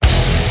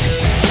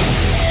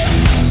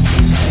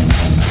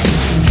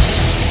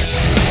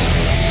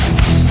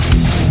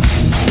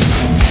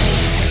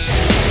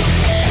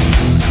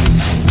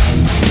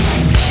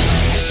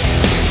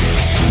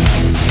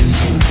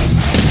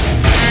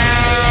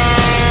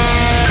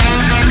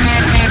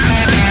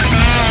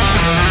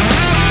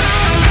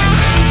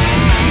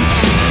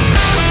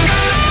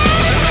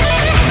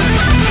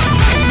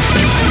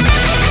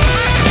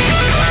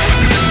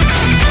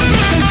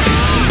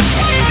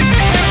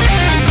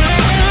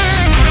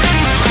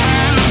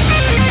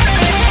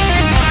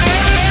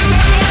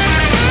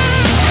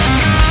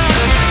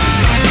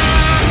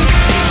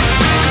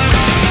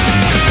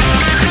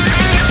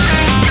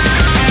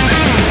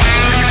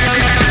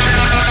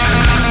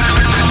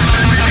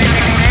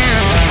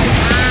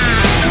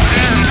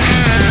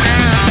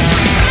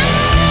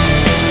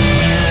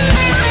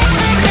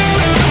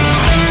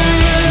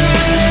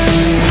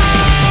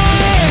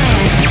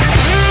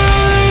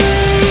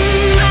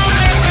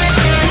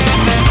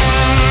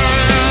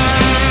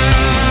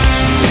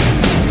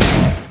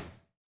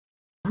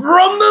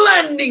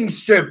landing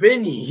strip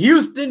in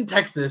Houston,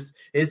 Texas.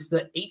 It's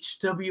the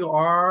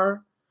HWR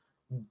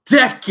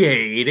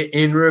Decade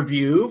in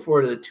Review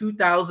for the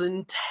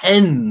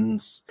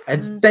 2010s.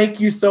 And thank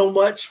you so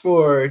much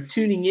for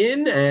tuning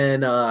in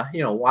and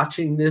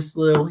watching this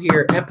little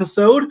here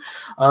episode.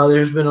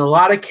 There's been a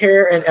lot of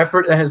care and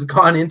effort that has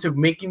gone into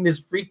making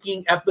this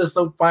freaking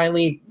episode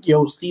finally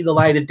see the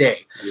light of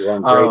day. You're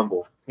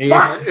ungrateful.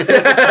 Yeah.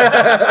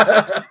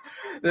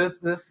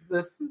 This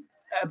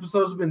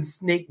episode's been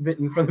snake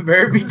bitten from the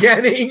very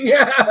beginning.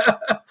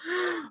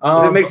 If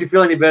it makes you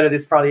feel any better,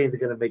 this probably ain't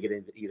gonna make it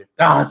in either.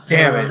 Oh,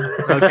 damn it.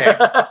 Okay.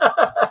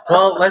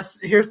 Well,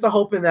 here's the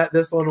hoping that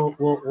this one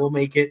will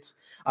make it.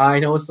 I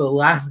know it's the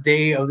last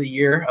day of the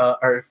year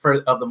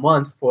of the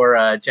month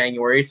for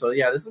January. So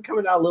yeah, this is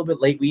coming out a little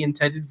bit late. We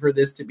intended for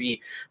this to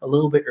be a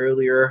little bit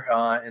earlier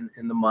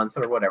in the month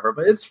or whatever,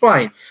 but it's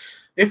fine.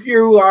 If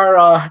you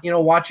are,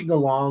 watching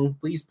along,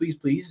 please,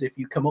 if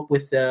you come up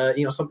with,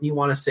 something you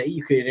want to say,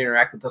 you could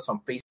interact with us on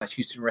Facebook at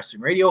Houston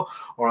Wrestling Radio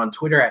or on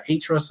Twitter at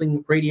H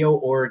Wrestling Radio,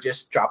 or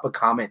just drop a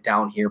comment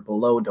down here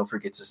below. Don't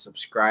forget to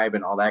subscribe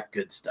and all that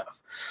good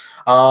stuff.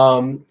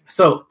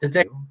 So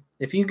today,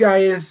 if you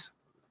guys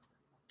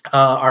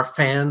are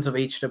fans of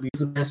HW,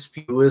 the best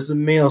few is a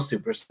male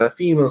superstar,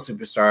 female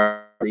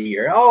superstar of the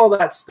year, all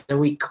that stuff, and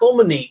we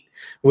culminate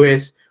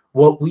with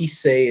what we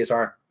say is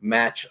our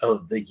match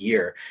of the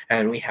year,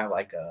 and we have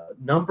like a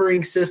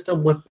numbering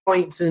system with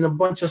points and a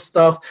bunch of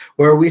stuff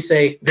where we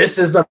say this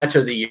is the match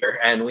of the year,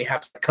 and we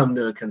have to come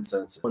to a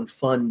consensus and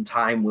fun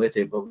time with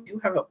it. But we do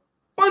have a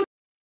fun.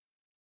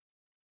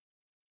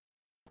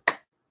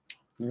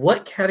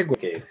 What category?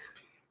 Okay.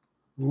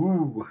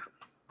 Ooh,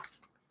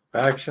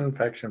 faction.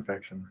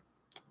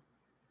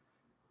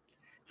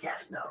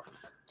 Yes,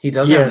 notes. He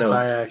does have notes.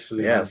 I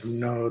actually have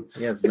notes.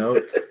 He has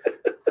notes.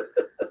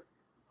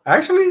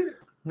 Actually,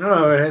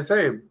 no, I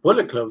say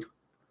Bullet Club.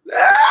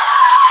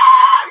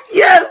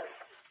 Yes.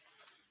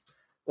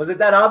 Was it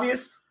that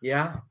obvious?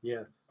 Yeah.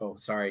 Yes. Oh,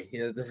 sorry.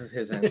 This is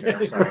his answer.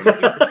 I'm sorry.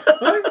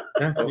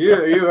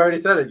 You already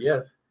said it.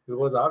 Yes, it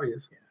was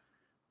obvious. Yeah.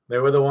 They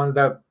were the ones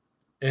that,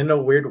 in a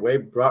weird way,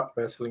 brought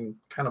wrestling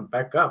kind of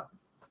back up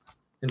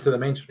into the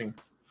mainstream,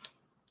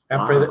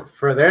 and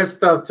for their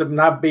stuff to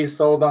not be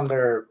sold on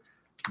their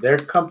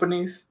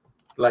companies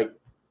like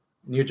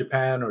New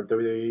Japan or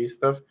WWE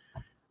stuff.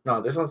 No,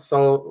 this one's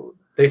sold.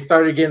 They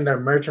started getting their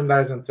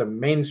merchandise into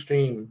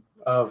mainstream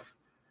of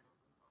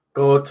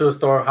go to a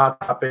store,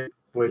 Hot Topic,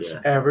 which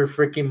every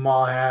freaking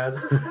mall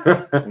has.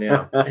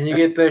 Yeah. And you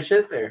get their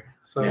shit there.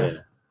 So,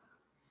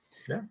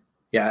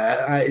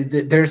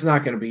 there's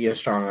not going to be a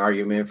strong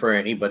argument for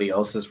anybody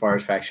else as far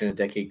as Faction of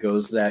the Decade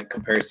goes that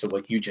compares to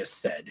what you just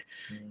said.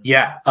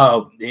 Yeah.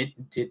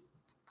 It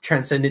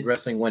transcended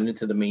wrestling, went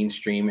into the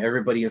mainstream.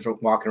 Everybody was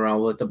walking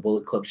around with the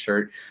Bullet Club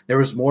shirt. There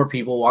was more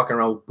people walking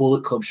around with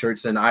Bullet Club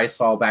shirts than I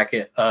saw back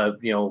at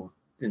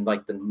in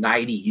like the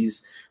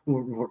 90s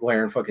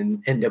wearing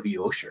fucking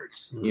NWO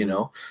shirts,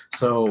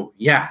 So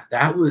yeah,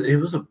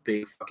 it was a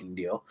big fucking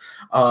deal.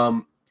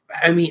 I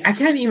mean, I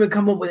can't even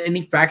come up with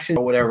any faction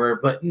or whatever,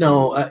 but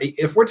no,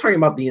 if we're talking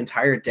about the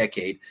entire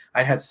decade,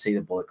 I'd have to say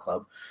the Bullet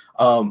Club.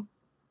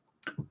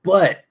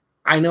 But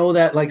I know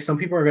that like some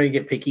people are going to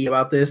get picky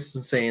about this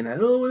and saying that,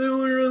 they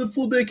were the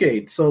full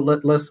decade. So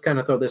let's kind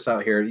of throw this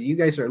out here. You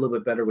guys are a little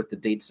bit better with the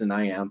dates than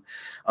I am.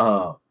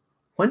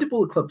 When did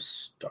Bullet Club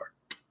start?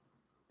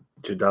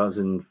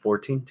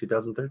 2014,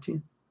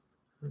 2013.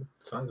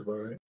 Sounds about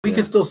right. We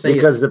could still say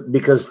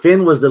because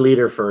Finn was the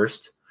leader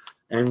first,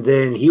 and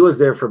then he was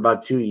there for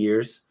about 2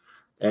 years,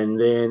 and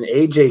then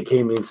AJ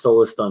came in,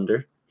 stole his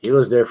thunder. He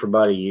was there for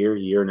about a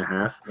year and a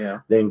half. Yeah.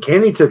 Then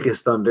Kenny took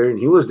his thunder, and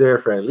he was there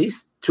for at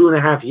least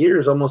 2.5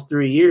 years, almost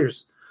 3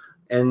 years.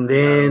 And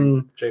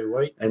then Jay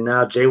White. And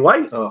now Jay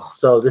White. Oh.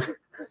 So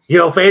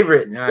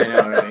favorite. Yeah, I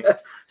know, right?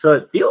 So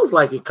it feels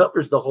like it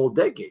covers the whole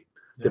decade,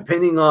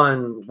 depending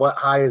on what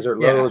highs or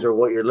lows or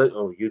what you're looking.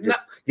 Oh, you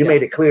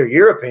made it clear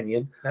your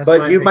opinion,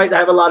 but you might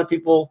have a lot of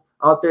people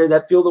out there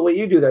that feel the way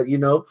you do that.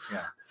 Yeah.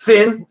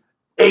 Finn,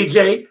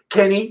 AJ,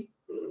 Kenny.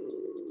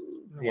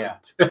 Yeah.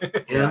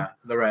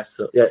 The rest.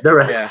 So, the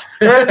rest.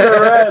 Yeah. And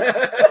the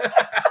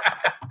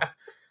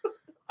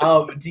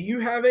rest. Do you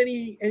have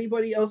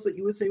anybody else that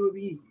you would say would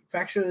be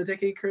Faction of the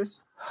Decade,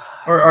 Chris?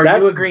 Or are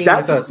you agreeing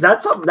with us?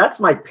 That's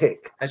my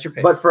pick. That's your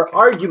pick. But for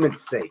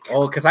argument's sake.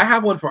 Oh, because I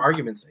have one for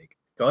argument's sake.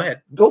 Go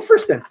ahead. Go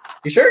first then.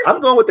 You sure?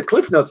 I'm going with the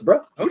Cliff Notes,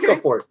 bro. Okay. Go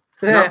for it.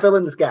 Not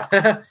filling this gap.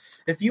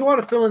 If you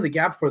want to fill in the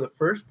gap for the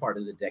first part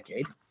of the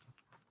decade,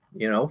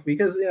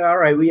 because, all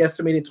right, we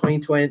estimated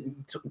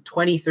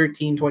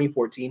 2013,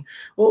 2014.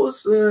 What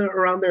was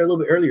around there a little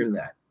bit earlier than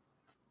that?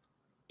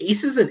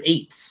 Aces and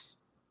Eights.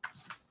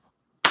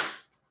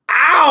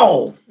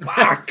 Ow!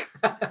 Fuck!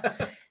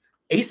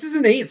 Aces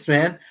and Eights,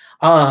 man.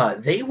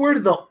 They were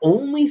the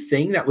only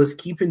thing that was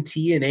keeping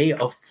TNA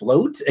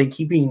afloat and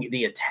keeping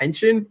the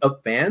attention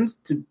of fans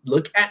to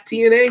look at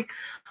TNA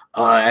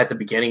at the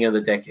beginning of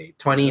the decade,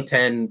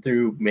 2010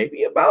 through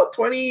maybe about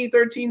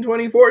 2013,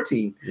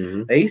 2014.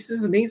 Mm-hmm.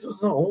 Aces and Eights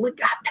was the only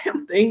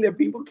goddamn thing that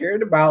people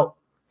cared about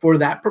for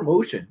that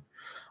promotion.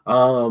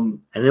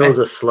 And it was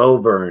a slow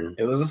burn.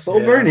 It was a slow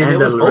burn, and it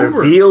was the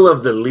reveal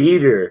of the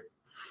leader.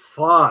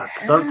 Fuck.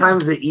 Yeah.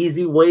 Sometimes the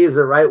easy way is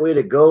the right way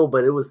to go,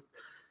 but it was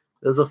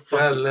a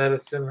fucking... let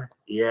it simmer.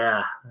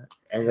 Yeah.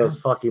 And it was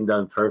fucking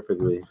done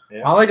perfectly.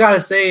 Yeah. All I gotta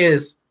say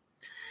is,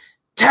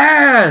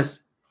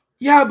 Taz!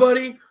 Yeah,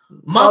 buddy.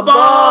 My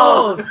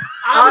balls!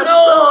 I'm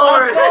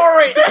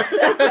sorry.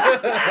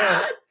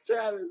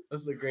 Travis.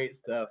 That's the great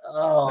stuff.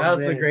 Oh,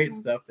 that's the great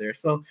stuff there.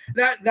 So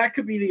that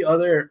could be the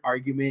other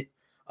argument.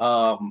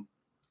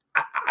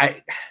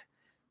 I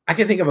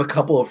can think of a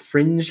couple of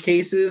fringe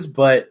cases,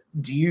 but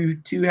do you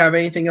two have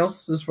anything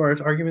else as far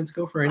as arguments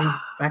go for any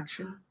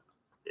faction?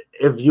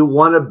 If you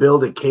want to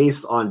build a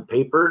case on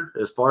paper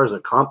as far as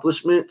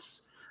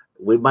accomplishments,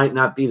 we might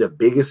not be the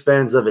biggest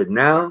fans of it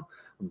now,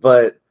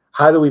 but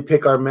how do we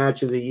pick our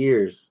match of the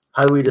years?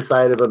 How do we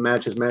decide if a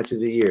match is match of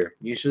the year?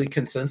 Usually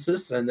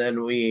consensus, and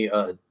then we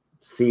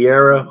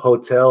Sierra,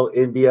 Hotel,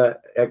 India,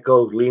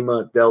 Echo,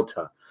 Lima,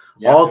 Delta.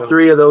 Yeah, all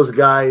three of those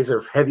guys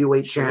are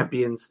heavyweight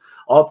champions.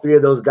 All three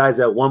of those guys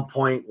at one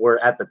point were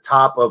at the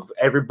top of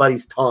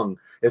everybody's tongue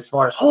as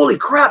far as, holy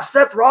crap,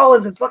 Seth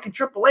Rollins and fucking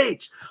Triple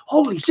H.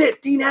 Holy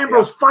shit, Dean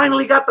Ambrose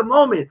finally got the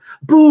moment.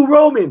 Boo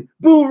Roman.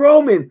 Boo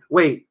Roman.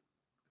 Wait.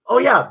 Oh,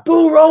 yeah,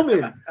 boo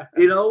Roman.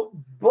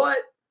 But...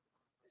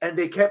 And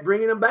they kept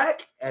bringing him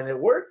back, and it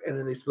worked. And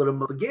then they split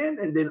him up again.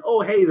 And then, oh,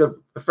 hey, the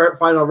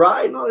final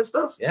ride and all that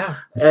stuff. Yeah.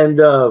 And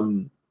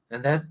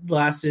that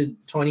lasted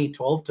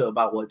 2012 to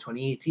about,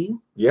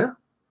 2018? Yeah.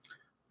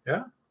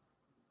 Yeah.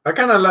 I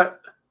kind of like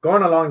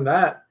going along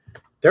that.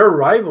 Their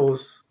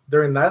rivals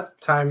during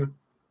that time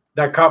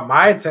that caught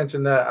my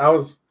attention that I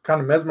was kind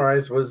of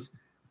mesmerized was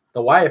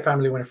the Wyatt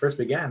family when it first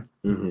began.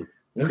 Mm-hmm.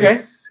 Okay.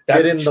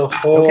 Getting the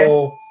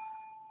whole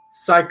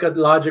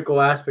psychological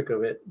aspect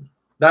of it.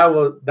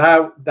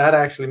 That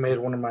actually made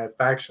one of my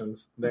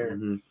factions there.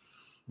 Mm-hmm.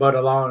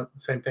 But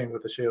same thing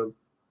with the Shield.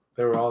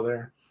 They were all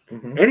there.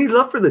 Mm-hmm. Any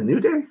love for the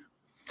New Day?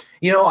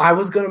 I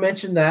was going to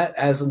mention that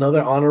as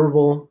another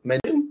honorable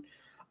mention.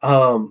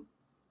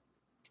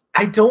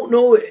 I don't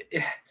know.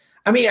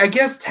 I mean, I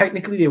guess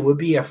technically it would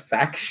be a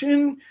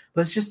faction,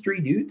 but it's just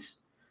 3 dudes.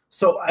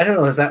 So I don't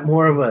know. Is that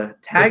more of a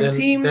tag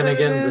team? Then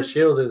again, the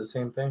Shield is the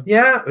same thing.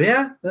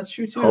 Yeah, that's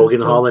true too.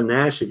 Hogan, Hall, and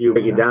Nash. If you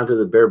break it down to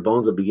the bare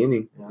bones of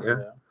beginning,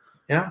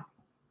 Yeah.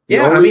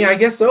 I mean, I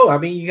guess so. I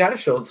mean, you got to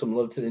show some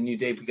love to the New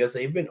Day because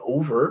they've been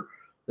over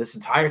this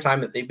entire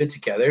time that they've been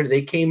together.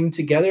 They came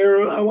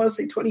together, I want to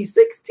say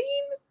 2016.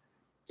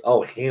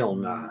 Oh, hell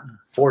nah.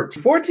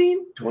 14?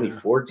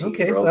 2014.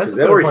 Okay, bro, so that's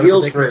they were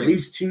heels for at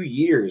least 2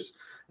 years,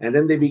 and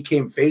then they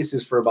became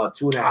faces for about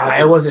 2.5.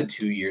 It wasn't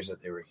 2 years that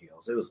they were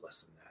heels. It was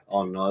less than that.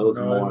 Oh no, it was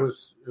more. It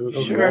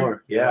was sure.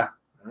 more. Yeah.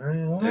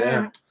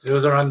 Yeah. It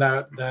was around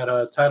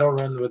that title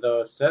run with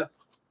Seth.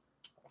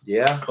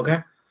 Yeah. Okay.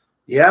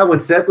 Yeah,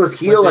 when Seth was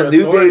heel and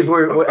New Days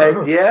were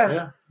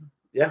yeah.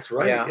 That's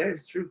right. Yeah,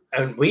 it's true.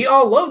 And we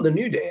all love the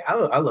New Day.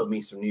 I love me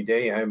some New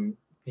Day.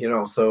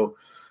 So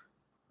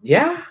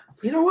yeah.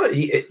 You know what?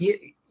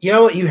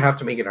 You have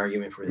to make an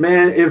argument for that.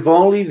 Man, if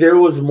only there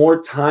was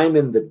more time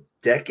in the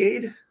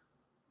decade.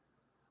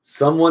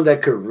 Someone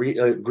that could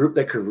a group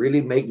that could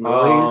really make noise.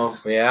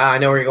 Oh, yeah, I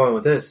know where you're going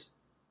with this.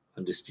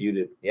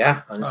 Undisputed.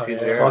 Yeah,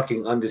 Undisputed era.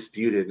 Fucking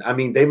Undisputed. I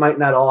mean, they might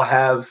not all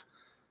have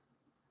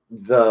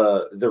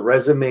the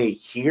resume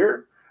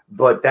here,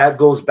 but that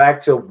goes back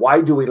to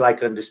why do we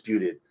like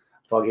Undisputed?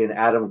 Fucking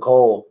Adam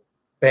Cole,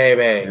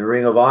 baby, and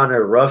Ring of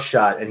Honor, rough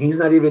shot, and he's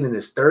not even in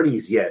his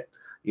 30s yet.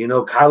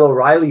 Kyle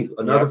O'Reilly,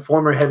 another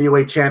former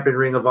heavyweight champion,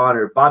 Ring of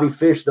Honor. Bobby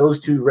Fish, those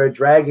two Red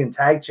Dragon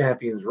tag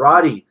champions.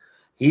 Roddy,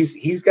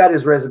 he's got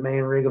his resume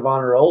in Ring of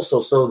Honor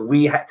also. So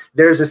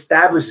there's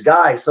established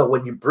guys. So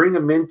when you bring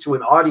them into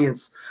an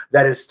audience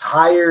that is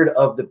tired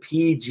of the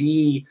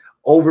PG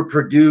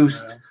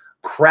overproduced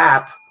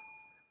crap,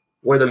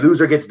 where the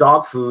loser gets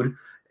dog food,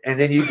 and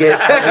then you get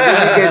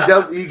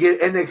you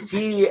get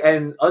NXT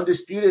and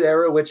Undisputed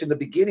Era, which in the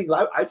beginning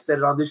I said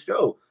it on this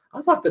show.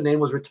 I thought the name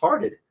was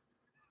retarded.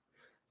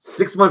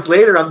 6 months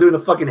later, I'm doing the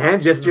fucking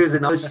hand gestures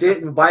and all this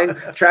shit and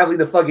traveling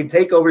to fucking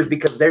takeovers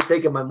because they're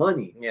taking my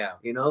money. Yeah.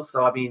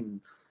 So I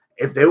mean,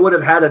 if they would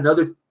have had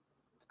another,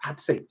 I'd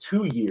say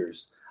 2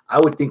 years, I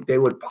would think they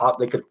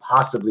could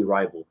possibly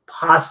rival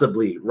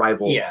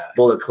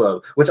Bullet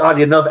Club, which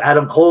oddly enough,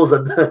 Adam Cole's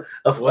another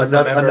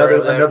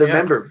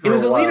member. He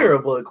was a leader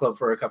of Bullet Club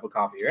for a cup of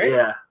coffee, right?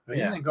 Yeah.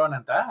 Even going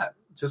at that,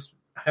 just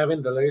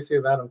having the legacy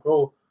of Adam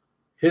Cole,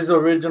 his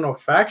original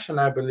faction,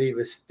 I believe,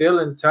 is still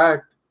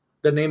intact.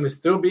 The name is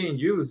still being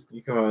used.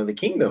 You come out of the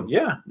Kingdom.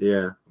 Yeah.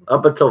 Yeah.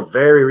 Up until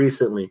very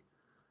recently.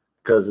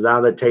 Because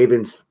now that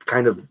Taven's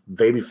kind of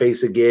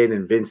babyface again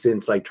and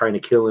Vincent's like trying to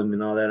kill him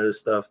and all that other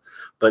stuff.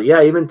 But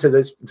yeah, even to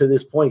this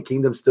point,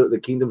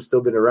 the Kingdom's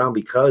still been around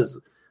because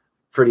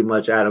pretty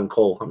much Adam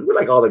Cole. I mean, we're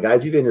like all the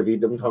guys. You've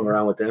interviewed them, we've hung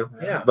around with them.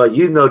 Yeah. But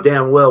you know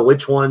damn well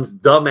which one's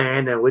the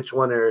man and which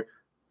one are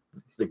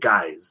the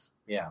guys.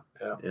 Yeah.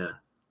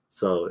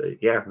 So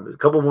yeah, a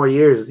couple more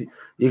years,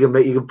 you can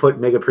make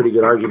a pretty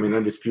good argument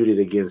Undisputed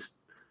against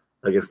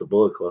the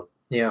Bullet Club.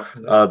 Yeah.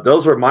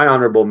 Those were my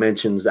honorable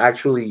mentions.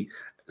 Actually,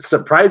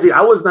 surprising.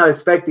 I was not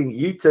expecting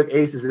you took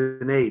aces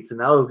and eights,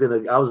 and I was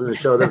gonna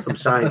show them some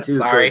shine too.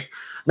 Sorry,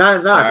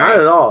 not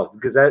at all,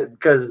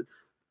 because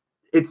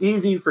it's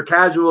easy for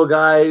casual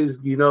guys.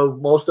 You know,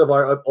 most of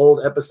our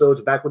old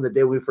episodes back when the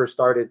day we first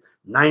started,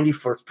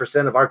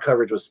 90% of our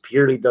coverage was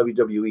purely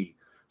WWE.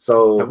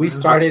 So we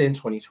started in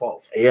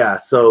 2012. Yeah.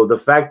 So the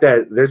fact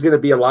that there's going to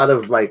be a lot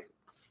of like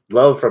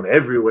love from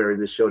everywhere in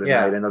this show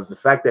tonight, and the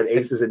fact that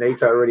aces and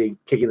eights are already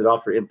kicking it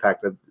off for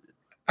Impact.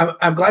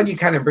 I'm glad you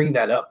kind of bring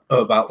that up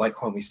about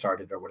like when we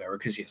started or whatever,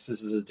 because yes,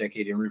 this is a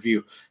decade in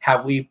review.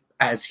 Have we,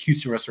 as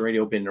Houston Wrestling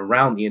Radio, been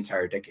around the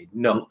entire decade?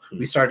 No,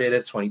 we started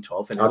at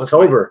 2012, and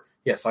October.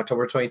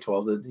 October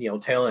 2012, the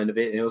tail end of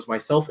it, and it was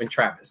myself and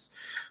Travis.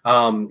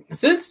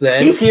 Since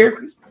then, he's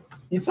here.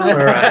 He's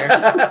somewhere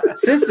around here.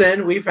 Since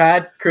then, we've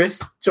had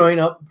Chris join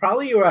up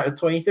probably around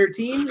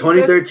 2013.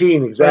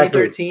 2013, exactly.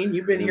 2013.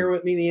 You've been here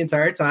with me the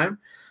entire time,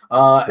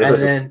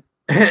 and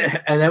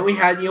then we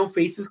had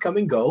faces come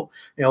and go.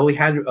 We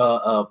had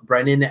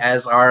Brennan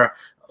as our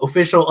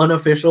official,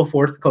 unofficial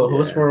fourth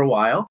co-host for a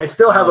while. I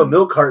still have a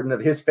milk carton of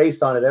his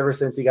face on it ever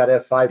since he got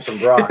F5 from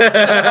Brock.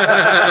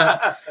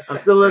 I'm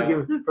still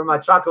looking for my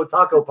Choco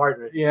Taco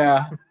partner.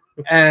 Yeah,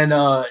 and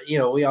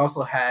we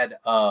also had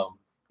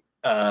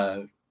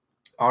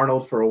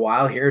Arnold for a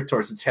while here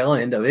towards the tail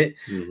end of it,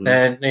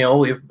 and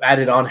we've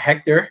added on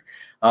Hector.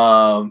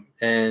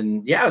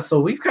 And yeah, so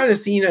we've kind of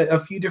seen a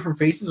few different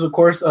faces. Of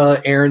course,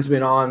 Aaron's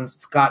been on,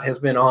 Scott has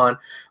been on,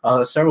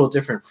 several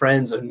different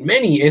friends, and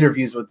many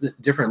interviews with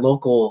different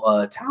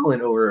local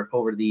talent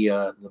over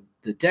the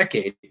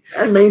decade,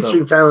 and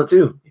mainstream talent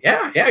too.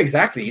 Yeah,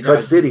 exactly.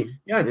 Clutch City.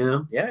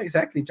 Yeah,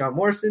 exactly. John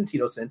Morrison,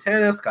 Tito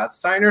Santana, Scott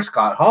Steiner,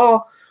 Scott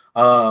Hall.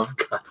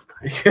 Scott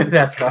Steiner.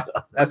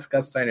 That's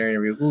Scott Steiner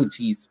interview. Ooh,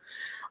 jeez.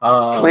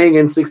 Playing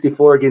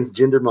N64 against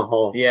Jinder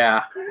Mahal.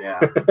 Yeah.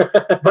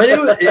 But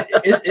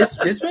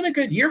it's been a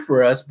good year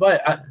for us.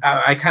 But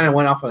I kind of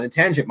went off on a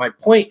tangent. My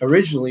point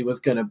originally was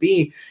going to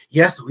be,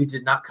 yes, we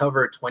did not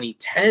cover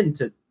 2010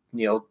 to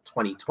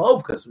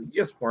 2012 because we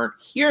just weren't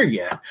here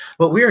yet.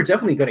 But we are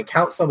definitely going to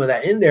count some of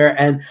that in there.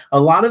 And a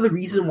lot of the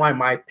reason why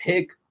my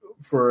pick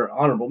for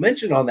honorable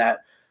mention on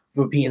that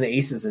would be in the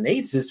aces and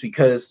eights is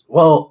because,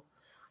 well,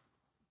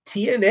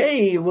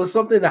 TNA was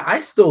something that I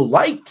still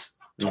liked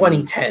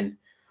 2010.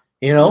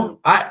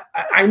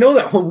 I know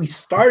that when we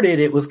started,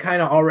 it was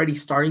kind of already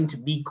starting to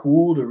be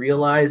cool to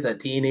realize that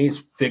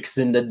TNA's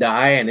fixing to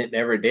die, and it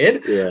never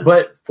did. Yeah.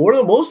 But for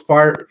the most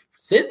part,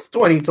 since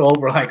 2012,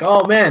 we're like,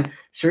 oh man,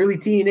 surely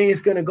TNA is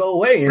going to go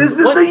away. And this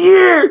is the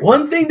year.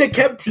 One thing that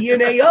kept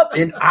TNA up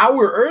in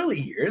our early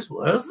years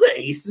was the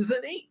aces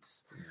and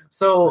eights.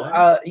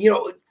 So,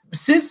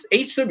 since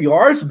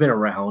HWR has been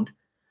around,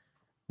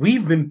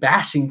 we've been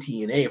bashing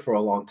TNA for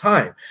a long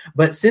time.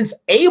 But since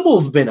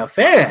Abel's been a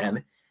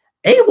fan,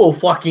 Abel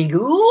fucking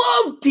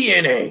loved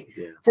TNA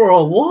for a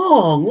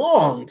long,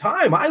 long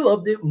time. I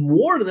loved it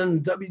more than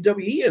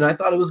WWE, and I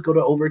thought it was going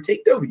to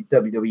overtake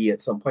WWE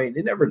at some point.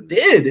 It never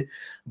did.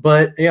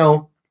 But,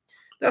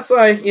 that's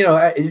why,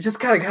 it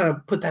just kind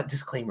of put that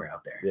disclaimer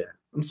out there. Yeah.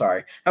 I'm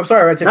sorry. Not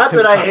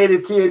that I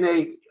hated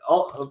TNA.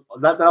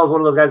 Not that I was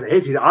one of those guys that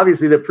hates TNA.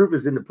 Obviously, the proof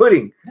is in the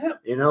pudding.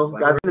 Yep.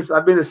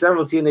 I've been to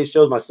several TNA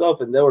shows myself,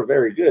 and they were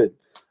very good.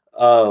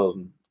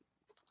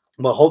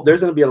 But hope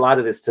there's going to be a lot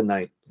of this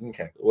tonight.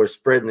 Okay, we're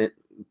spreading it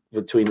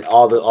between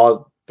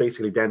all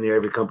basically damn near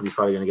every company's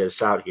probably going to get a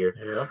shout here.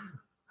 Yeah.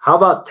 How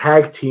about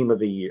tag team of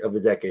the year of the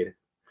decade?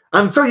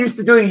 I'm so used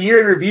to doing year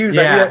in reviews.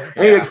 I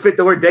need to fit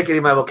the word decade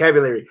in my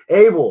vocabulary.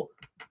 Abel,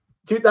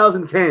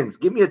 2010s.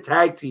 Give me a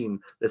tag team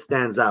that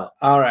stands out.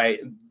 All right,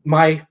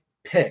 my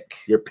pick.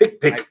 Your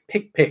pick. My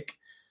pick.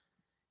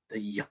 The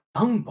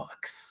Young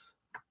Bucks.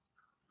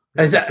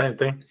 Is that the same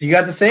thing? You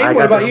got the same?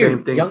 What about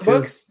you? Young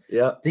Bucks?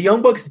 Yeah. The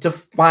Young Bucks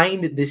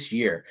defined this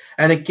year.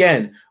 And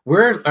again,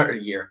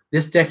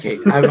 this decade.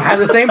 I've had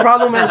the same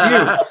problem as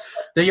you.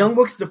 The Young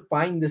Bucks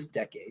defined this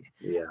decade.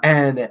 Yeah.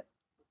 And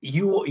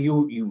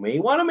you may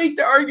want to make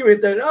the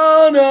argument that,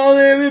 oh no,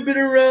 they haven't been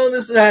around,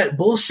 this and that.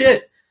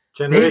 Bullshit.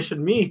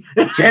 Generation Me.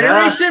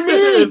 Generation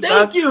Me.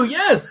 Thank you.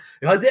 Yes.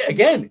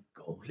 Again,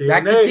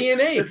 back to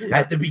TNA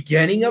at the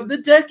beginning of the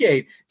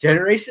decade.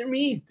 Generation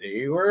Me,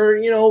 they were,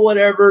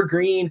 whatever,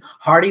 green,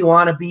 Hardy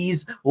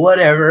wannabes,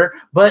 whatever,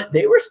 but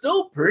they were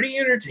still pretty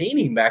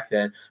entertaining back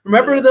then.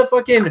 Remember the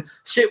fucking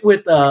shit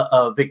with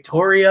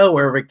Victoria,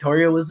 where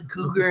Victoria was a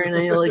cougar and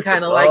they only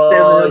kind of liked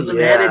them and was the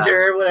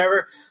manager or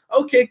whatever?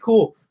 Okay,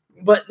 cool.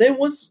 But then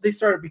once they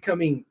started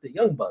becoming the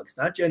Young Bucks,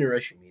 not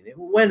Generation Me, they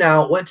went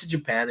to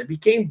Japan, they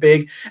became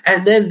big,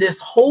 and then this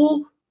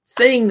whole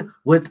thing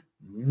with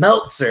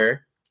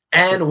Meltzer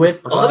and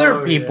with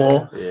other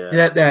people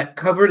that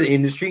cover the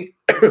industry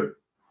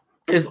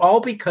is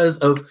all because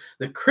of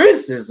the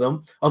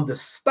criticism of the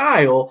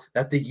style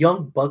that the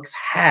Young Bucks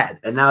had.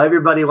 And now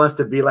everybody wants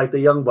to be like the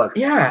Young Bucks.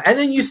 Yeah, and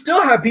then you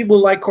still have people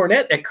like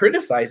Cornette that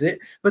criticize it,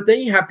 but then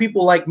you have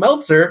people like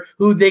Meltzer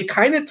who they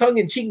kind of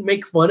tongue-in-cheek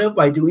make fun of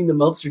by doing the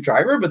Meltzer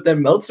driver, but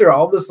then Meltzer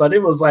all of a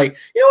sudden was like,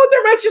 you know what,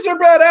 their matches are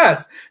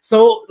badass.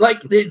 So,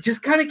 like, it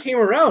just kind of came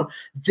around.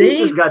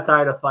 They just got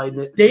tired of fighting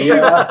it. They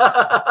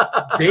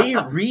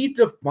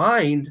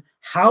redefined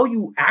how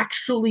you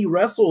actually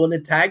wrestle in a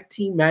tag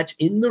team match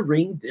in the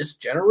ring this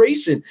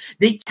generation.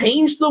 They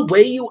changed the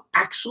way you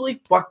actually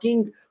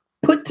fucking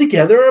put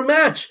together a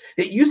match.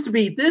 It used to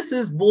be, this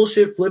is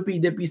bullshit flippy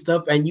dippy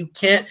stuff and you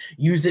can't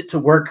use it to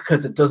work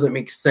because it doesn't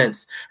make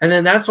sense. And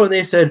then that's when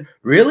they said,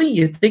 really?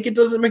 You think it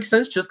doesn't make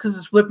sense just because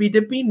it's flippy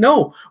dippy?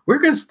 No, we're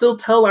going to still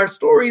tell our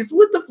stories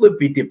with the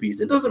flippy dippies.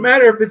 It doesn't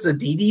matter if it's a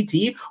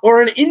DDT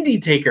or an indie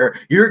taker.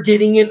 You're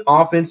getting an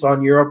offense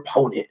on your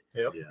opponent,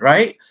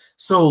 right?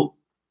 So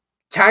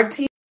tag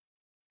team,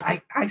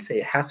 I say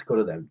it has to go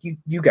to them.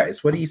 You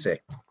guys, what do you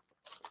say?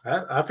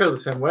 I feel the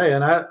same way,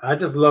 and I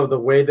just love the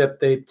way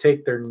that they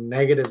take their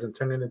negatives and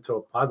turn it into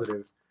a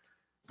positive.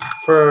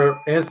 For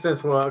instance,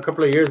 a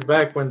couple of years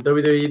back when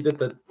WWE did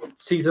the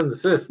cease and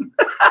desist,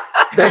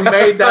 they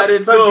made that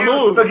into a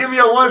move. So give me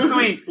a one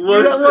sweet.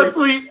 One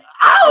sweet.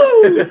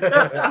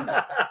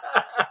 Ow!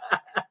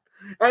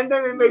 And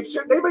then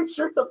they make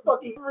shirts of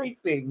fucking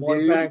everything. More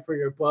bang for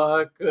your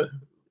buck.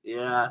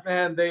 Yeah,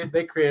 man,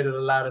 they created a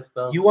lot of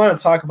stuff. You want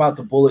to talk about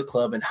the Bullet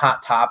Club and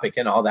Hot Topic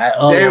and all that?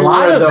 They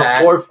were the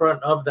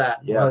forefront of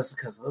that. Was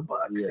because of the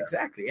Bucks,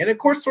 exactly. And of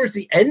course, towards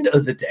the end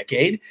of the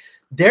decade,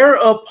 they're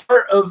a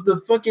part of the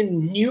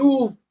fucking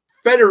new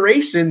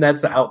federation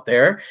that's out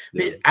there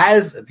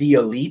as the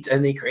Elite,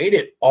 and they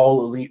created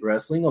All Elite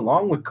Wrestling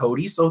along with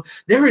Cody. So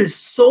there is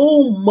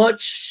so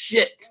much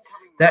shit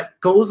that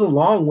goes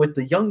along with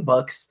the Young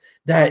Bucks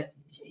that.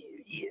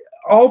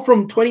 All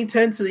from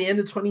 2010 to the end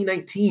of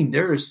 2019,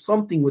 there is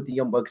something with the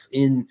Young Bucks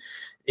in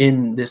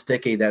this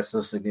decade that's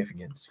so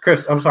significant.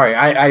 Chris, I'm sorry.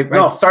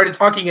 I started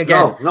talking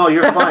again. No,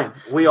 you're fine.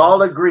 We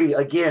all agree,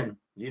 again,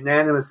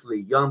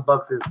 unanimously, Young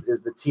Bucks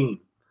is the team.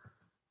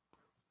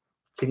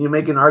 Can you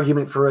make an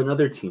argument for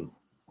another team?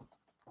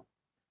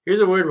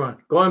 Here's a weird one.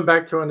 Going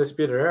back to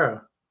Undisputed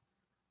Era,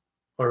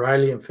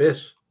 O'Reilly and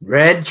Fish.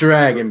 Red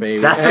Dragon,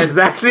 baby. That's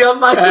exactly on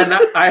my. And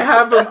I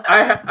have them.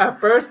 At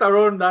first, I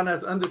wrote them down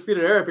as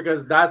Undisputed Era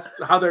because that's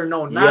how they're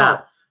known now.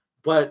 Yeah.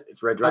 But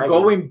it's Red Dragon.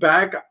 Going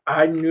back,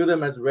 I knew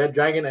them as Red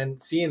Dragon,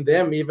 and seeing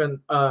them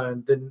even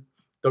the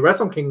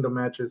Wrestle Kingdom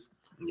matches.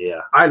 Yeah,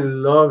 I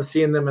love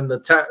seeing them in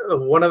the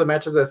one of the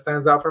matches that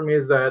stands out for me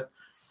is that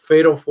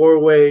Fatal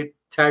 4-Way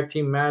tag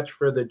team match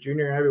for the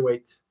junior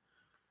heavyweights,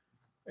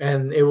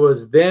 and it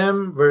was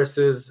them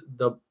versus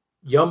the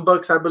Young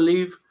Bucks, I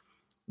believe.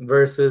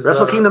 Versus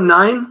Wrestle Kingdom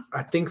 9?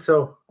 I think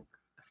so.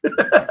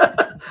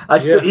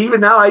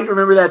 Even now I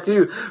remember that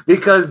too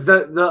because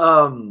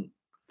the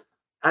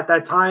at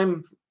that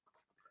time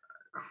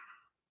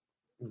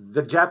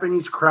the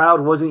Japanese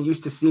crowd wasn't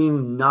used to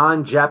seeing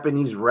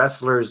non-Japanese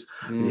wrestlers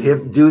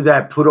do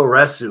that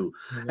puroresu.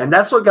 And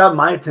that's what got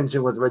my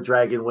attention with Red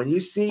Dragon. When you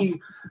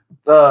see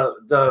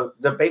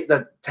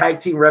the tag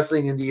team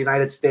wrestling in the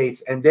United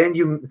States, and then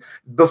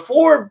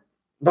before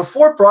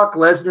Brock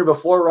Lesnar,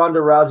 before Ronda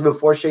Rousey,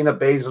 before Shayna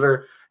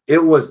Baszler,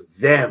 it was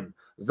them.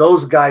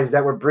 Those guys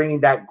that were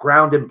bringing that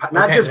ground and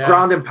not just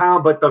ground and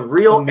pound, but the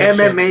real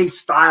submission. MMA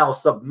style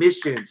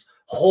submissions,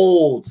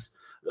 holds,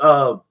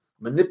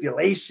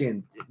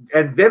 manipulation,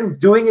 and them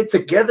doing it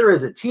together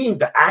as a team.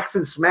 The Axe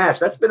and Smash,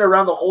 that's been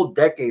around the whole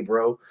decade,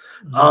 bro.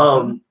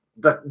 Mm-hmm.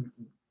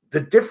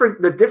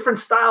 The different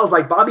styles,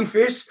 like Bobby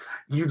Fish,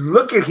 you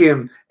look at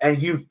him and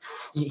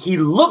he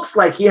looks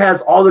like he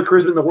has all the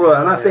charisma in the world.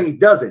 I'm not saying he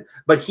doesn't,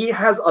 but he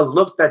has a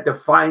look that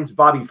defines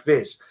Bobby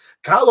Fish.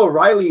 Kyle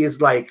O'Reilly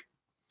is like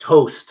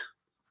toast.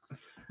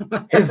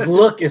 His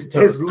look is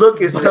toast. His look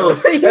is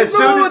toast. He's the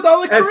one with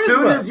all the charisma. As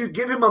soon as you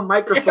give him a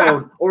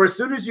microphone or as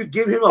soon as you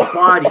give him a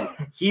body,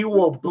 he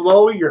will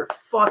blow your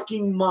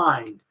fucking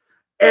mind.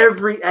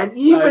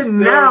 Even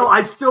now,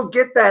 I still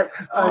get that.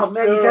 Oh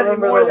man, you got any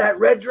more of that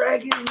Red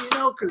Dragon? You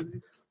know, because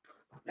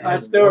I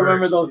still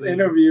remember those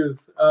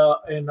interviews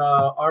in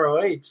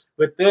ROH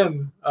with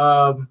them.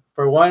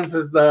 For once,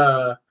 is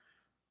the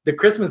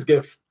Christmas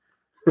gift.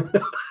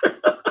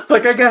 It's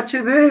like, I got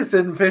you this,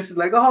 and Fish is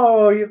like,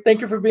 oh,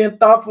 thank you for being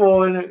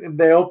thoughtful, and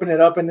they open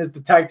it up, and it's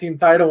the tag team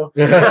title.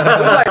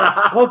 Like,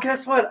 well,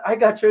 guess what? I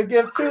got you a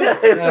gift too.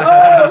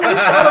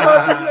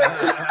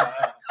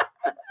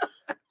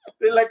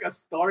 They like a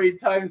story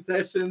time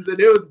sessions, and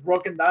it was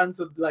broken down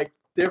to like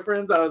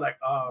difference. I was like,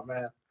 oh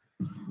man,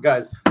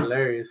 guys,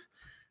 hilarious.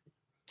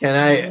 Can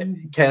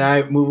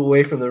I move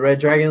away from the Red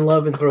Dragon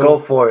love and throw? Go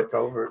for it.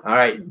 Over. All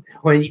right.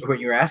 When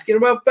you're asking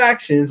about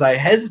factions, I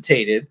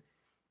hesitated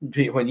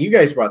when you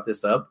guys brought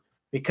this up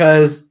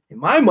because in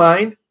my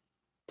mind,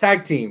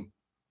 tag team,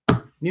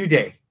 New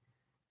Day.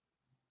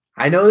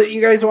 I know that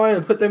you guys wanted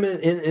to put them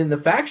in the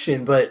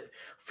faction, but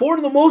for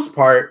the most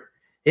part,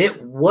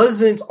 it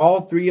wasn't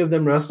all three of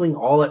them wrestling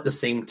all at the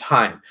same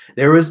time.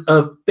 There was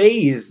a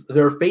phase,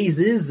 there are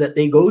phases that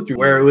they go through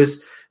where it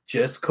was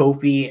just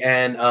Kofi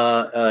and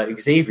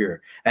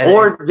Xavier.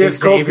 Or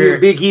just Kofi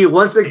and Big E.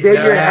 Once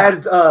Xavier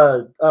had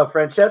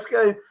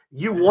Francesca,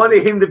 you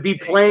wanted him to be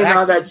playing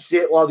on that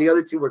shit while the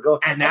other two were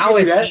going. And now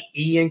it's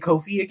E and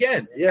Kofi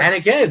again. Yeah. And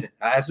again,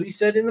 as we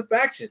said in the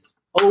factions,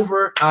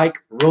 over Ike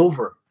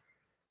Rover.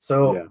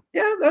 So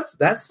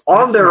that's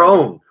on their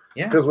own.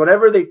 Yeah. Because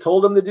whatever they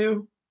told them to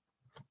do,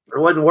 it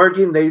wasn't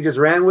working. They just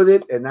ran with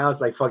it, and now it's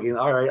like fucking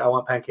all right. I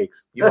want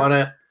pancakes. You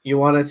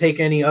wanna take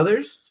any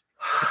others?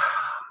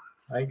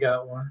 I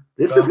got one.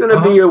 This is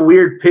gonna be a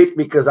weird pick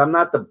because I'm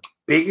not the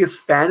biggest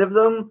fan of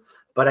them,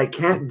 but I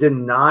can't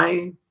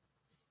deny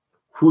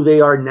who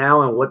they are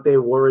now and what they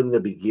were in the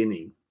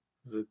beginning.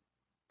 Is it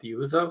the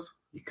Usos?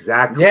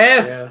 Exactly.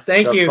 Yes.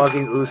 Thank you.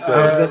 Fucking Usos.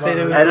 I was gonna say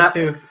the Usos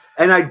too.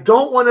 And I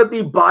don't want to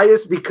be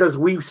biased because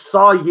we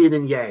saw Yin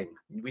and Yang.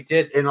 We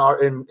did in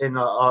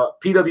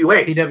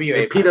PWA.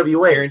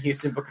 Here in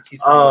Houston, Booker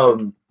T's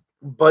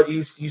but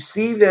you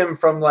see them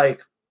from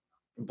like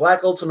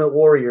Black Ultimate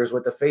Warriors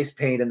with the face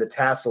paint and the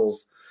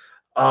tassels,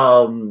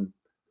 and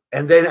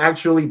then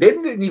actually they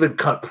didn't even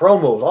cut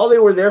promos. All they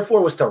were there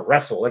for was to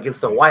wrestle against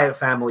the Wyatt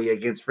family,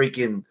 against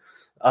freaking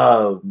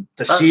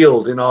the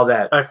Shield and all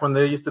that. Back when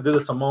they used to do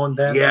the Samoan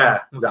dance,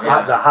 the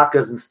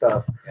Hakas and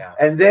stuff. Yeah.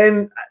 And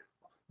then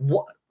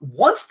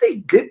once they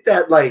did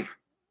that, like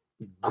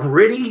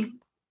gritty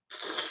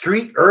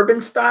street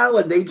urban style,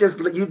 and you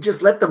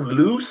just let them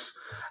loose,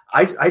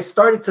 I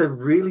started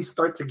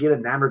to get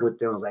enamored with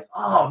them. I was like,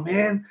 oh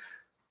man,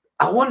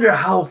 I wonder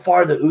how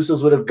far the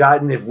Usos would have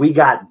gotten if we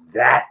got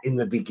that in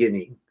the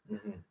beginning.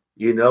 Mm-hmm.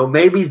 You know,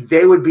 maybe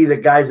they would be the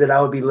guys that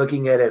I would be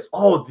looking at as,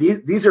 oh,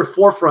 these are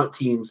forefront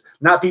teams,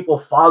 not people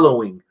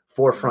following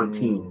forefront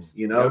teams,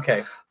 you know?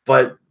 Okay.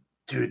 But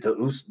dude, the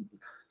Usos,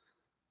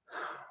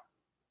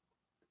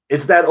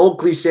 it's that old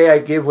cliche I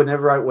give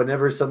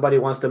whenever somebody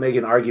wants to make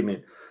an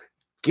argument.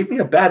 Give me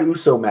a bad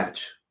Uso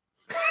match.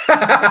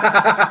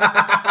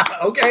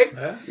 Okay.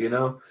 You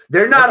know,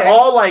 they're not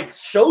all like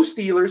show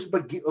stealers,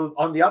 but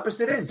on the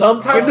opposite end.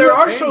 Sometimes there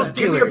are show stealers.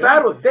 Give me a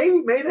bad one.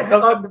 They made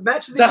a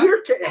match of the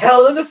year.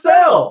 Hell in a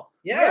Cell.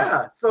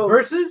 Yeah. So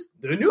versus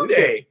the New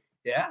Day.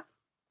 Yeah.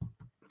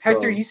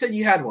 Hector, you said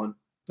you had one.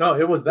 No,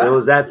 it was that. It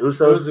was that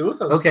Usos. It was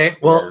the Usos. Okay.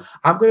 Well,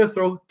 I'm going to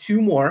throw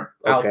two more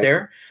out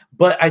there,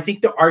 but I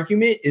think the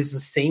argument is the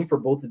same for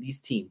both of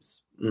these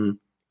teams.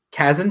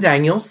 Kaz and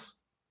Daniels.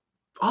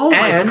 Oh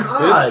my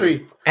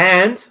God.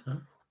 And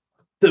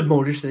the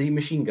Motor City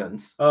Machine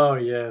Guns. Oh,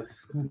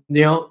 yes.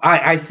 You know,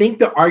 I think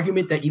the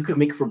argument that you could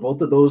make for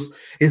both of those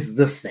is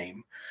the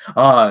same.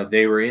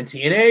 They were in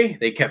TNA.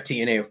 They kept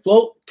TNA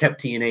afloat,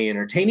 kept TNA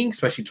entertaining,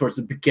 especially towards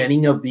the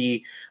beginning of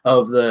the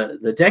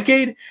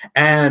decade.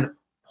 And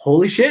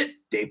holy shit,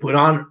 they put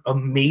on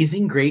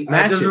amazing, great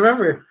matches. I just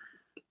remember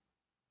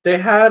they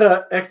had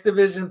a X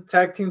Division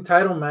Tag Team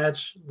title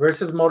match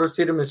versus Motor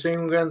City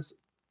Machine Guns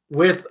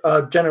with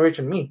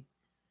Generation Me.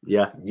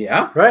 Yeah.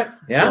 Right?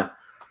 Yeah.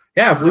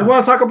 If we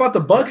want to talk about the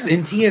Bucks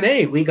in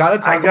TNA, we got to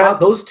talk about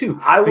those two.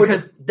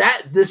 Because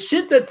the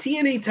shit that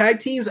TNA tag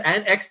teams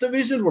and X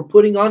Division were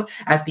putting on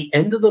at the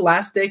end of the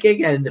last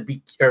decade and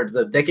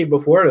the decade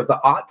before of the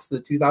aughts, the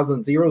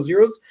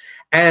 2000s,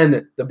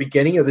 and the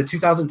beginning of the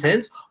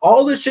 2010s,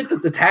 all the shit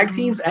that the tag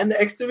teams and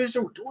the X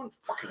Division were doing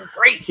fucking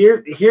great.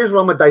 Here's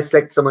where I'm gonna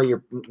dissect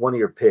one of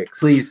your picks.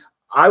 Please.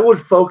 I would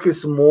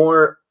focus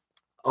more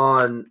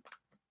on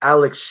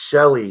Alex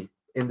Shelley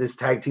in this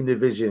tag team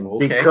division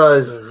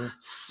because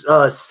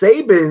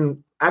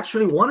Sabin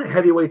actually won a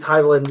heavyweight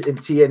title in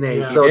TNA.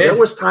 Yeah, so there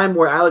was time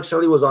where Alex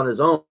Shelley was on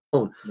his own.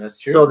 That's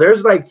true. So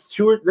there's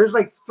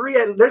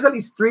at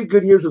least 3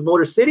 good years with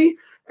Motor City.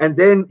 And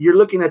then you're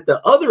looking at the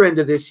other end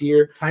of this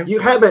year.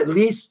 Have at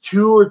least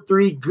 2 or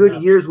 3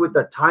 good years with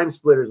the Time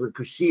Splitters with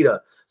Kushida.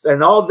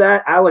 And all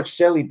that, Alex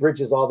Shelley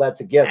bridges all that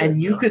together. And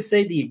you could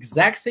say the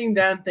exact same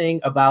damn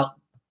thing about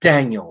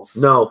Daniels.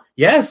 No.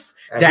 Yes.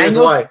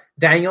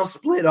 Daniels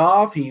split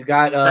off. He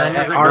got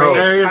an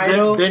RH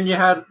title. Then you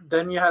had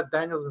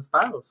Daniels and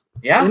Styles.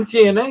 Yeah. In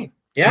TNA.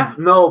 Yeah.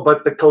 No,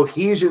 but the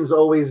cohesion's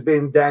always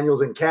been Daniels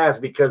and Kaz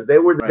because they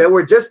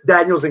were just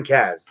Daniels and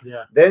Kaz.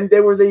 Yeah. Then they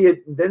were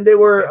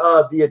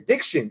the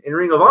Addiction in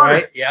Ring of Honor.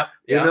 Right. Yep.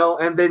 You know,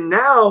 and then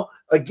now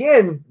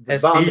again the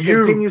bond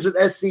continues with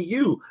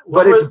SCU.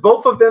 But it's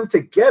both of them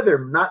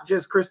together, not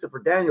just Christopher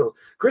Daniels.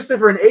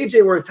 Christopher and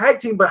AJ were a tag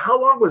team, but how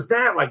long was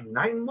that? Like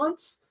 9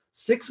 months?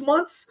 6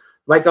 months?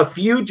 Like a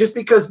few, just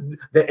because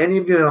the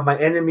enemy of my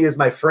enemy is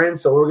my friend,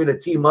 so we're gonna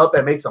team up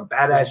and make some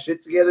badass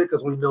shit together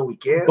because we know we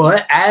can.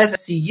 But as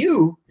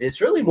SCU, it's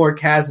really more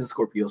Kaz and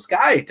Scorpio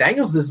Sky.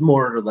 Daniels is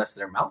more or less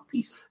their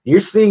mouthpiece. You're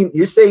saying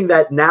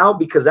that now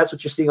because that's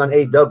what you're seeing on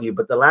AEW.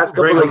 But the last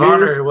couple of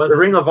years, the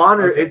Ring of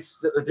Honor, it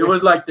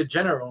was like the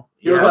General.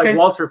 It was like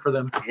Walter for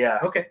them. Yeah.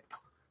 Okay.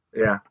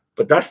 Yeah,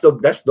 but those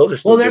are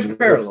still there's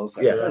parallels.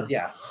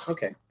 Yeah.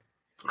 Okay.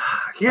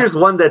 Here's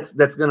one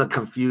that's gonna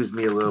confuse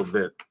me a little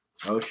bit.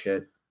 Oh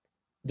shit!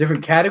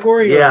 Different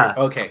category? Yeah.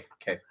 Okay.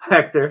 Okay.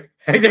 Hector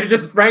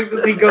just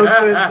frankly goes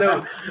to his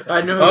notes.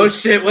 I know. Oh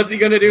shit! What's he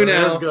gonna do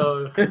now? Let's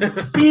go.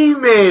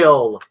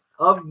 Female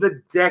of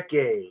the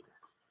decade.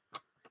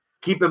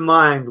 Keep in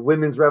mind,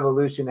 women's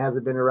revolution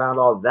hasn't been around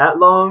all that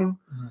long,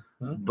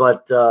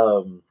 but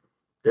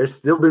there's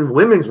still been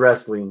women's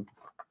wrestling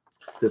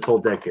this whole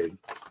decade.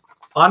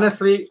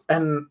 Honestly,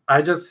 and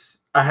I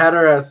had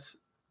her as,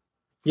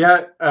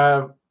 at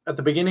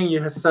the beginning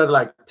you had said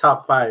like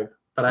top 5,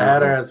 but I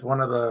had her as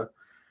one of the,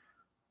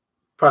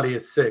 probably a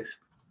 6th.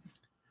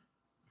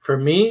 For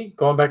me,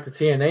 going back to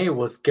TNA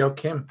was Gail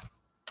Kim.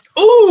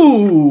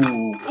 Ooh,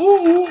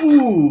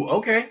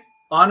 okay.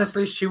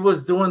 Honestly, she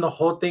was doing the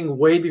whole thing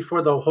way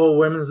before the whole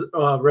women's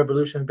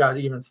revolution got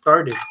even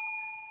started.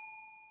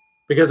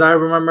 Because I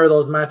remember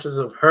those matches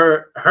of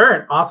her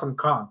and Awesome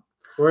Kong.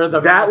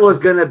 That was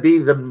gonna be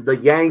the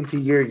yang to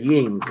your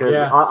yin, because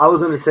I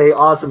was gonna say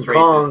Awesome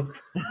Kong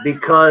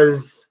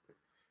because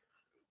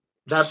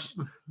that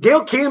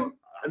Gail Kim.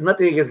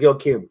 Nothing against Gail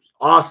Kim,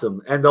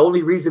 awesome, and the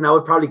only reason I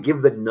would probably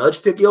give the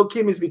nudge to Gail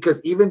Kim is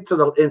because even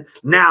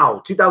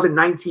now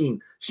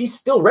 2019, she's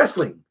still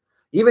wrestling.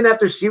 Even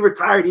after she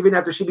retired, even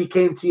after she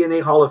became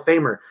TNA Hall of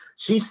Famer,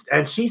 she's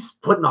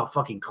putting on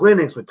fucking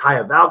clinics with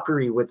Taya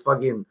Valkyrie, with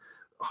fucking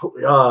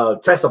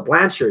Tessa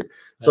Blanchard.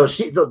 So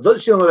she don't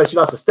look like she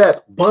lost a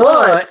step.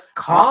 But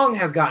Kong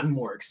has gotten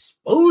more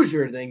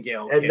exposure than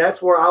Gail Kim. And that's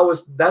where I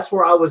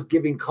was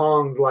giving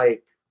Kong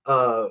like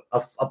a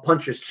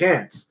puncher's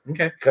chance.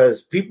 Okay.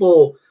 Because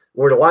people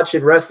were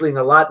watching wrestling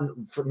a lot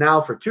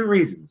for 2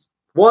 reasons.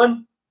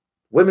 1,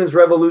 women's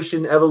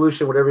revolution,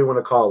 evolution, whatever you want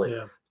to call it.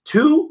 Yeah.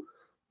 2,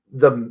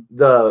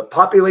 the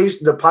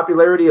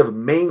popularity of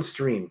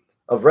mainstream,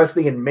 of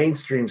wrestling in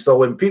mainstream. So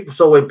when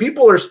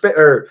people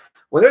are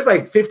when there's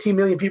like 15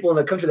 million people in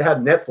the country that have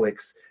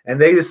Netflix and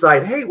they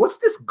decide, hey, what's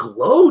this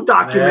Glow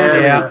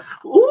documentary? Yeah.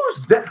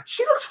 Who's that?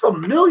 She looks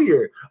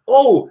familiar.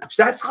 Oh,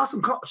 that's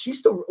awesome. She's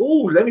still.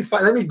 Oh, let me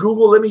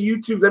Google, let me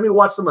YouTube, let me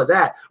watch some of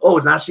that. Oh,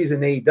 now she's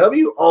in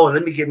AEW. Oh,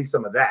 let me give me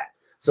some of that.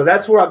 So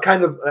that's where I'm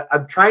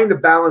trying to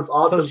balance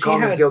Awesome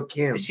Kong and Gail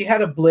Kim. She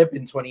had a blip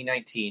in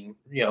 2019,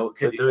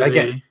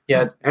 again,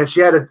 and she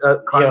had and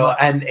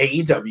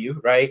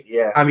AEW, right?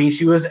 Yeah. I mean,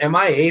 she was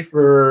MIA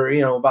for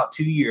about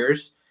 2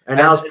 years. And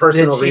that was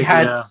personal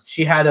reasons.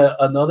 She had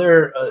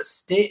another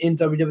stint in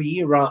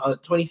WWE around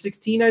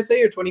 2016, I'd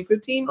say, or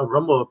 2015. A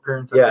Rumble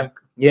appearance, I think.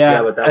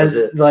 Yeah, but that was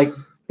it.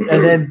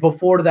 And then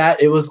before that,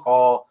 it was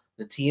all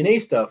the TNA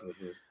stuff.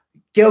 Mm-hmm.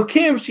 Gail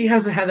Kim, she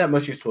hasn't had that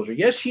much exposure.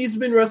 Yes, she's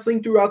been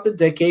wrestling throughout the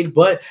decade,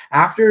 but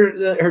after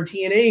her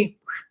TNA,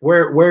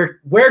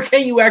 where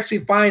can you actually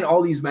find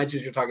all these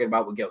matches you're talking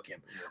about with Gail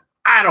Kim?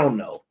 I don't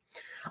know.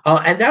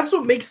 And that's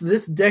what makes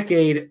this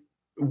decade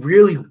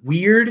really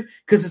weird,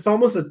 because it's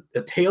almost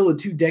a tale of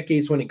 2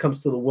 decades when it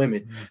comes to the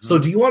women. Mm-hmm. So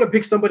do you want to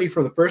pick somebody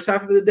from the first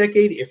half of the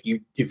decade? If you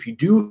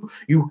do,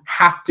 you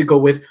have to go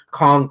with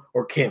Kong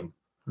or Kim.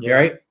 Yeah.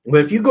 Right?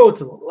 But if you go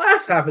to the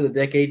last half of the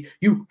decade,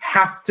 you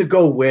have to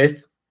go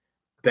with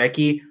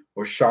Becky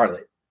or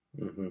Charlotte.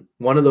 Mm-hmm.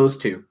 One of those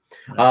 2.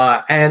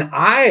 And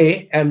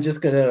I am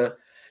just gonna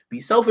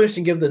be selfish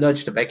and give the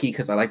nudge to Becky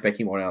because I like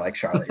Becky more than I like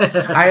Charlotte.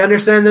 I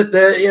understand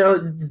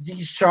that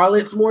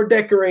Charlotte's more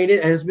decorated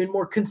and has been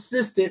more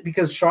consistent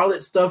because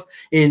Charlotte's stuff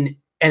in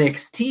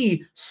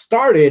NXT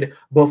started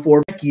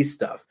before Becky's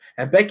stuff,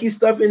 and Becky's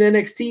stuff in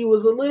NXT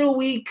was a little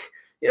weak,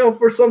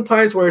 for some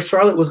times, where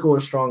Charlotte was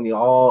going strong the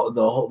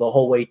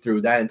whole way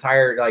through that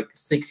entire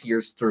 6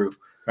 years through.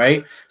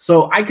 Right,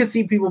 so I could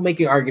see people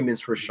making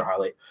arguments for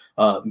Charlotte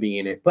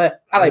being it,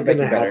 but I like Becky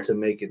better. I have to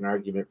make an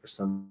argument for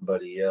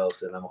somebody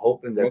else, and I'm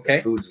hoping that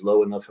the food's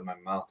low enough in my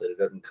mouth that it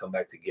doesn't come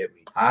back to get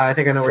me. I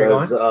think I know where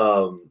you're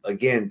going.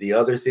 Again, the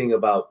other thing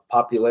about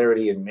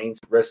popularity and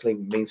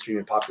wrestling mainstream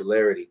and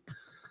popularity.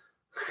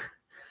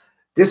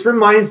 This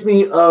reminds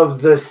me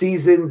of the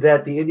season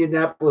that the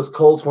Indianapolis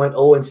Colts went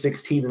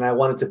 0-16, and I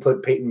wanted to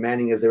put Peyton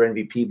Manning as their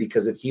MVP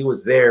because if he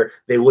was there,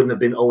 they wouldn't have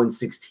been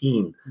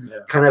 0-16,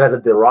 kind of as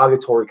a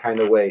derogatory kind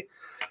of way.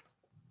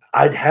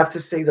 I'd have to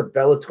say the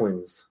Bella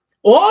Twins.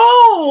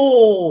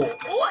 Oh!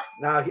 What?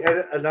 Now,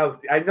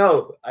 I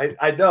know.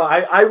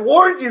 I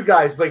warned you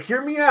guys, but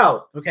hear me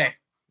out. Okay.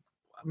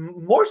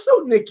 More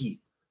so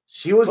Nikki.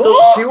 She was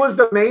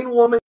the main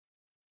woman.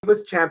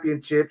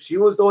 Championship. She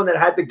was the one that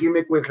had the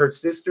gimmick with her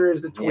sister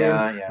as the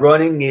twin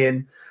running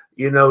in.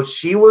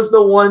 She was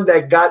the one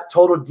that got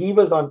Total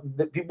Divas on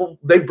the people.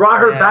 They brought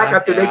her back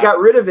after they got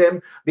rid of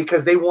him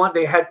because he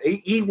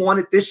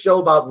wanted this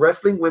show about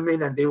wrestling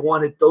women, and they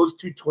wanted those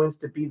 2 twins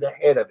to be the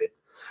head of it.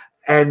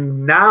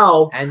 And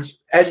now, and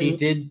she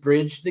did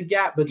bridge the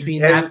gap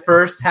between that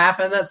first half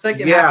and that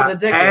second half of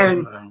the decade.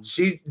 And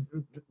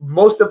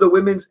most of the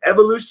women's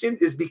evolution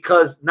is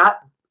because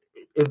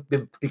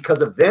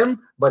of them,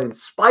 but in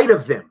spite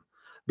of them,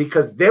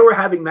 because they were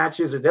having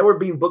matches or they were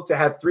being booked to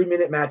have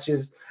 3-minute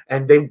matches,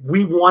 and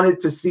we wanted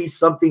to see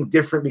something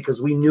different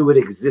because we knew it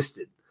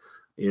existed,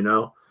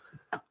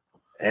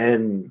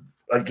 And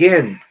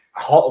again,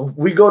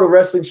 we go to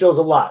wrestling shows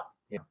a lot.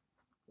 Yeah.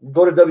 We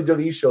go to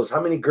WWE shows.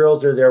 How many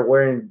girls are there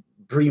wearing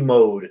Brie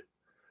Mode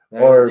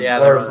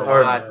There was a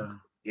lot.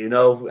 You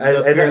know,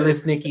 the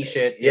fearless Nikki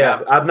shit.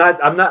 Yeah, I'm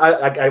not.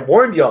 I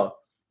warned y'all.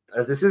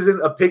 As this isn't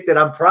a pick that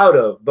I'm proud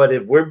of, but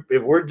if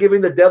we're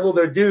giving the devil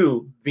their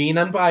due, being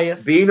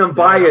unbiased, you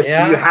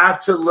have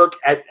to look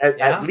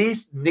at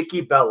least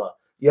Nikki Bella.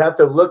 You have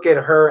to look at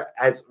her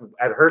at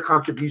her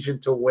contribution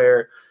to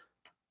where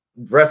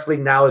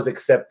wrestling now is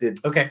accepted.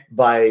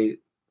 By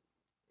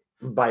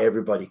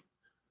everybody.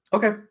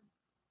 Okay.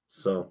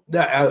 So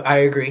I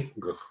agree.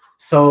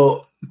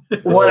 So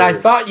what I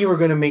thought you were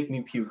going to make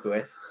me puke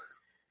with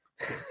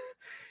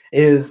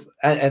is,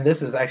 and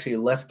this is actually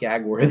less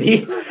gag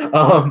worthy.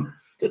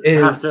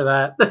 After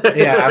that,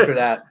 after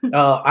that,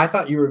 I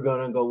thought you were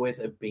going to go with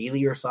a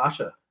Bayley or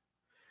Sasha.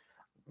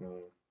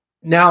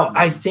 Now,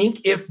 I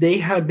think if they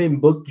had been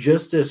booked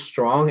just as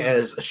strong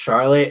as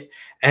Charlotte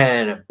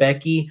and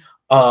Becky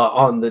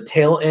on the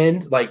tail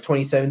end, like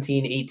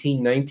 2017,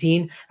 18,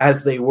 19,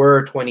 as they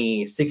were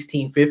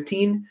 2016,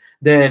 15,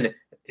 then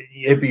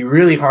it'd be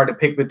really hard to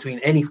pick between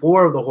any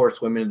four of the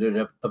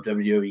horsewomen of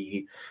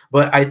WWE.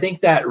 But I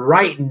think that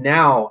right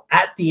now,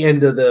 at the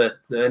end of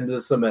the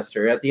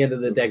semester, at the end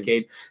of the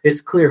decade, it's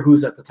clear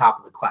who's at the top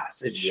of the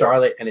class. It's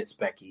Charlotte and it's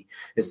Becky.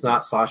 It's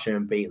not Sasha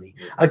and Bayley.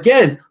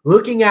 Again,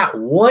 looking at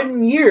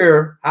 1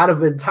 year out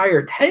of an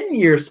entire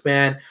 10-year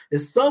span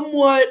is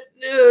somewhat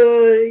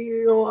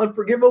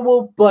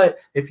unforgivable. But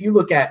if you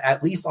look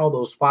at least all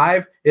those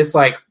five, it's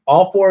like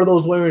all four of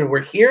those women were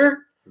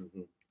here.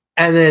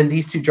 And then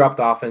these two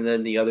dropped off, and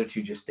then the other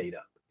two just stayed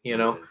up, you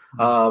know?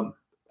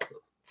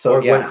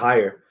 Went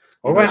higher.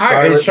 Or went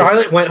higher.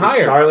 Charlotte went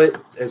higher. Charlotte,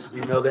 as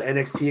you know, the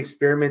NXT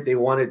experiment, they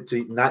wanted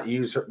to not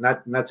use her,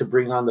 not to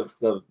bring on the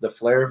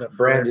Flair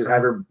brand, just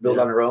have her build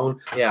on her own.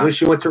 Yeah. So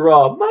she went to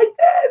Raw, my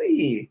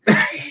daddy.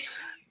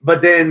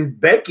 But then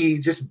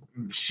Becky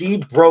she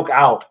broke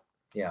out.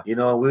 Yeah. You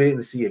know, we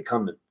didn't see it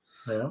coming.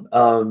 Yeah.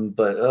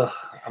 But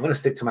I'm gonna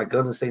stick to my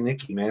guns and say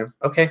Nikki, man.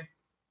 Okay.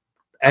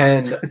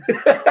 And you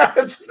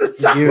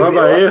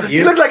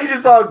look like you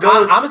just saw a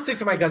ghost. I'm gonna stick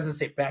to my guns and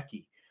say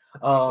Becky.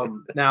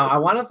 Now I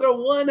want to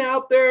throw one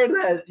out there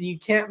that you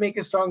can't make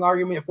a strong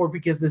argument for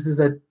because this is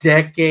a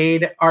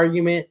decade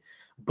argument,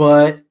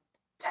 but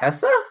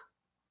Tessa?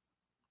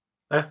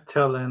 That's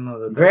tail end of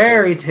the decade.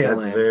 Very tail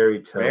end. That's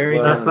very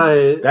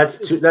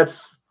tail end.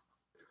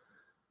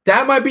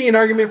 That might be an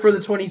argument for the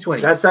 2020s.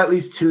 That's at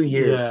least 2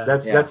 years. Yeah.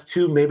 That's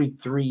 2, maybe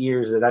 3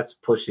 years. That's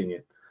pushing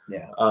it.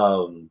 Yeah.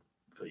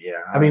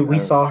 Yeah, I mean, we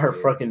saw her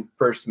fucking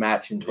first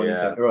match in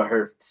 2017, or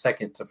her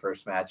second to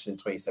first match in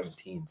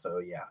 2017. So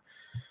yeah,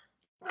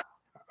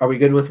 are we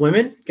good with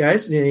women,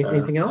 guys?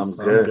 Anything else?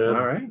 I'm good.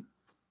 All right.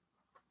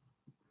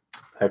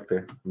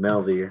 Hector, Mel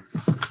of the Year,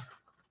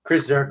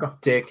 Chris Jericho.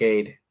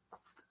 Decade.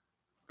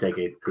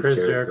 Chris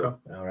Jericho.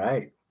 All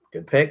right,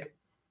 good pick.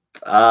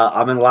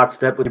 I'm in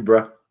lockstep with you,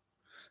 bro.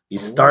 You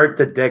start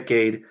the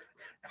decade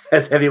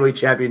as heavyweight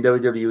champion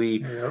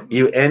WWE. Yep.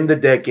 You end the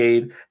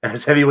decade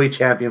as heavyweight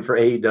champion for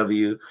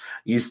AEW.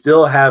 You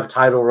still have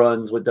title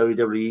runs with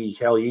WWE.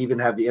 Hell, you even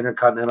have the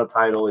Intercontinental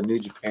title in New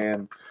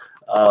Japan.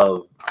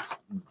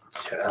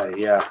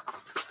 Yeah.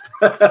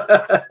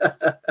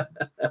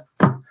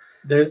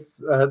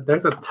 There's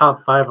a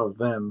top 5 of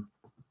them.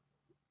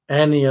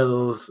 Any of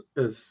those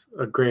is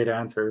a great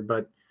answer,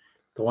 but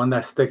the one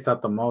that sticks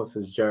out the most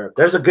is Jericho.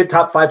 There's a good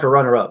top 5 for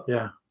runner-up.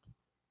 Yeah.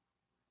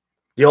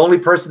 The only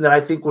person that I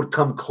think would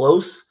come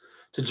close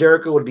to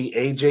Jericho would be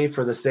AJ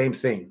for the same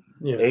thing.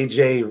 Yes.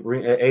 AJ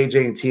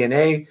in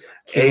TNA,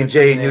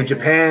 AJ in New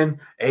Japan,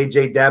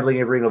 AJ dabbling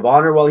in Ring of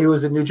Honor while he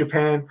was in New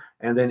Japan,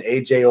 and then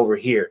AJ over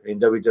here in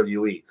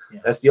WWE. Yeah.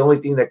 That's the only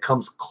thing that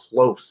comes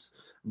close.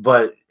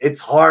 But it's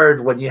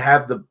hard when you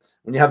have the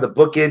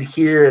bookend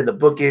here and the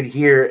bookend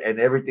here, and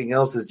everything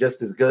else is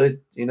just as good.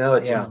 You know,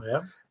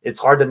 it's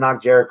hard to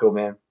knock Jericho,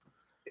 man.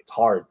 It's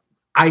hard.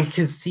 I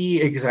can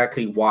see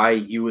exactly why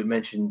you would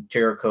mention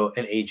Jericho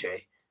and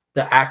AJ.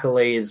 The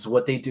accolades,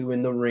 what they do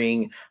in the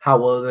ring, how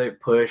well they're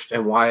pushed,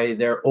 and why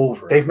they're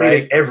over. They've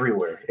made it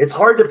everywhere. It's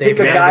hard to pick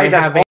a guy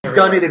that's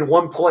done it in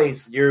one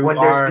place when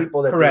there's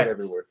people that do it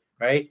everywhere.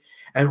 Right?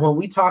 And when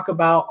we talk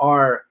about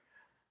our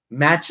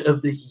match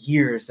of the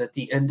years at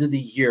the end of the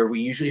year,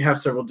 we usually have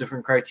several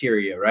different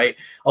criteria, right?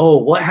 Oh,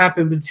 what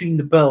happened between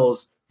the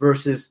bells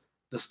versus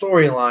the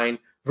storyline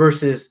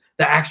versus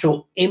the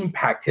actual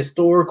impact,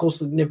 historical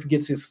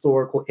significance,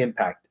 historical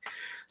impact.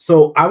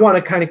 So I want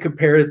to kind of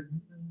compare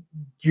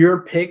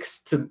your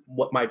picks to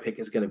what my pick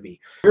is going to be.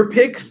 Your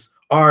picks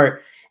are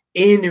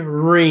in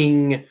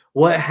ring,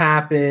 what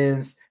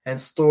happens, and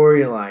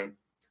storyline.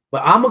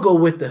 But I'm going to go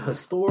with the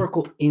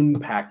historical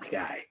impact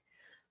guy.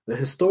 The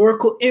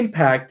historical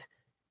impact,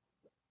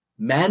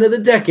 man of the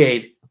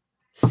decade,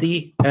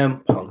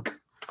 CM Punk.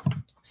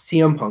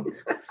 CM Punk.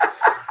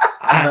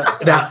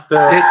 Let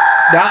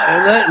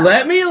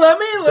me.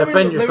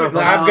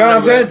 I'm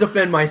going to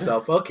defend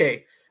myself.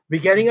 Okay,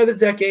 beginning of the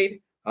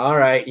decade. All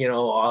right,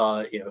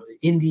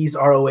 Indies,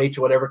 ROH,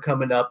 whatever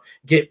coming up,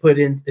 get put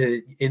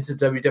into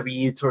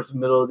WWE towards the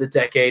middle of the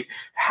decade.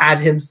 Had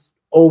him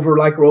over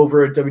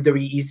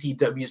WWE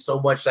ECW so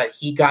much that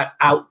he got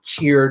out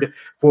cheered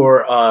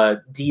for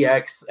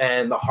DX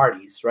and the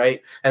Hardys,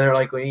 right? And they're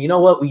like, well, you know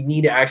what? We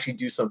need to actually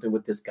do something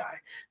with this guy.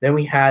 Then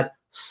we had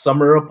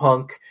Summer of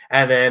Punk,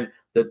 and then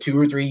the 2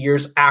 or 3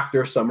 years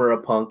after Summer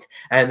of Punk,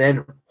 and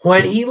then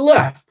when he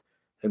left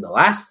in the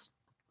last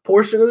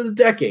portion of the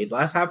decade,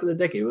 last half of the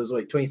decade, it was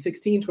like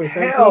 2016,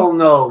 2017. Hell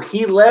no,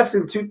 he left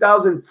in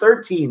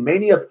 2013,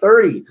 Mania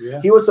 30.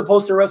 Yeah. He was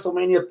supposed to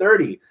WrestleMania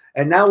 30,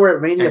 and now we're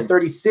at Mania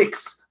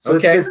 36. So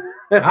okay,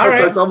 all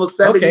right, so it's almost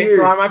 7 years.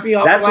 So I might be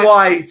off. That's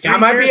why I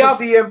might be off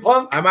CM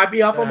Punk. I might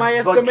be off on my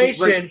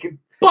estimation,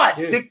 but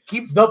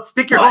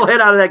stick your whole head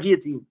out of that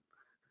guillotine.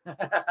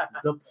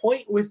 The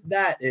point with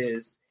that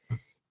is,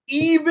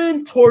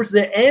 even towards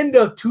the end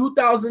of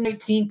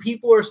 2018,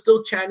 people are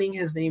still chanting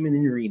his name in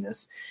the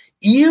arenas.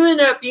 Even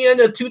at the end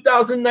of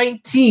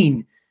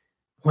 2019,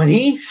 when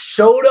he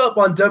showed up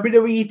on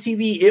WWE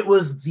TV, it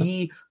was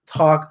the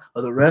talk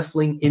of the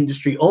wrestling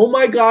industry. Oh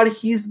my God,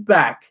 he's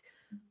back,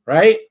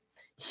 right?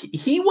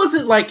 He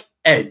wasn't like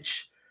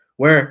Edge,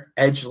 where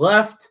Edge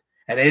left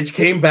and Edge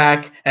came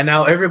back, and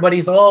now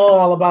everybody's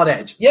all about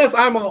Edge. Yes,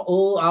 I'm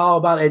all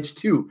about Edge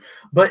too,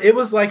 but it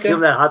was like give him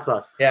that hot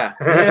sauce. Yeah,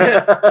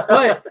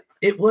 but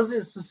it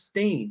wasn't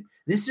sustained.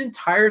 This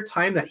entire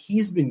time that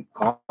he's been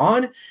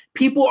gone,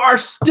 people are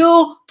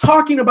still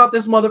talking about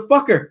this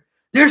motherfucker.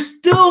 They're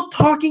still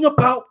talking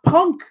about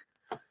Punk.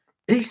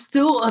 It's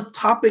still a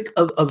topic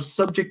of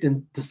subject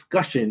and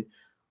discussion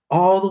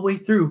all the way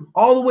through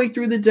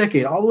the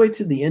decade, all the way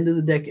to the end of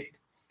the decade.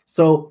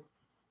 So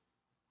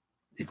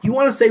if you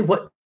want to say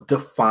what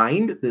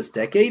defined this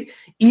decade,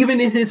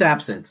 even in his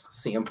absence,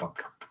 CM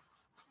Punk.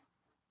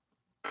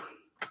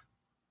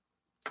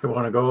 You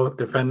want to go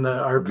defend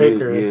our pick?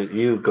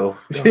 You go.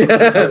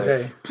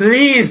 Okay.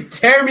 Please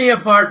tear me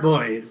apart,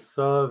 boys.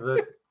 So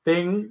the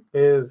thing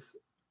is,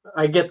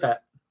 I get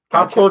that.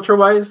 Pop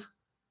culture-wise,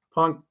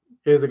 Punk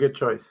is a good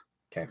choice.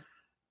 Okay.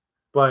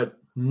 But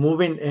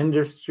moving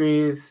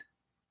industries,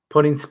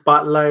 putting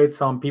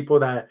spotlights on people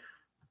that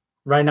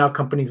right now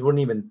companies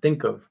wouldn't even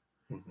think of.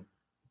 Mm-hmm.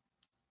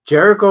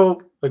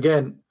 Jericho,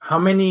 again, how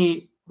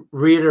many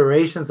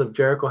reiterations of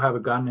Jericho have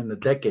we gotten in the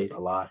decade? A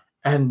lot.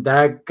 And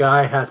that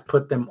guy has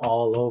put them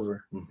all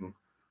over. Mm-hmm.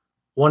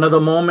 One of the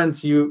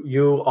moments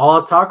you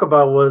all talk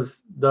about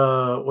was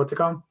the, what's it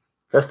called?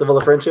 Festival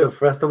of Friendship. The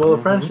Festival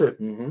of Friendship.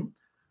 Mm-hmm.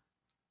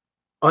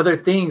 Other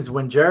things,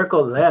 when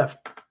Jericho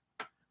left,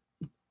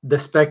 the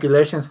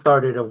speculation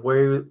started of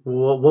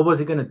what was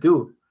he going to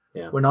do?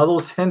 Yeah. When all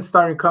those hints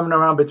started coming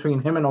around between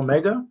him and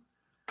Omega,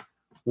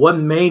 what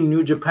made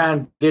New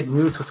Japan get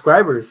new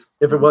subscribers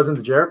if it wasn't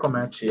the Jericho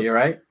match? You're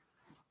right.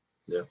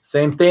 Yeah.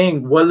 Same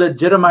thing. What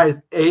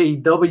legitimized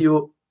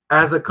AEW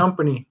as a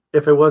company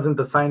if it wasn't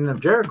the signing of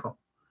Jericho?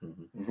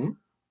 Mm-hmm.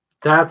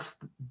 That's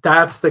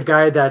the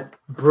guy that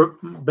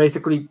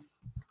basically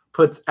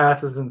puts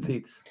asses in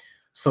seats.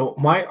 So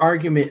my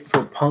argument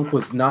for Punk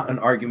was not an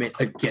argument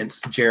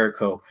against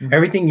Jericho. Mm-hmm.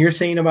 Everything you're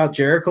saying about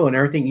Jericho and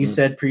everything you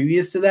said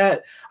previous to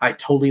that, I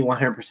totally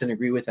 100%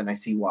 agree with, and I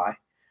see why.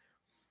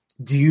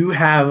 Do you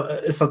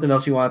have something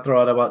else you want to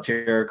throw out about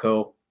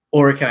Jericho?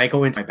 Or can I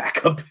go into my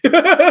backup?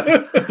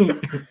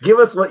 Give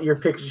us what your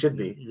pick should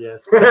be.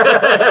 Yes. All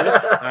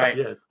right.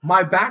 Yes.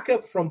 My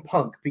backup from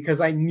Punk, because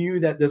I knew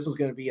that this was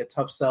going to be a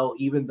tough sell,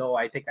 even though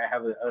I think I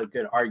have a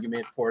good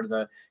argument for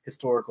the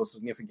historical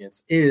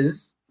significance,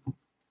 is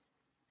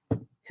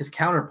his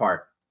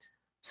counterpart.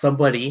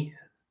 Somebody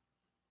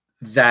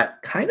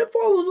that kind of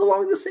followed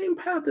along the same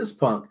path as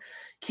Punk.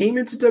 Came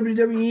into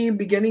WWE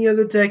beginning of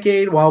the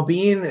decade while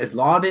being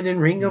lauded in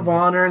Ring of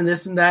Honor and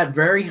this and that,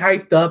 very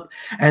hyped up,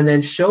 and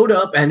then showed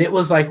up, and it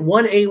was like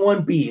 1A,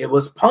 1B. It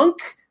was Punk,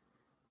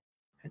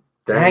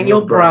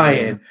 Daniel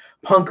Bryan.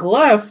 Punk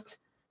left.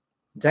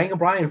 Daniel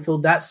Bryan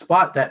filled that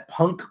spot that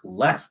Punk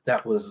left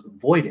that was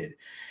voided.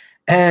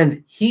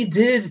 And he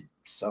did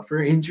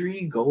suffer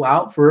injury, go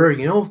out for,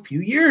 a few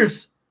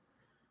years.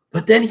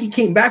 But then he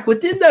came back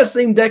within that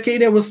same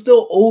decade and was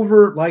still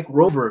over like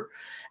Rover.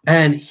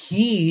 And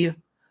he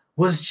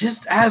was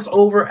just as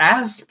over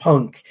as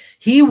Punk.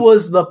 He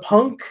was the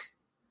Punk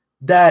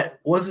that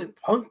wasn't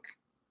Punk.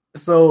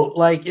 So,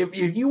 like, if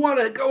you want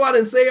to go out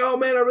and say, oh,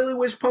 man, I really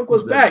wish Punk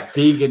was back.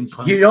 Vegan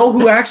Punk. You know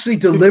who actually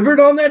delivered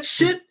on that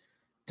shit?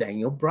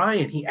 Daniel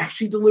Bryan. He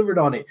actually delivered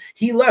on it.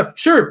 He left.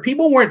 Sure,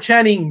 people weren't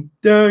chanting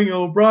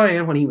Daniel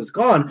Bryan when he was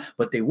gone,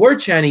 but they were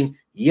chanting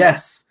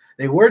yes.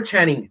 They were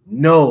chanting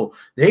no.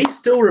 They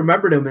still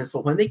remembered him. And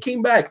so when they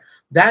came back,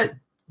 that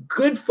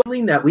good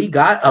feeling that we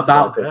got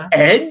about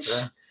Edge,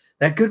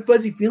 that good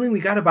fuzzy feeling we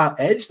got about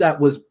Edge that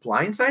was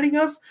blindsiding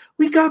us,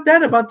 we got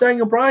that about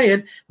Daniel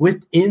Bryan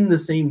within the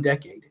same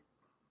decade.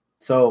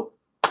 So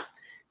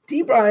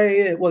D.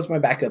 Bryan was my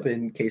backup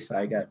in case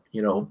I got,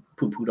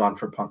 poo-pooed on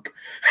for Punk.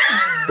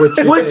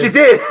 Which you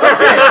did.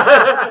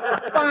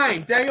 Okay.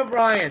 Fine. Daniel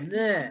Bryan.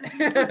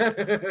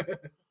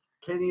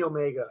 Kenny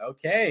Omega.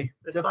 Okay.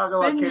 Let's talk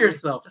about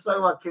yourself. Let's talk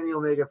about Kenny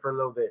Omega for a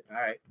little bit. All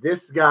right.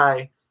 This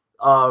guy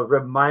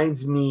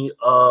reminds me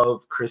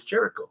of Chris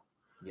Jericho.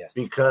 Yes.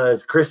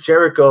 Because Chris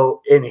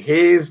Jericho, in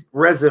his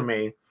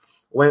resume,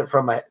 went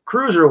from a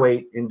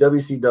cruiserweight in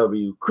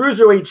WCW,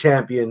 cruiserweight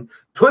champion,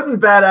 putting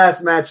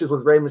badass matches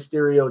with Rey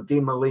Mysterio,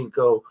 Dean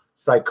Malenko,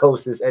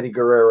 Psychosis, Eddie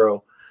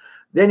Guerrero.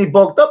 Then he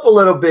bulked up a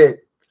little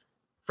bit.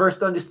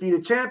 First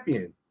undisputed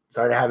champion.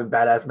 Started having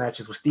badass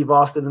matches with Steve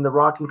Austin and The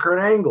Rock and Kurt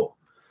Angle.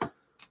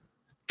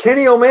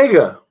 Kenny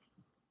Omega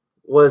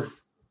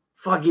was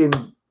fucking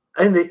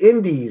in the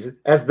indies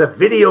as the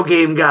video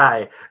game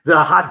guy,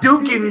 the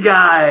Hadouken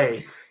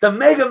guy, the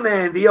Mega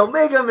Man, the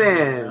Omega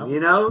Man,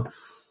 you know?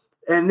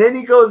 And then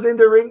he goes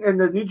into ring in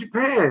the New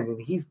Japan,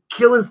 and he's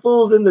killing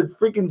fools in the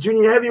freaking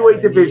junior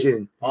heavyweight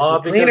division. All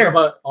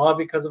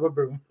because of a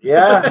broom.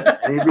 Yeah,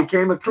 and he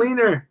became a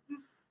cleaner.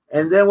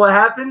 And then what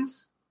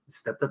happens? He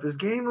stepped up his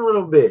game a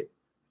little bit,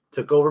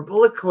 took over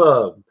Bullet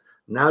Club.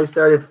 Now he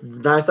started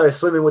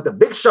swimming with the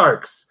big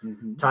sharks,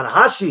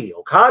 Tanahashi,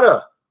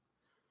 Okada.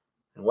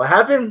 And what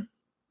happened?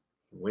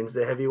 He wins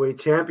the heavyweight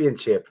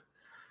championship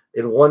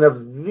in one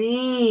of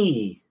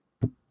the.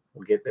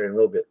 We'll get there in a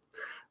little bit,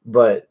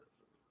 but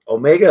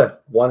Omega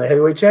won a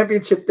heavyweight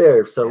championship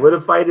there,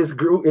 solidified his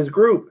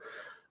group.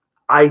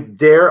 I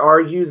dare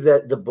argue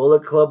that the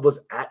Bullet Club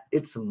was at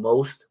its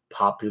most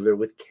popular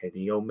with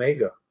Kenny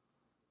Omega.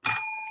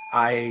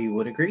 I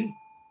would agree.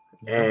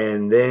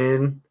 And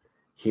then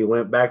he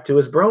went back to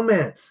his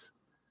bromance,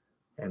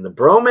 and the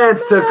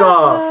bromance took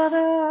off.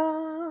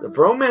 The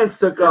bromance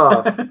took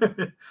off,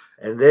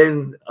 and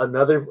then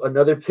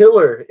another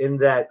pillar in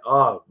that.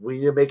 We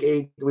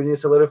need to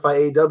solidify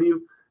AEW.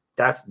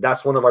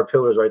 That's one of our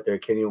pillars right there,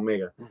 Kenny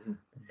Omega.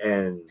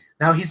 And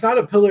now he's not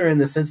a pillar in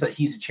the sense that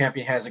he's a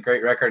champion, has a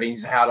great record, and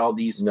he's had all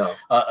these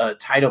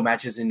title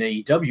matches in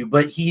AEW.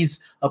 But he's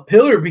a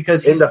pillar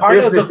because he's part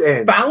of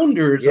the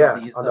founders.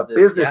 Of these. On the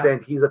business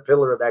end, he's a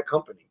pillar of that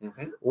company.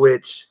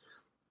 Which,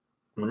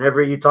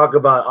 whenever you talk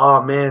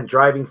about,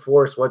 driving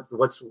force,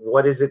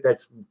 what is it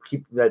that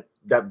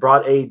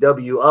brought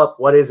AEW up?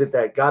 What is it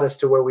that got us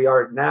to where we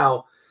are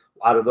now?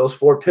 Out of those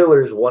four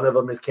pillars, one of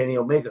them is Kenny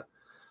Omega.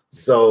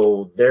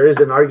 So there is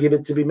an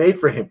argument to be made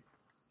for him.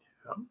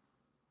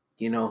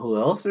 You know who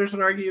else there's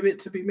an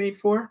argument to be made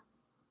for?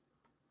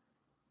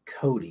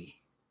 Cody.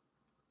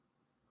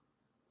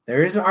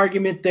 There is an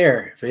argument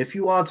there. If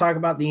you want to talk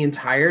about the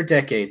entire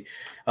decade,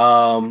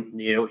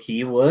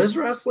 he was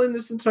wrestling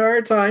this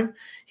entire time.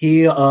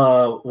 He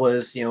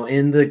was,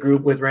 in the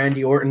group with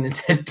Randy Orton and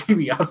Ted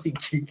DiBiase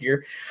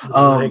Jr.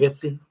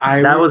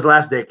 That was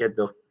last decade,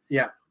 though.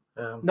 Yeah.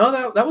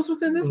 No, that was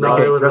within this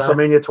decade. It was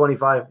WrestleMania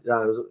 25.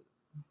 Yeah, it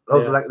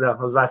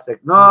was last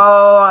decade.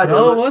 No,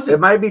 it wasn't. It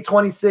might be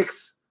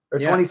 26. Or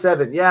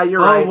 27. Yeah,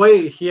 you're right. Oh,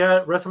 wait. He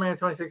had WrestleMania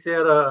 26. He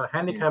had a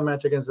handicap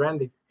match against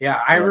Randy.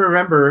 Yeah, I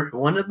remember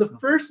one of the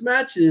first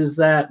matches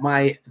that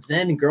my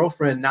then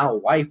girlfriend, now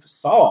wife,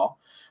 saw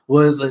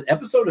was an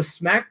episode of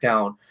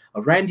SmackDown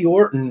of Randy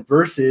Orton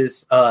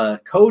versus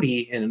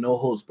Cody in a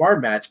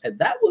no-holds-barred match. And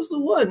that was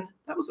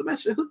the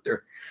match that hooked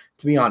her,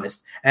 to be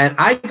honest. And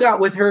I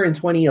got with her in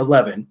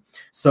 2011.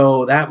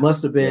 So that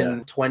must have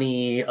been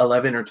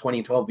 2011 or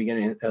 2012,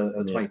 beginning of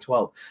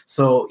 2012.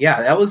 So,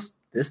 that was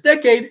this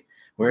decade,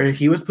 where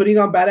he was putting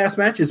on badass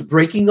matches,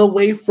 breaking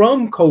away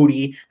from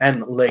Cody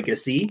and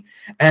Legacy,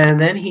 and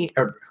then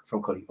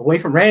away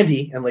from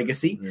Randy and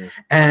Legacy,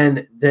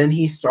 and then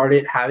he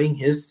started having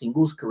his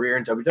singles career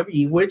in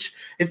WWE, which,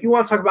 if you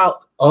want to talk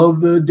about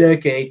of the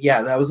decade,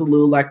 that was a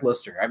little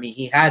lackluster. I mean,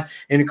 he had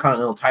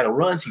Intercontinental title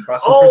runs, he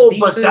brought some prestige.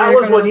 But that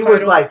was when he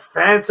was like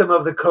Phantom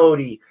of the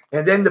Cody,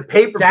 and then the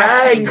paper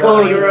bag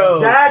Cody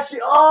Rhodes.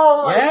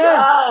 My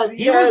God!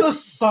 He was a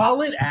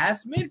solid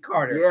ass mid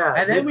Carter,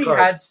 and then we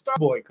had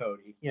Starboy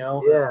Cody,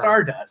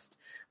 Stardust.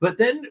 But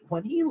then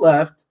when he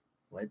left,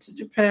 went to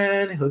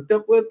Japan, hooked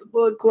up with the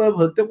Bullet Club,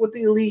 hooked up with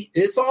the Elite.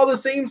 It's all the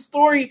same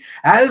story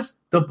as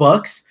the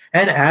Bucks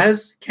and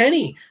as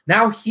Kenny.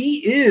 Now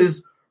he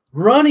is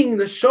running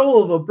the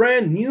show of a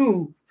brand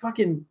new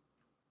fucking.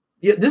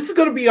 Yeah, this is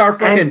going to be our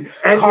fucking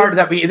card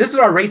this is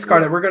our race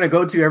card that we're going to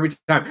go to every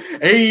time.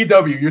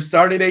 AEW, you're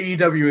starting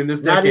AEW in this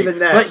decade. Not even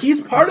that. But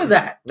he's part of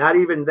that. Not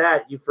even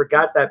that. You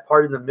forgot that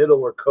part in the middle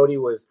where Cody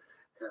was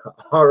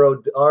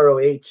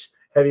ROH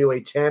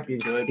heavyweight champion.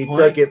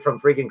 Took it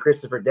from freaking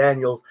Christopher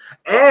Daniels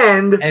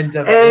and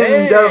NWA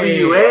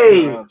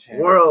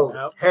World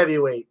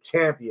Heavyweight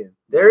Champion.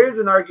 There is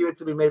an argument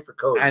to be made for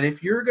Cody. And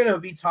if you're going to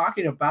be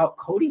talking about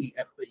Cody,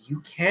 you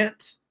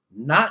can't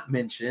not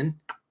mention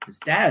his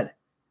dad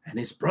and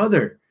his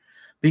brother,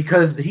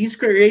 because he's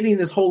creating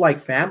this whole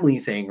family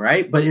thing,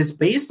 right? But it's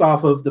based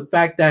off of the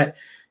fact that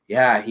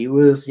he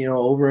was,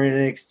 over in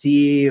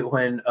NXT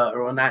when,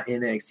 not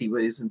in NXT,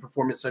 but he's in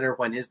Performance Center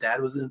when his dad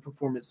was in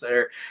Performance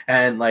Center,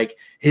 and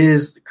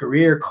his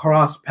career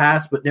crossed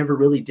paths, but never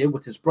really did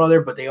with his brother.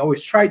 But they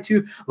always tried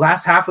to.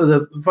 Last half of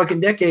the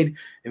fucking decade,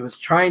 it was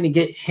trying to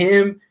get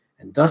him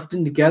and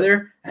Dustin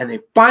together, and they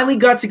finally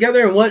got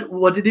together. And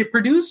what did it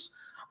produce?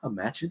 A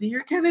match of the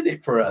year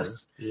candidate for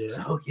us.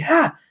 So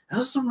that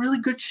was some really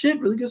good shit,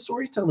 really good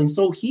storytelling.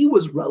 So he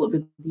was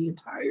relevant the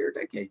entire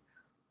decade.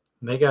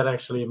 They got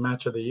actually a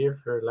match of the year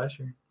for last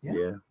year.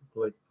 Yeah.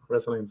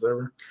 wrestling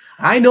server.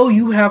 I know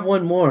you have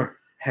one more,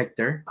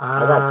 Hector. I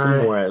got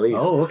 2 more at least.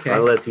 Oh, okay.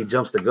 Unless he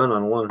jumps the gun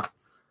on one.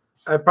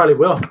 I probably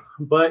will,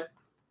 but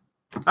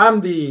I'm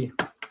the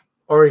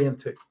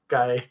Orientic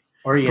guy.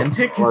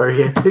 Orientic?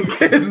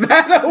 Orientic? Is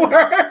that a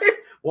word?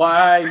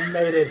 Why you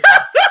made it?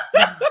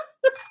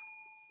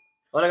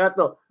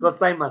 Arigato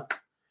gozaimasu.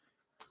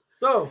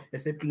 So,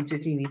 ese pinche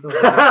chinito.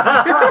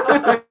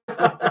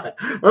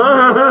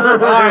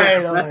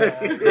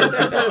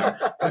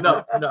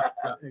 No.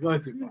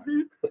 Going too far.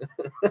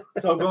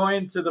 So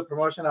going to the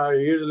promotion I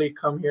usually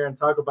come here and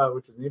talk about,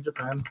 which is New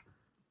Japan,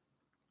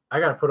 I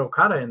gotta put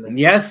Okada in there.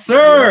 Yes,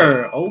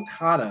 sir.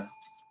 Okada.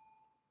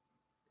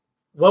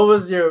 What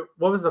was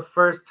the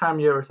first time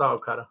you ever saw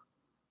Okada?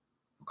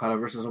 Okada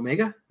versus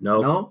Omega?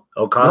 No.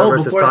 Okada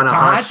versus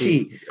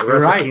Tanahashi.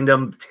 Wrestle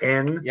Kingdom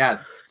 10. Yeah.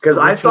 Because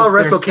I saw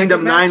Wrestle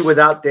Kingdom 9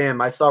 without them.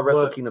 I saw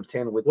Wrestle Kingdom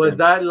 10 with them. Was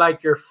that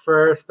like your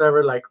first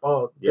ever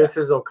this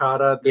is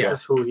Okada, this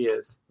is who he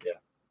is? Yeah.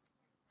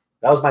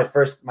 That was my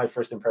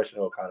first impression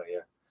of Okada, yeah.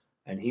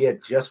 And he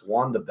had just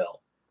won the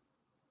belt.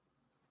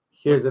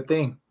 Here's the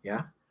thing.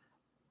 Yeah.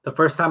 The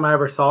first time I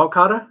ever saw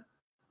Okada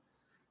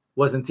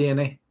was in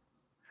TNA.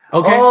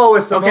 Okay. Oh,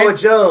 it's Samoa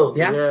Joe.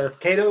 Yeah. Yes.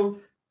 Kato.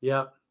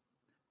 Yep.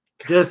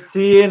 Just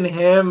seeing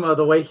him,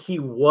 the way he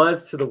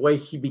was to the way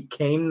he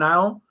became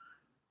now,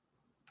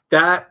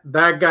 that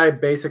guy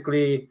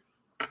basically,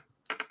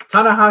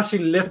 Tanahashi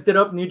lifted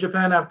up New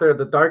Japan after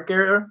the Dark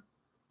Era.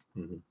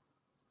 Mm-hmm.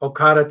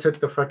 Okada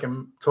took the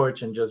fucking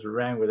torch and just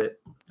ran with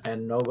it,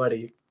 and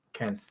nobody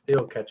can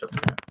still catch up to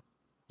him.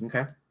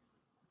 Okay.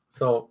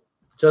 So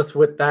just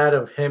with that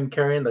of him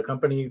carrying the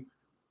company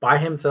by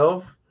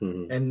himself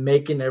and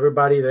making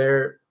everybody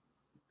there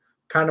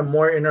kind of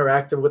more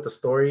interactive with the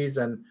stories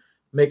and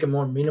make it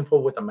more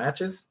meaningful with the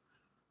matches,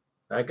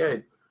 that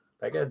guy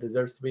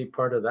deserves to be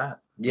part of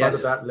that.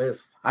 Yes. Part of that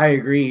list. I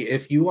agree.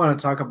 If you want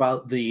to talk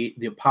about the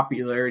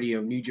popularity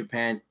of New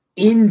Japan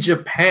in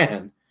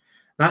Japan,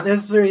 not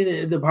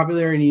necessarily the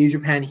popularity of New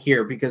Japan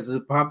here, because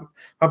the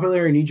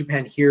popularity of New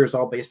Japan here is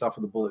all based off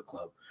of the Bullet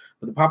Club.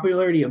 But the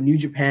popularity of New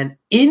Japan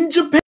in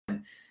Japan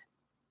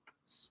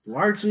is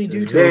largely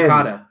due to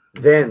Okada.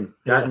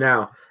 Not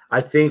now.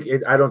 I think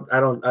I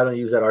don't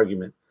use that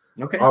argument.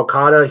 Okay.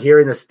 Okada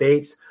here in the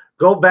States.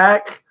 Go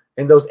back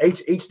in those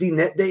HD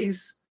net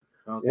days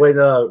when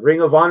Ring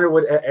of Honor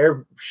would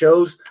air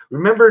shows.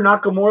 Remember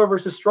Nakamura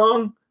versus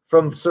Strong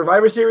from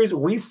Survivor Series?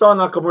 We saw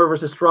Nakamura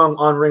versus Strong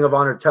on Ring of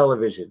Honor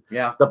television.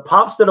 Yeah. The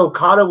pops that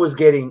Okada was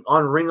getting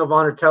on Ring of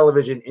Honor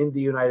television in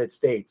the United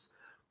States.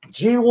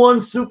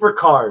 G1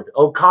 Supercard,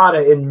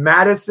 Okada in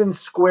Madison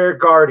Square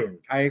Garden.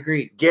 I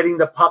agree. Getting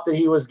the pop that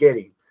he was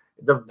getting.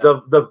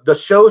 The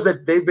shows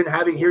that they've been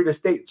having here in the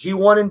States.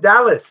 G1 in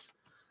Dallas.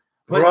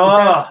 But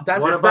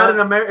that's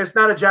it's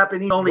not a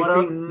Japanese only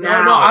thing. No,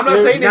 I'm not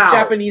saying it's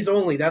Japanese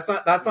only. That's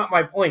not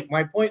my point.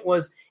 My point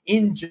was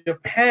in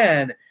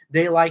Japan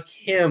they like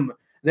him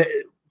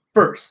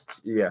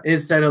first,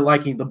 instead of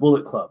liking the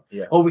Bullet Club.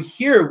 Yeah. Over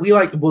here we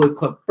like the Bullet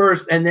Club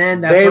first, and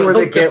then that's what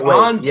hooked us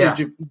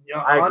onto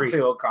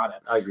Okada.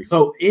 I agree.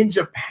 So in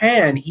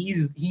Japan,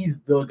 he's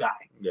the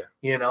guy. Yeah.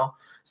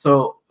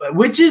 So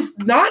which is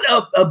not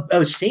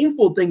a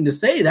shameful thing to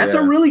say. That's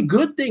a really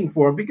good thing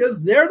for him,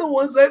 because they're the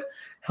ones that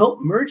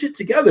help merge it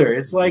together.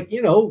 It's like,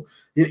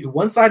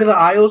 one side of the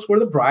aisle is for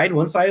the bride,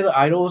 one side of the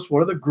aisle is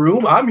for the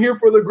groom. I'm here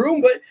for the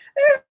groom, but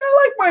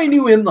I like my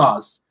new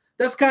in-laws.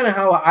 That's kind of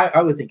how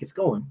I would think it's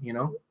going,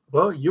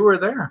 Well, you were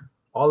there,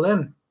 all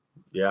in.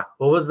 Yeah.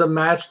 What was the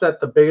match that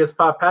the biggest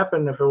pop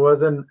happened if it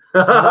wasn't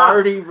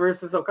Marty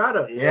versus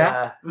Okada?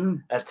 Yeah.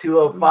 At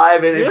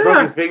 205 and he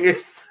broke his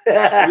fingers.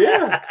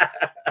 Yeah.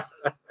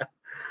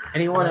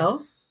 Anyone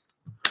else?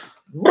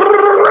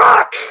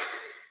 Brock.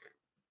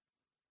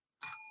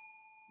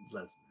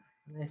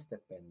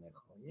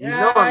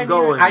 Yeah,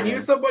 I knew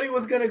somebody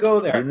was gonna go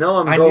there. I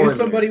knew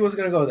somebody was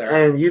gonna go there.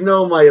 And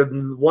my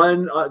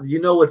one,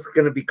 what's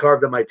gonna be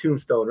carved on my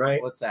tombstone, right?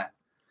 What's that?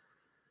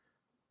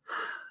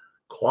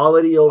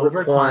 Quality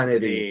over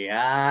quantity.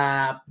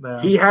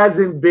 He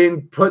hasn't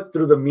been put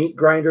through the meat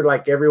grinder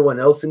like everyone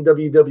else in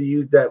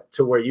WWE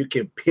to where you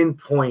can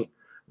pinpoint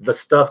the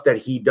stuff that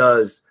he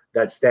does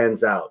that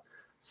stands out.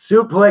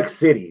 Suplex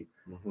City.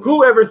 Mm-hmm.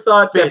 Whoever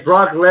thought that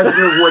Brock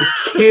Lesnar would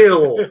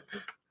kill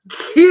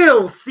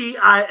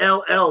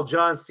CILL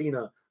John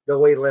Cena the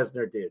way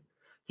Lesnar did?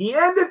 He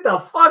ended the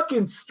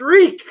fucking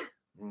streak.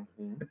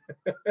 Mm-hmm.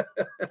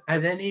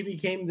 And then he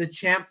became the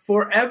champ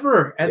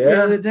forever at the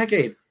end of the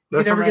decade. You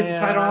could never get the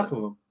title off of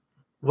him.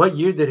 What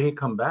year did he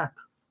come back?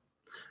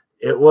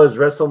 It was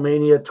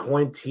WrestleMania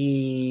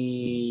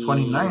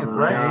 29,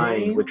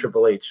 right? With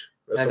Triple H.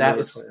 And that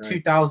was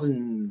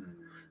 2000.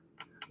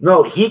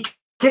 No, he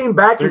came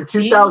back 13? In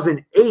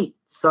 2008.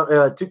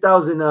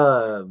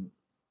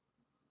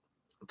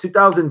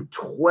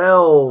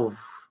 2012.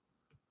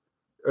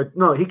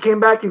 No, he came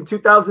back in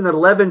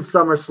 2011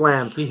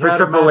 SummerSlam for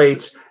Triple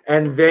H,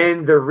 and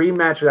then the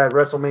rematch at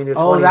WrestleMania 29.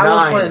 Oh, that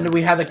was when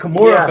we had the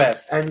Kimura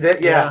Fest. And then,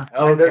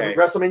 and the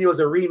WrestleMania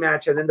was a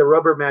rematch, and then the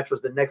rubber match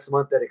was the next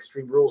month at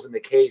Extreme Rules in the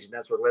cage, and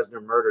that's where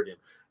Lesnar murdered him.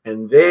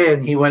 And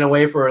then he went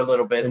away for a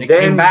little bit, and then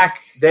came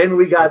back. Then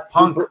we got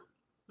Punk.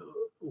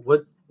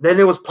 Then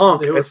it was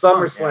Punk at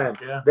SummerSlam.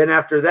 Yeah. Then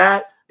after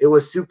that, it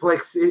was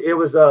Suplex. It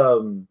was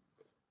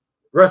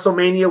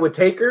WrestleMania with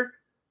Taker.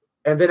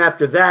 And then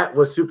after that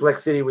was Suplex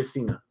City with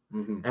Cena.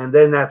 Mm-hmm. And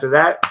then after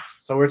that.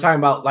 So we're talking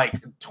about like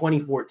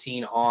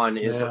 2014 on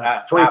is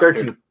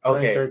 2013.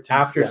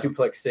 After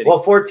Suplex City. Well,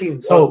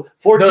 14. So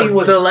 14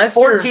 was the Lesnar,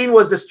 14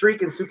 was the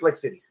streak in Suplex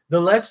City.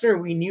 The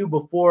Lesnar we knew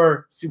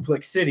before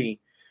Suplex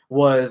City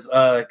was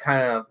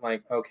kind of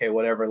like, okay,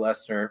 whatever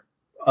Lesnar,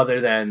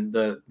 other than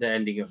the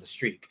ending of the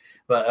streak.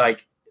 But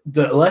like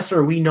the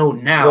Lesnar we know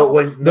now,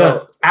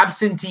 the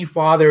absentee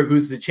father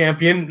who's the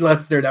champion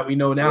Lesnar that we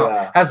know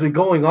now has been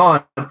going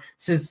on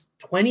since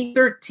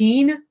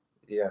 2013.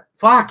 Yeah.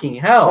 Fucking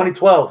hell.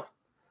 2012.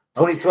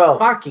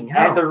 Fucking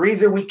hell. And the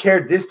reason we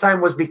cared this time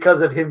was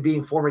because of him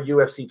being former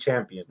UFC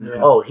champion.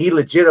 Yeah. Oh, he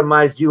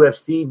legitimized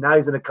UFC. Now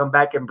he's going to come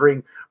back and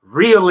bring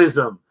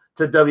realism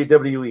to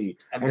WWE.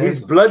 And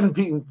he's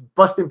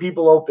busting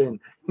people open.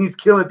 He's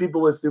killing people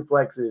with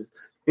suplexes.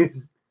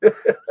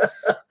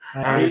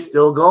 And he's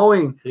still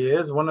going. He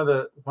is one of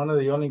the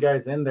only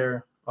guys in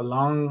there,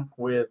 along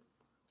with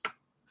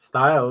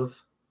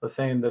Styles, was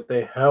saying that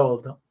they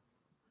held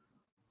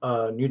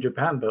New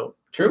Japan belt.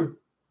 True.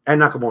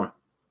 And Nakamura.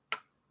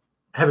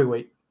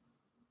 Heavyweight.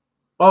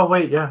 Oh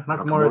wait, yeah,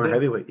 Nakamura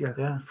heavyweight,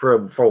 yeah. For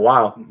a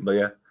while, but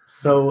yeah.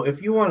 So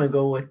if you want to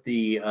go with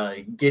the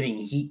getting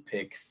heat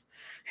picks,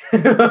 I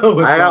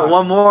got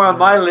one more on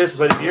my list,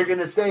 but if you're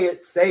gonna say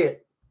it, say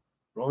it.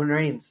 Roman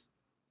Reigns.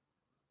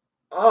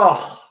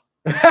 Oh.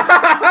 No,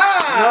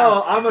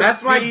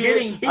 that's my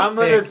getting heat. I'm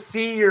gonna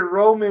see your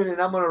Roman, and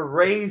I'm gonna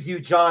raise you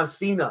John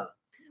Cena.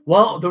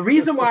 Well, the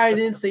reason why I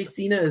didn't say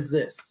Cena is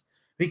this,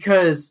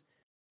 because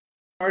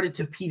started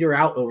to peter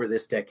out over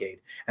this decade,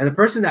 and the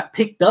person that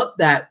picked up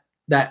that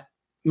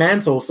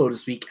mantle, so to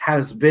speak,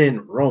 has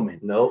been Roman.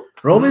 Nope.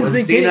 Roman's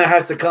been Cena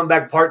has to come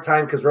back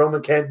part-time because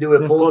Roman can't do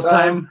it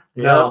full-time.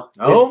 No.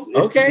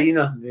 It's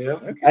Cena. Yeah.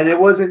 Okay. And it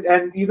wasn't,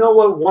 and you know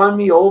what won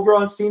me over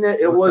on Cena?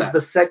 It was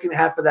the second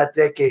half of that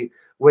decade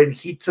when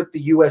he took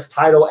the U.S.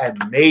 title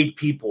and made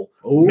people,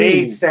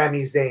 made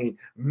Sami Zayn,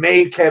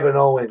 made Kevin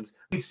Owens,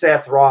 made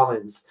Seth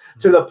Rollins,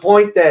 to the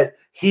point that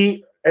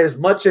he, as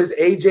much as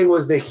AJ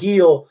was the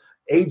heel,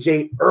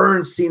 AJ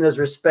earned Cena's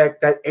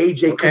respect, that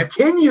AJ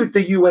continued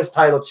the U.S.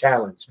 title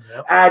challenge,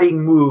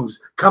 adding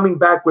moves, coming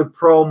back with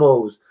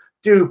promos.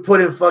 Dude,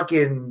 putting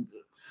fucking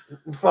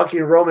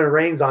Roman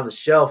Reigns on the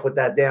shelf with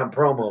that damn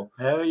promo.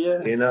 Hell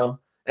yeah. You know?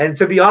 And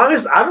to be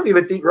honest, I don't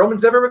even think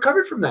Roman's ever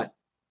recovered from that.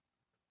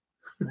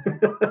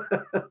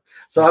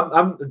 So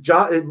I'm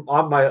John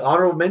on my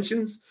honorable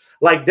mentions.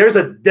 Like, there's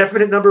a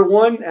definite number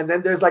one, and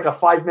then there's like a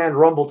 5-man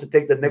rumble to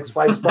take the next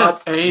 5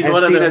 spots. And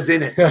Cena's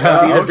in it.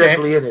 Cena's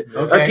definitely in it.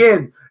 Okay.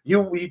 Again,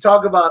 you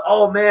talk about,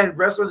 oh man,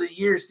 wrestler of the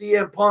year,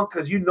 CM Punk,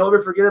 because you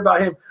never forget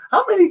about him.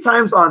 How many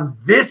times on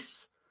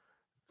this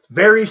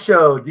very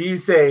show do you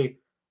say,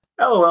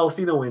 LOL,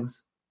 Cena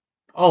wins?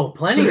 Oh,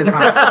 plenty of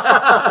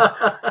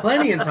times.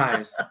 Plenty of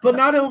times. But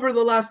not over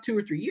the last 2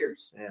 or 3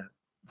 years. Yeah.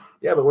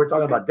 Yeah, but we're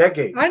talking about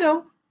decades. I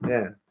know.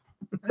 Yeah.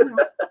 I know.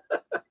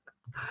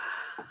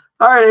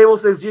 All right, Abel,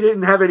 since you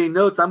didn't have any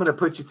notes, I'm going to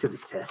put you to the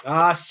test.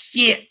 Ah,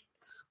 shit.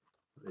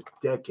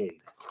 The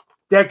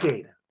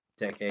decade.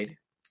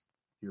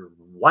 Your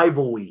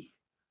rivalry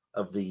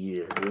of the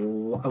year.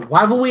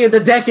 Rivalry of the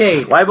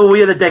decade. By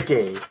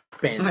the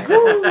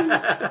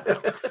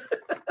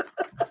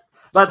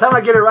time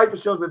I get it right, the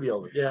show's going to be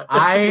over. Yeah.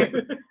 I'm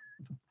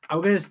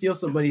going to steal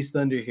somebody's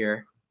thunder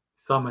here.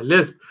 It's on my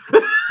list.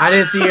 I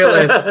didn't see your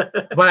list,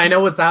 but I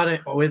know what's on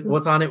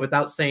it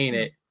without saying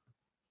it.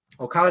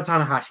 Okada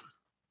Tanahashi.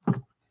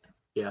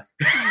 Yeah.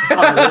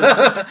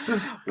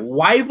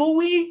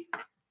 Rivalry?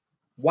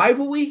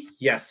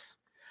 Yes.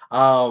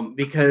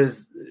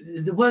 Because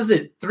was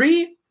it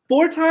 3-4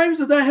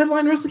 times that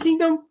headline Wrestle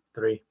Kingdom?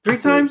 3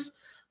 times?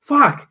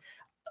 Fuck.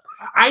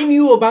 I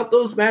knew about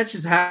those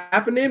matches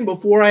happening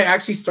before I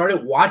actually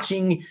started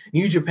watching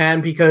New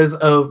Japan because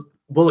of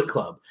Bullet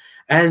Club.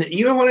 And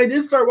even when I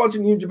did start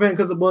watching New Japan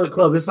because of Bullet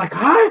Club, it's like,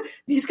 hi,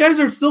 these guys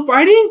are still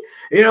fighting?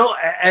 You know,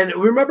 and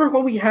remember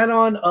when we had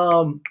on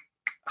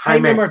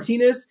Jaime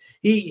Martinez?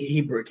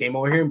 He came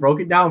over here and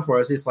broke it down for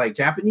us. It's like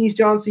Japanese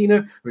John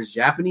Cena versus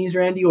Japanese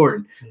Randy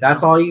Orton. Yeah.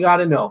 That's all you got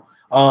to know.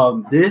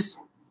 This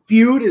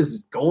feud is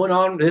going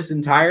on this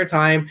entire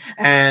time,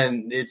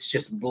 and it's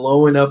just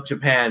blowing up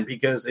Japan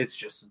because it's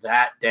just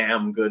that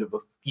damn good of a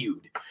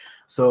feud.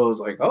 So it was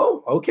like,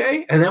 oh,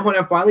 okay. And then when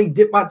I finally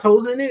dipped my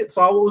toes in it,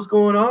 saw what was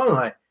going on, I'm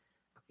like,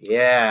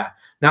 yeah.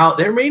 Now,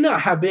 there may not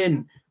have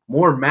been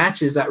more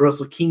matches at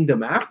Wrestle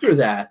Kingdom after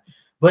that,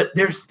 but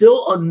there's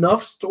still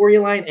enough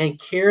storyline and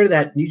care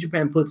that New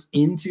Japan puts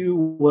into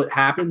what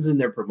happens in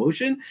their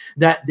promotion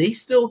that they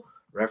still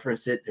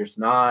reference it. There's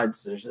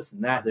nods. There's this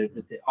and that.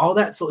 All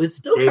that. So it's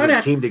still kind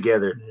of team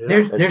together.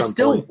 There's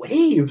still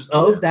waves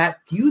of that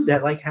feud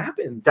that like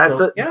happens.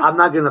 I'm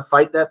not gonna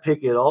fight that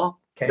pick at all.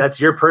 Okay.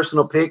 That's your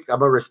personal pick. I'm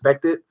gonna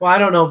respect it. Well, I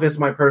don't know if it's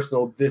my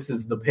personal. This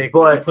is the pick,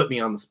 but you put me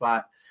on the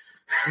spot.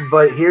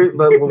 But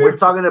when we're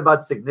talking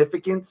about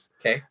significance,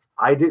 okay.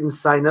 I didn't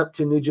sign up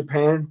to New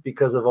Japan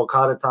because of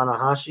Okada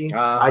Tanahashi.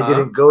 I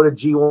didn't go to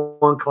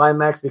G1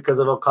 Climax because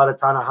of Okada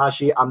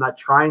Tanahashi. I'm not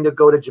trying to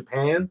go to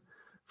Japan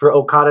for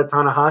Okada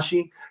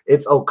Tanahashi.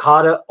 It's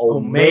Okada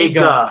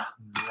Omega.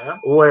 Yeah.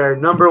 Where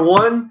number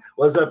 1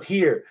 was up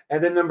here,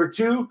 and then number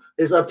 2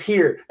 is up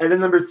here, and then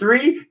number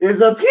 3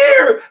 is up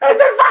here, and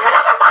then fucking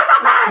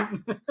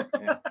number 4's up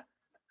there.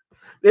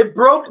 It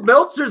broke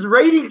Meltzer's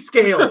rating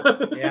scale.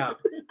 Yeah.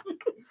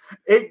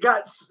 It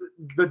got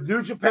the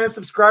New Japan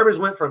subscribers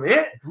went from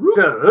it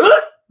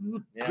to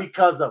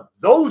because of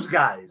those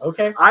guys.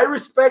 Okay. I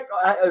respect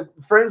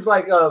friends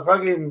like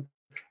fucking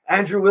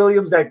Andrew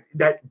Williams.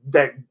 That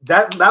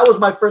was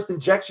my first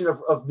injection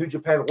of New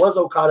Japan was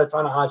Okada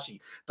Tanahashi,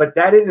 but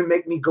that didn't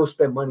make me go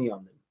spend money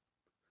on them.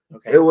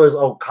 Okay. It was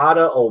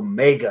Okada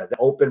Omega that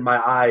opened my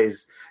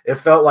eyes. It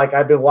felt like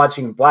I've been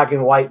watching black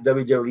and white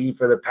WWE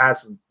for the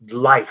past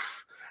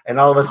life, and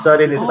all of a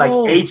sudden it's like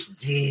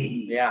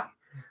HD. Yeah.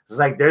 It's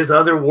like there's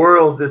other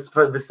worlds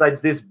besides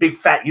this big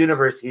fat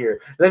universe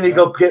here. Let me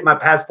go get my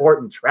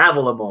passport and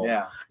travel them all.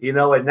 Yeah. You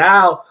know, and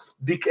now,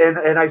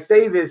 and I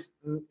say this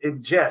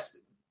in jest.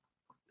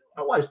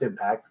 I watched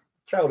Impact,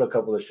 traveled a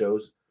couple of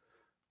shows,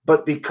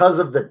 but because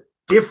of the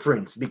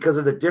difference, because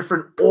of the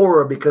different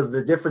aura, because of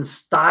the different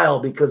style,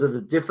 because of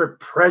the different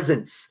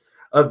presence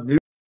of New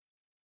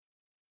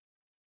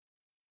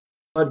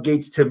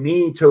floodgates to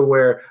me to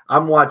where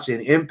I'm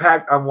watching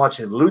Impact, I'm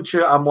watching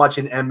Lucha, I'm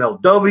watching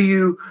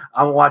MLW,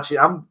 I'm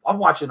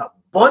watching a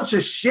bunch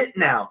of shit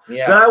now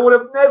that I would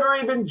have never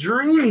even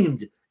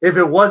dreamed if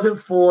it wasn't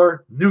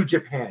for New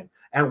Japan.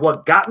 And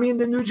what got me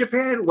into New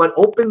Japan, what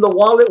opened the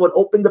wallet, what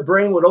opened the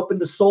brain, what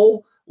opened the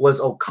soul was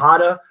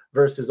Okada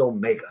versus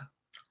Omega.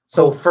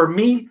 So for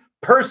me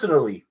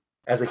personally,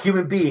 as a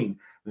human being,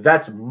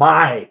 that's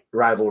my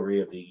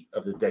rivalry of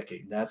the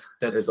decade. That's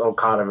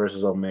Okada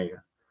versus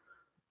Omega.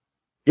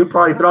 You'll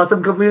probably throw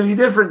something completely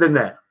different than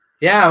that.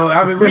 Yeah,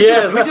 I mean, we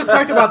just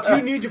talked about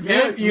 2 New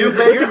Japan feuds.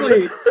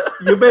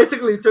 You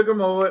basically took them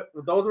away.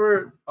 Those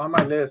were on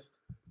my list,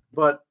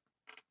 but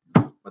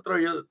I'll throw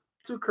you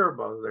 2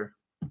 curveballs there.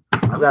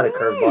 I've got a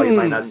curveball you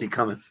might not see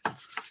coming.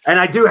 And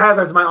I do have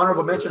as my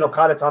honorable mention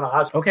Okada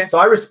Tanahashi. Okay. So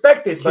I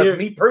respect it, but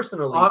me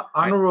personally.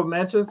 Honorable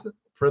mentions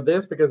for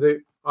this because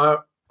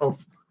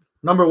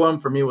number 1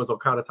 for me was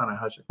Okada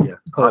Tanahashi. Yeah,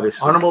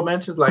 obviously. Honorable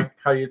mentions, like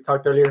how you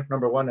talked earlier,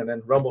 number 1, and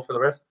then Rumble for the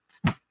rest.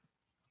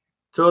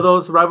 2 of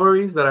those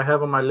rivalries that I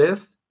have on my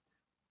list,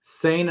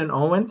 Zayn and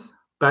Owens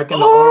back in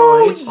the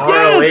ROH.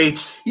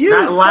 Yes! ROH.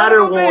 That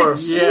ladder war.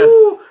 Yes.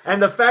 Woo!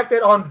 And the fact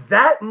that on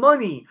that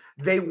money,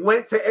 they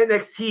went to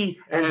NXT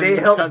and they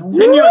helped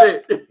continued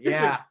it.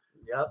 Yeah.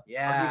 Yep.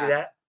 Yeah. I'll give you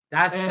that.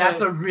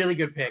 That's a really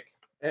good pick.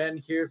 And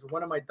here's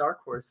one of my dark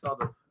horse.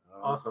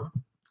 Awesome.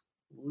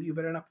 Ooh, you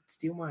better not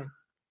steal mine.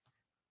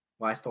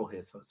 Well, I stole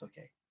his, so it's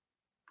okay.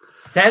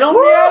 Cero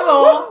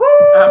Miedo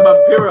and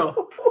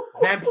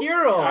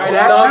Vampiro. I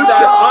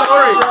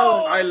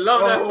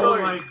love that story.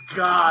 Oh my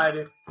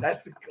god.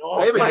 That's give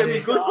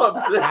me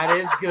goosebumps. That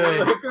is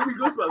good. Give me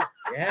goosebumps.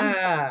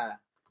 Yeah.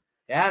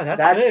 Yeah,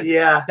 that's good.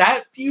 Yeah.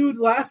 That feud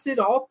lasted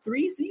all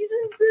 3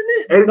 seasons,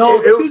 didn't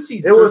it? 2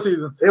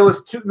 seasons. It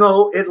was 2.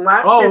 No, it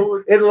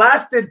lasted. It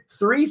lasted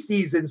 3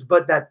 seasons,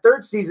 but that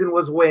 3rd season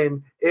was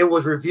when it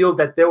was revealed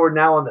that they were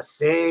now on the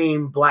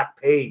same black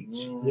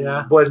page.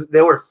 Yeah, but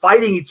they were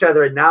fighting each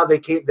other, and now they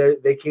came to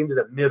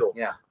the middle.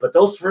 Yeah, but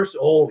those first,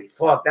 holy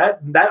fuck,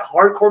 that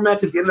hardcore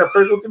match at the end of the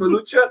first Ultimate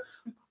Lucha.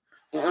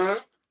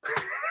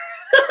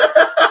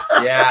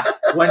 Yeah,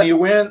 when he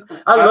went,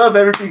 I love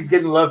everything's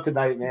getting love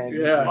tonight, man.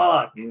 Yeah,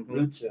 fuck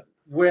Lucha.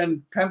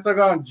 When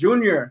Pentagon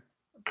Jr.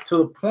 to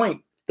the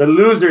point, the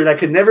loser that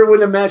could never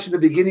win a match in the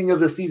beginning of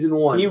the season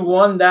 1, he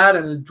won that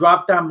and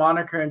dropped that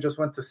moniker and just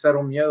went to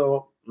Cero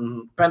Miedo.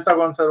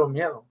 Pentagon Cero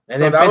Miedo,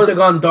 and so then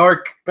Pentagon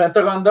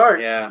Dark.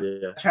 Yeah.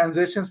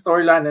 Transition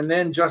storyline, and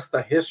then just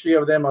the history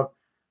of them of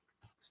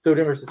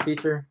student versus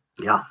teacher.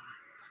 Yeah,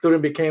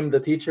 student became the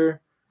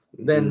teacher.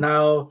 Then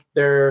now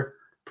they're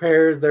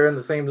pairs, they're in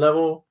the same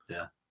level.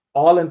 Yeah.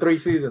 All in 3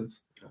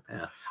 seasons.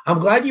 Yeah. I'm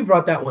glad you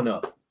brought that one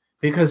up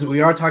because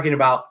we are talking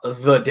about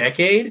the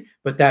decade,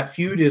 but that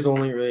feud is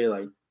only really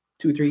like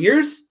 2-3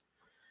 years.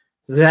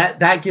 So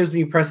that gives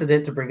me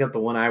precedent to bring up the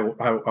one I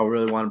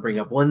really want to bring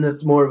up. One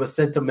that's more of a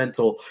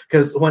sentimental,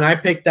 because when I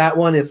picked that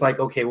one, it's like,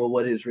 okay, well,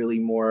 what is really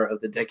more of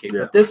the decade?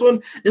 Yeah. But this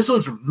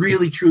one's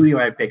really, truly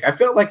my pick. I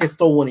felt like I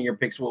stole one of your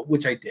picks,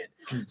 which I did.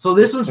 So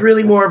this one's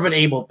really more of an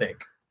Abel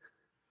pick.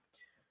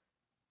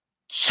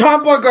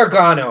 Ciampa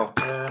Gargano.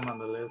 Yeah, I'm on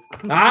the list.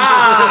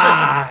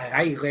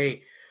 Ay,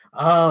 güey.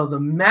 Oh, the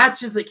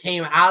matches that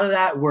came out of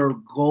that were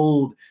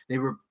gold. They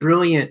were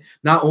brilliant.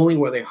 Not only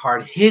were they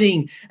hard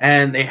hitting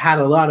and they had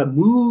a lot of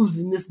moves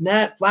and this and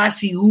that,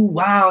 flashy, ooh,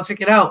 wow, check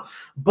it out.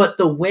 But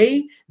the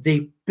way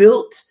they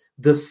built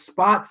the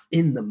spots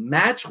in the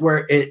match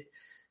where it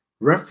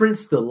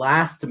reference the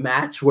last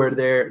match where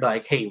they're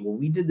like, hey, well,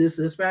 we did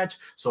this match,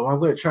 so I'm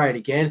going to try it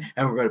again,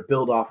 and we're going to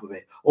build off of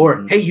it.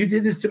 Or, hey, you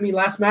did this to me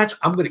last match,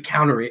 I'm going to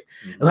counter it.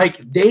 Like,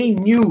 they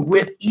knew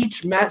with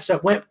each match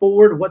that went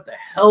forward what the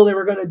hell they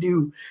were going to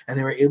do, and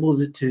they were able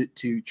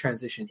to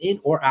transition in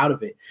or out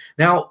of it.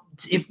 Now,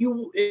 if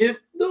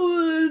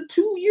the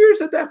 2 years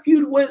that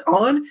feud went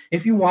on,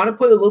 if you want to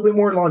put a little bit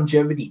more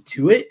longevity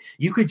to it,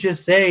 you could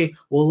just say,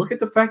 well, look at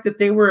the fact that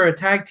they were a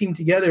tag team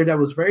together that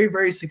was very,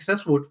 very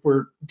successful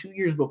for 2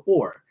 years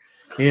before,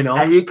 you know.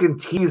 And you can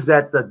tease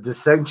that the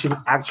dissension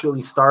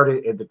actually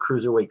started in the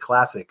Cruiserweight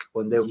Classic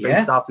when they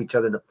faced off each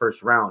other in the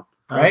first round.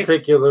 Right? I'll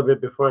take you a little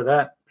bit before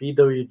that.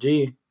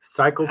 PWG,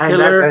 Psycho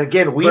Killer. And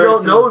again, we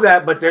don't know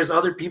that, but there's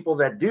other people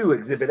that do.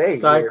 Exhibit A.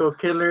 Psycho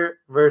Killer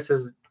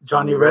versus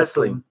Johnny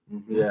Wrestling.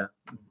 Yeah.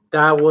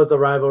 That was a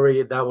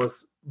rivalry. That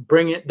was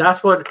bringing.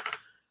 That's what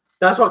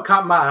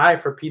caught my eye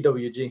for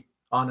PWG.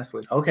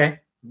 Honestly, okay.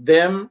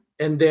 Them,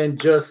 and then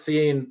just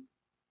seeing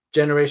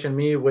Generation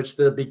Me, which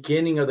the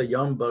beginning of the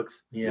Young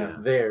Bucks. Yeah.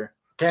 There,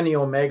 Kenny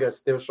Omega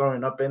still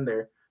showing up in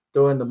there,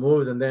 doing the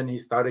moves, and then he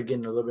started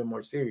getting a little bit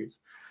more serious.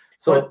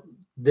 So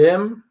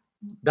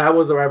that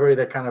was the rivalry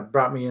that kind of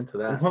brought me into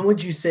that. When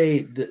would you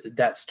say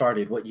that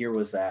started? What year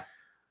was that?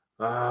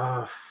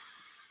 I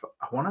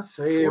want to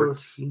say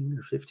 14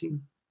 or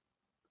 15.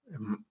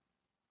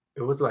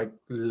 It was like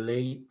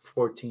late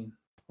 14.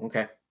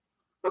 Okay,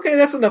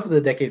 that's enough of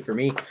the decade for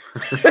me.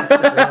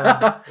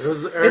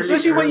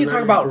 Especially when you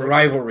talk about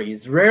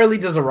rivalries. Rarely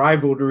does a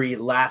rivalry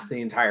last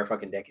the entire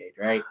fucking decade,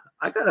 right?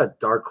 I got a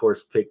dark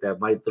horse pick that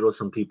might throw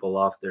some people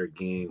off their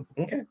game.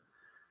 Okay.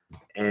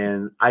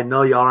 And I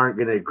know y'all aren't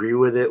going to agree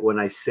with it when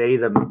I say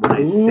it. I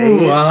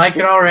like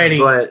it already.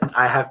 But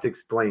I have to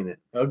explain it.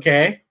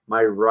 Okay.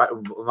 My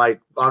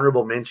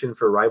honorable mention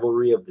for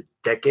rivalry of the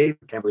decade.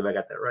 I can't believe I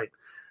got that right.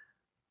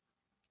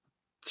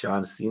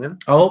 John Cena.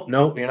 Oh,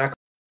 no, you're not.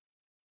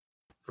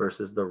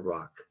 Versus The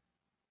Rock.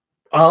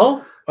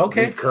 Oh,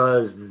 okay.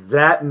 Because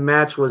that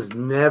match was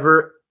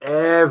never,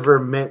 ever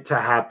meant to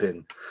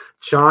happen.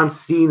 John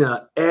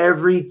Cena,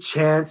 every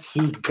chance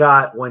he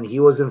got when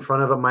he was in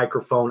front of a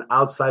microphone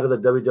outside of the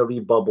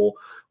WWE bubble,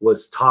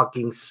 was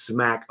talking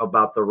smack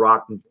about The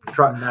Rock,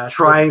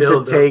 trying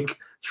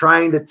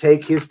to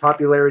take his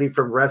popularity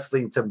from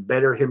wrestling to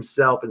better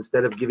himself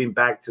instead of giving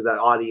back to the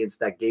audience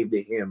that gave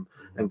to him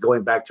and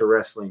going back to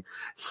wrestling.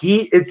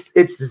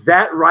 It's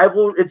that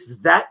rival, it's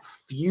that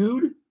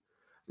feud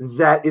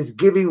that is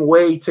giving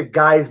way to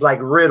guys like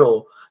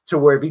Riddle, to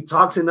where if he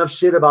talks enough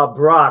shit about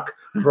Brock's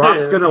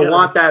going to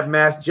want that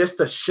match just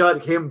to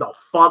shut him the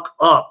fuck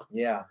up.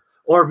 Yeah.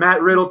 Or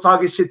Matt Riddle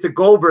talking shit to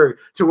Goldberg,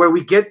 to where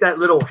we get that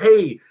little,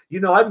 hey,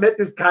 I met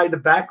this guy in the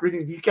back ring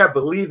and you can't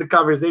believe the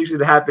conversation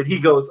that happened. He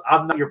goes,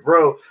 I'm not your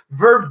bro.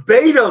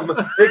 Verbatim,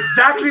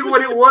 exactly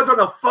what it was on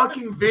the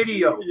fucking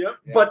video. Yep.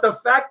 But the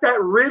fact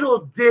that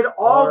Riddle did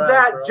all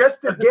that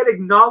just to get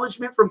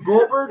acknowledgement from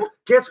Goldberg,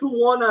 guess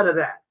who won out of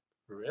that?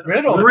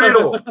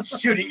 Riddle.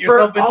 Shooting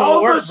yourself into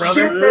a work, brother.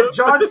 Shit that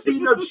John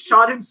Cena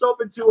shot himself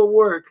into a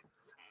work.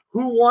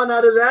 Who won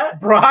out of that?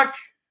 Brock.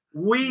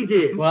 We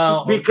did.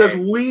 Well, because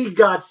we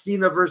got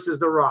Cena versus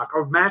The Rock,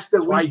 a match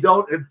that we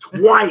don't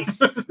twice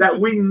that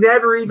we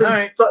never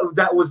even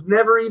that was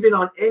never even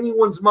on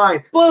anyone's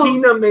mind. Well,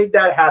 Cena made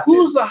that happen.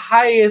 Who's the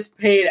highest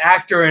paid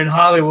actor in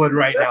Hollywood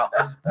right now?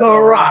 The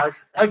Rock.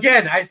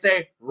 Again, I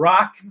say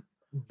Rock.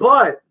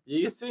 But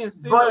you see,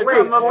 but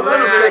wait, hold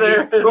on a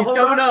second. He's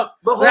coming up.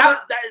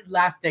 That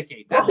last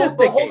decade. Not this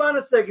decade. Hold on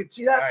a second.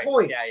 To that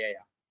point. Yeah.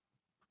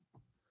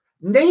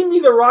 Name me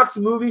The Rock's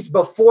movies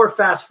before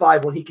Fast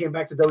 5 when he came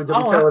back to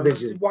WWE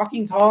television.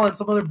 Walking Tall and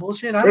some other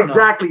bullshit. I don't know.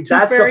 Exactly.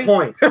 That's the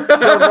point.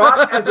 The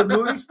Rock as a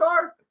movie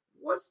star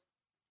was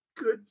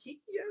good.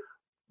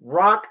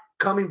 Rock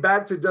coming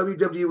back to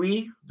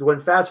WWE when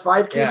Fast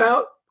 5 came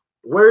out.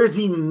 Where is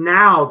he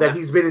now that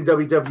he's been in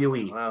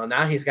WWE? Well,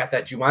 now he's got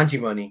that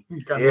Jumanji money.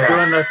 Doing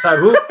that side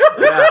hoop.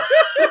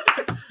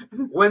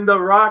 When The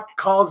Rock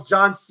calls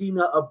John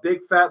Cena a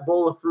big fat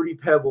bowl of Fruity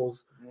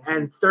Pebbles,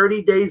 and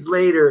 30 days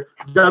later,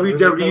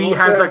 WWE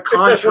has a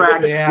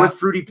contract with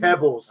Fruity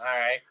Pebbles. All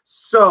right.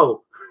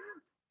 So,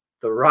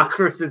 The Rock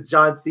versus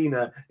John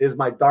Cena is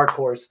my dark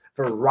horse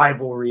for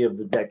rivalry of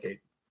the decade.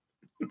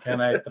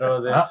 Can I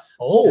throw this?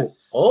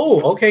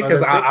 Okay.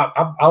 Because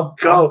I'll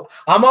go.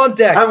 I'm on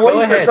deck. I'm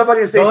waiting for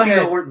somebody to say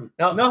Cena Orton.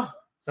 No.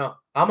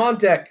 I'm on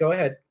deck. Go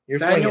ahead. You're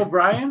Daniel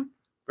Bryan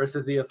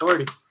versus The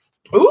Authority.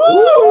 Ooh!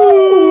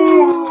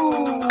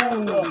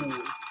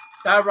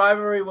 That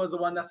rivalry was the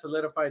one that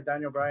solidified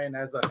Daniel Bryan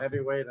as a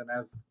heavyweight, and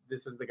as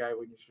this is the guy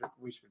we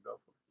should go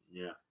for.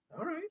 Yeah.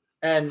 All right.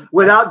 And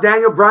without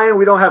Daniel Bryan,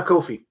 we don't have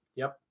Kofi.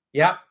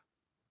 Yep.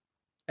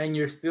 And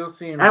you're still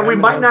seeing. And we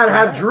might not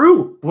have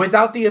Drew.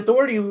 Without The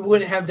Authority, we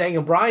wouldn't have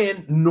Daniel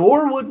Bryan,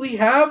 nor would we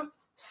have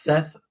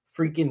Seth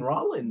freaking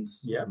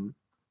Rollins. Yeah.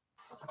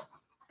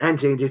 And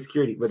JJ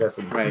Security with us.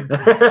 Right. All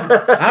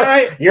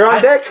right. You're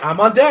on deck. I'm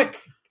on deck.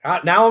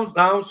 Now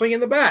I'm swinging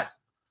the bat.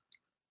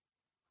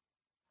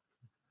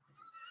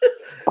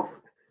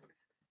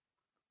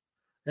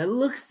 That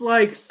looks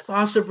like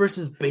Sasha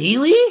versus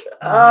Bayley.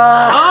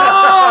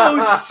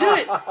 Oh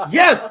shit!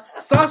 Yes,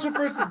 Sasha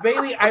versus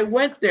Bayley. I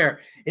went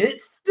there.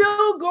 It's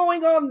still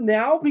going on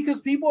now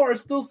because people are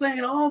still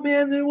saying, "Oh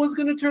man, it was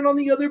going to turn on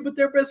the other, but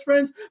they're best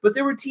friends." But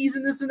they were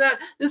teasing this and that.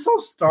 This all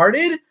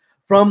started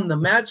from the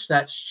match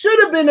that should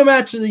have been a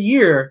match of the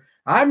year.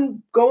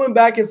 I'm going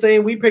back and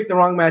saying we picked the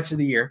wrong match of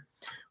the year.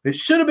 It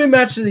should have been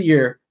match of the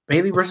year.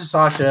 Bayley versus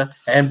Sasha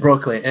and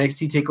Brooklyn.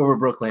 NXT TakeOver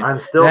Brooklyn. I'm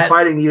still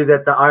fighting you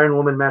that the Iron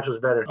Woman match was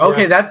better.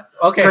 Okay, that's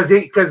okay.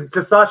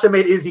 Because Sasha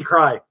made Izzy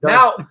cry.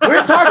 Now,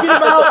 we're talking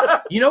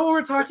about, you know what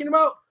we're talking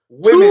about?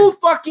 Women. 2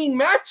 fucking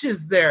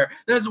matches there.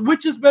 That's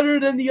which is better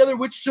than the other,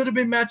 which should have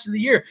been match of the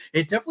year.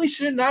 It definitely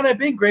should not have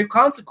been Grave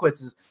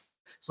Consequences.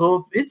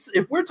 So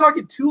if we're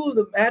talking 2 of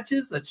the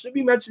matches that should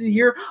be match of the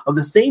year of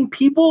the same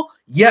people,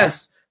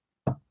 yes.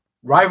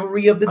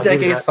 Rivalry of the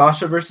decade,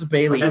 Sasha versus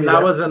Bayley. And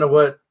that was in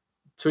a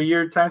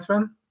 2-year time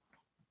span?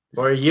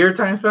 Or a year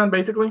time span,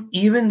 basically?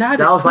 Even that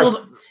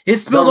it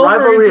spilled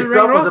over into the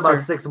main roster. Was about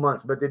 6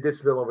 months, but they did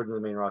spill over to the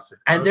main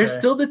roster. And there's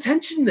still the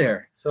tension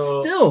there.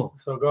 So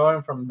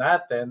going from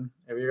that then,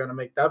 if you're going to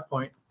make that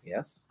point,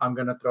 yes, I'm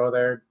going to throw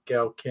there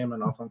Gail Kim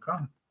and Awesome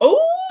Kong.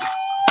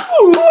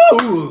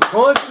 Oh!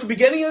 Going from the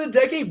beginning of the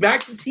decade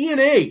back to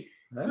TNA.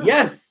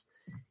 Yeah.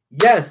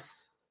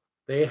 Yes.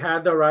 They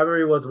had the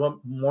rivalry was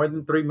more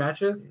than 3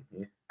 matches,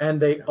 and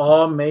they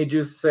all made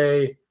you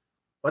say,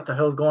 what the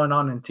hell's going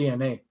on in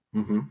TNA?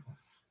 Mm-hmm.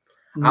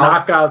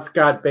 Knockouts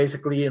got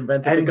basically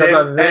invented because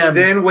of them. And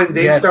then when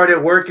they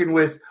started working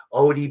with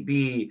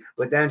ODB,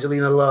 with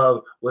Angelina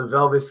Love, with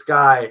Velvet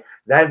Sky,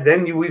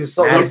 we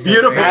saw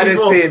beautiful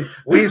Madison.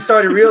 We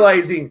started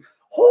realizing,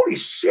 holy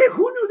shit,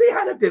 who knew they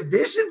had a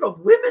division of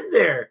women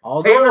there?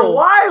 Taylor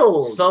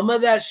Wilde. Some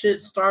of that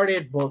shit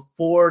started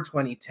before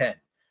 2010.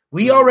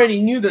 We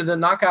already knew that the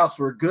knockouts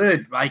were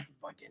good, like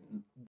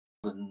fucking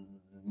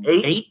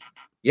 8.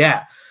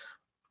 Yeah.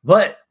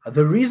 But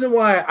the reason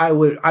why I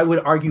would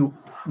argue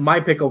my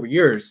pick over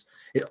yours,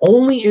 it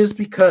only is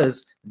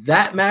because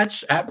that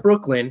match at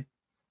Brooklyn,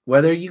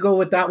 whether you go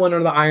with that one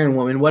or the Iron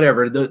Woman,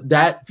 whatever,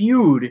 that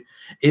feud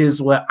is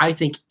what I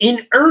think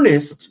in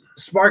earnest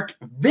sparked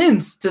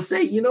Vince to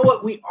say, you know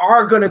what, we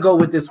are going to go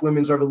with this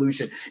women's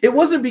revolution. It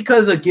wasn't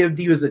because of Give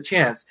Divas a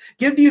Chance.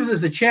 Give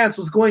Divas a Chance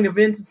was going to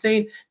Vince and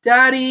saying,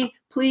 Daddy,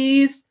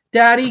 please,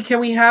 Daddy, can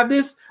we have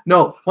this?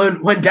 No,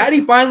 when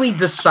Daddy finally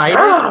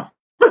decided...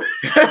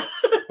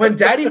 When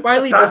Daddy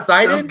finally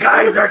decided, them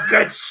guys are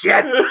good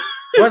shit,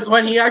 was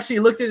when he actually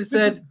looked at it and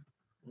said,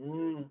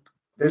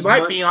 "There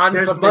might be on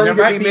something. There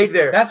might be made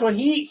there." That's when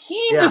he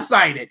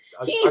decided.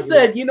 He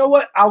said, "You know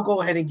what? I'll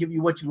go ahead and give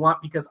you what you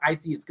want because I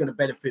see it's going to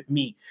benefit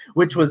me."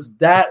 Which was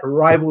that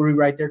rivalry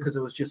right there because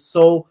it was just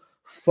so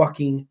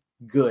fucking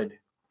good.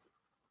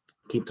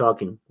 Keep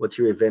talking. What's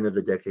your event of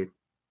the decade?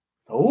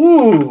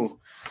 Ooh,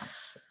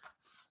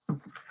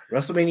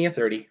 WrestleMania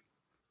 30.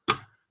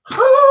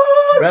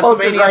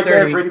 WrestleMania right 30.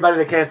 There for anybody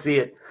that can't see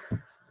it.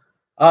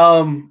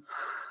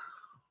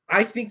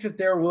 I think that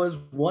there was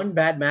one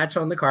bad match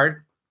on the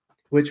card,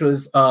 which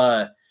was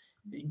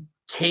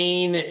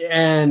Kane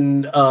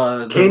and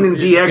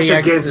DX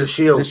against the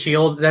Shield. The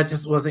Shield, that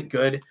just wasn't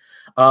good.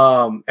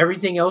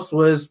 Everything else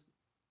was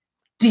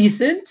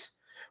decent,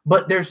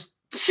 but there's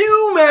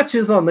 2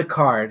 matches on the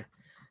card.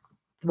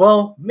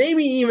 Well,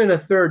 maybe even a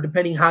third,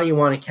 depending how you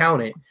want to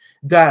count it,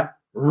 that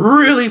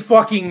really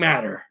fucking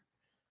matter.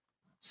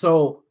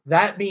 So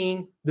that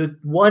being the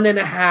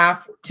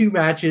 1.5, 2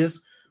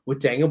 matches with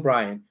Daniel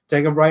Bryan.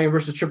 Daniel Bryan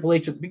versus Triple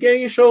H at the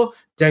beginning of the show.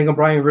 Daniel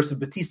Bryan versus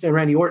Batista and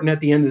Randy Orton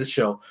at the end of the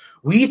show.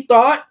 We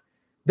thought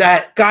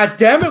that, God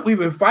damn it, we've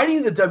been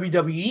fighting the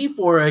WWE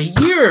for a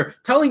year,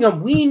 telling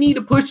them we need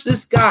to push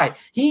this guy.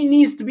 He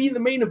needs to be the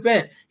main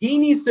event. He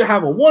needs to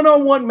have a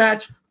one-on-one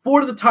match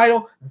for the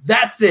title.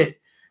 That's it.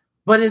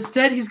 But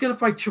instead, he's going to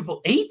fight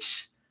Triple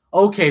H?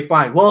 Okay,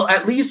 fine. Well,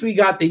 at least we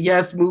got the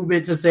yes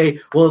movement to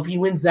say, well, if he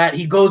wins that,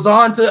 he goes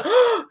on to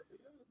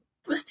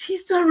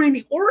Batista and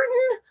Randy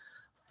Orton?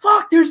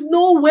 Fuck, there's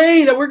no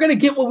way that we're going to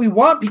get what we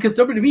want because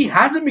WWE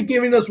hasn't been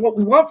giving us what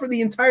we want for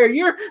the entire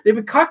year. They've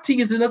been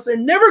cock-teasing us. They're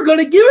never going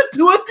to give it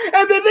to us,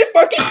 and then they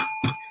fucking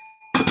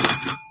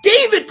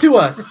gave it to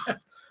us.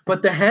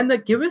 But the hand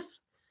that giveth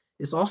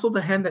is also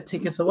the hand that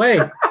taketh away.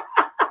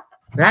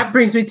 That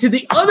brings me to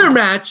the other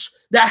match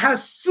that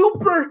has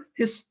super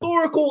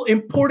historical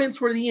importance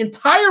for the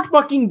entire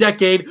fucking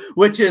decade,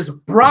 which is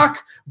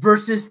Brock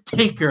versus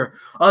Taker.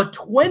 A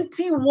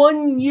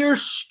 21-year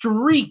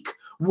streak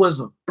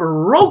was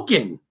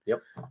broken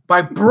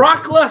by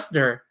Brock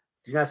Lesnar.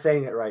 You're not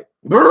saying it right.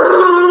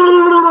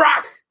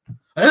 Brock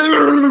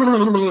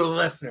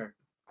Lesnar.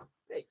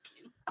 Thank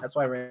you. That's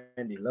why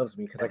Randy loves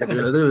me, because I can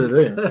do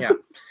it. Yeah.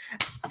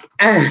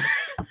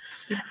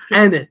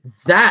 And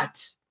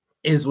that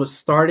is what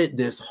started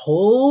this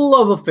whole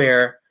love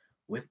affair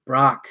with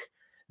Brock.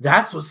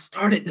 That's what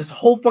started this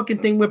whole fucking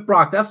thing with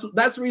Brock. That's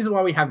the reason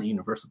why we have the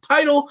Universal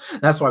title.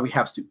 That's why we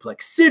have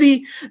Suplex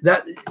City.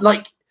 That's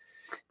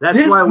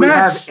why we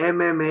have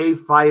MMA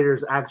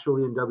fighters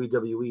actually in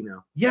WWE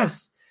now.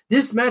 Yes.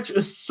 This match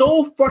is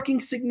so fucking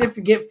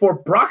significant for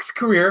Brock's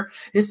career.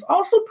 It's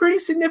also pretty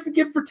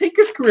significant for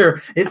Taker's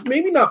career. It's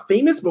maybe not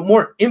famous, but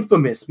more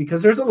infamous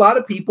because there's a lot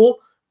of people,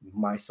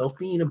 myself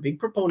being a big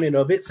proponent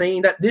of it,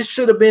 saying that this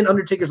should have been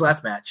Undertaker's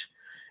last match.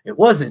 It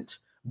wasn't.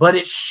 But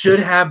it should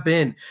have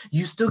been.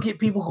 You still get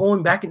people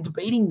going back and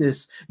debating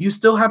this. You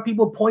still have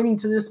people pointing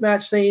to this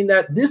match saying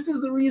that this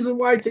is the reason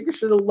why Taker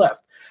should have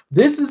left.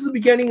 This is the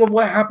beginning of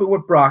what happened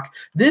with Brock.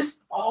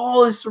 This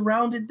all is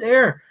surrounded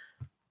there.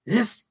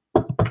 This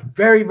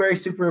very, very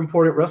super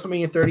important.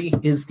 WrestleMania 30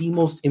 is the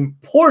most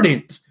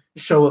important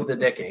show of the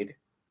decade.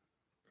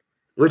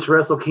 Which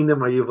Wrestle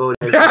Kingdom are you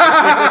voting? Show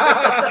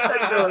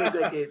of the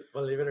decade.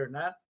 Believe it or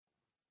not,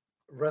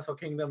 Wrestle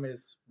Kingdom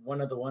is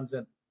one of the ones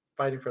that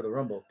fighting for the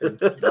Rumble.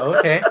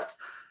 Okay.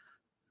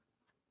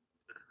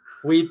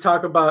 We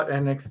talk about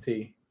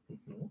NXT.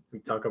 We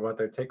talk about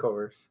their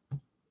takeovers.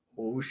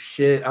 Oh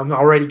shit! I'm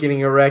already getting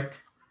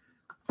erect.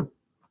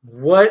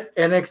 What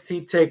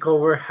NXT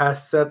takeover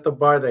has set the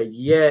bar that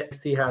yet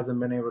NXT hasn't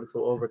been able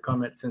to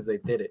overcome it since they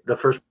did it? The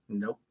first?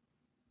 Nope.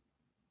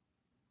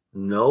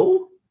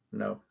 No.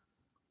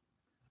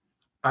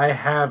 I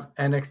have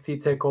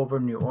NXT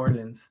takeover New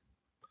Orleans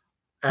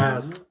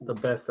as the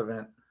best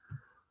event.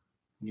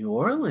 New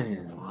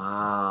Orleans.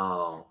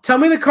 Wow. Tell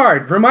me the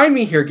card. Remind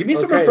me here. Give me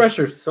some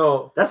refreshers.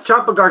 So that's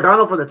Ciampa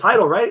Gargano for the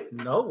title, right?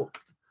 No.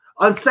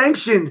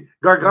 Unsanctioned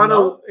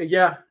Gargano. No.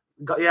 Yeah.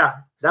 That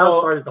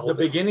started the whole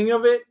thing. Beginning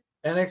of it,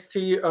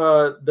 NXT,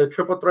 the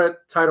triple threat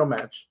title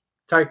match,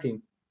 tag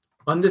team,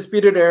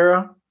 Undisputed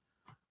Era,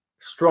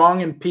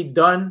 Strong and Pete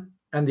Dunne,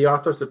 and the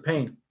Authors of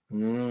Pain.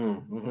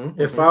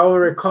 If I will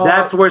recall,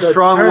 that's where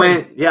Strong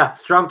went. Yeah,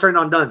 Strong turned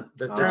on Dunne.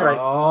 That's right.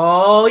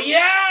 Oh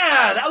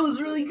yeah, that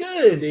was really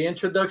good. The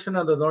introduction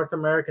of the North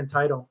American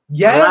title.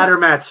 Yes. The ladder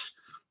match.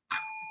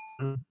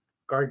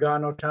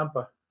 Gargano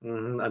Ciampa.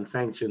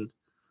 Unsanctioned.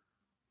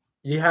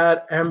 You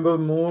had Ember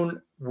Moon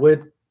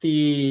with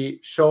the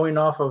showing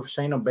off of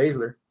Shayna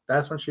Baszler.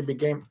 That's when she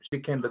became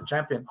the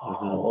champion.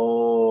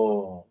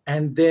 Oh.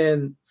 And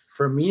then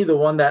for me, the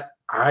one that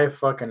I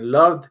fucking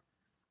loved,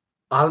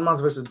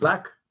 Almas versus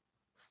Black.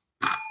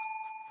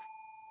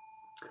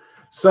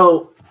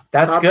 So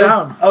that's top good.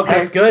 Down. Okay,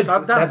 that's good.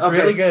 Top down. That's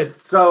really good.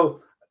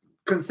 So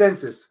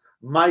consensus.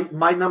 My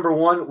number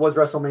one was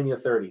WrestleMania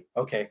 30.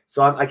 Okay.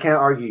 So I can't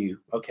argue you.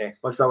 Okay.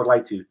 Much as I would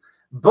like to,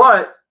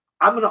 but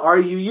I'm going to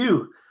argue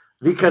you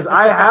because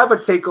I have a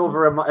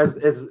takeover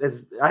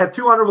as I have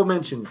two honorable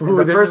mentions.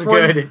 Ooh, this is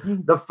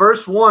good. The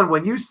first one,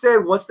 when you said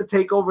what's the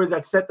takeover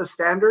that set the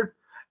standard,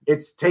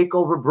 it's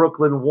Takeover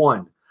Brooklyn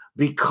 1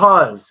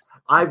 because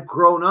I've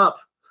grown up.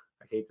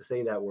 I hate to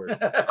say that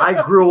word.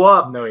 I grew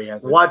up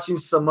watching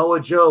Samoa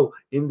Joe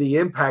in the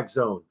Impact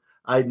Zone.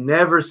 I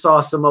never saw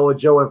Samoa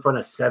Joe in front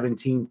of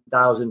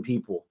 17,000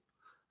 people.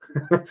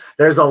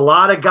 There's a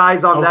lot of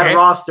guys on that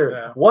roster.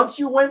 Yeah. Once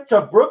you went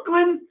to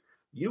Brooklyn,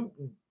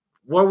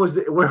 where was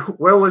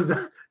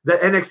the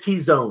NXT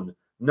zone?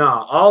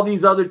 Nah, all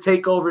these other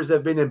takeovers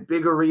have been in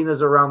big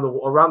arenas around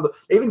the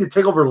even the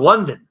Takeover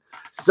London.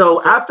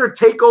 So after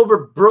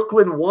Takeover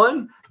Brooklyn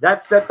 1,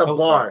 that set the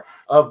bar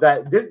of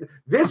that.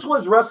 This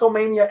was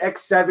WrestleMania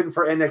X7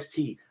 for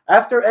NXT.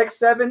 After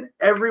X7,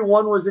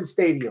 everyone was in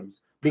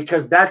stadiums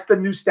because that's the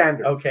new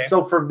standard. Okay.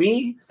 So for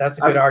me, that's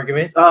a good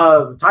argument.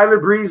 Tyler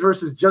Breeze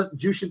versus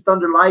Jushin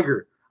Thunder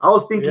Liger. I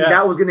was thinking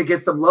that was going to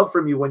get some love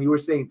from you when you were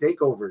saying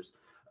takeovers.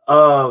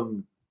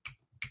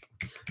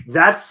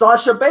 That's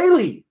Sasha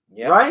Bailey,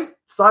 right?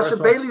 Sasha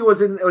Bailey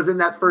was in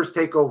that first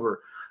takeover.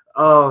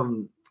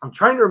 I'm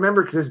trying to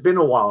remember because it's been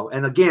a while.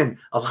 And again,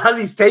 a lot of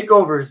these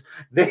takeovers,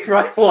 they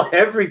rifle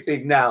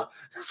everything now.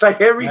 It's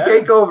like every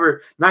takeover,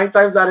 9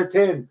 times out of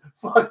 10.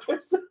 Fuck.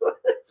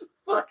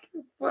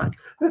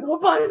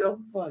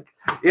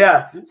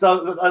 Yeah.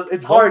 So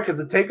it's hard because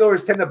the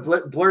takeovers tend to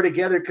blur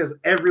together because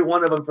every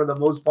one of them, for the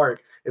most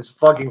part, is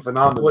fucking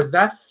phenomenal. Was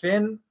that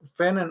Finn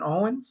and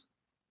Owens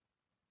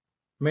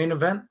main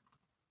event?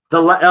 The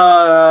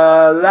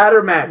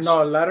ladder match.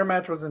 No, ladder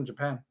match was in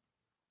Japan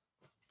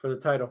for the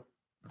title.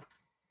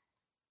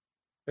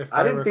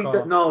 I didn't think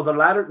that. No, the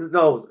ladder.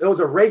 No, it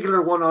was a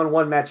regular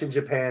one-on-one match in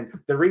Japan.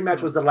 The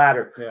rematch was the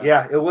ladder.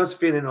 Yeah, it was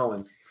Finn and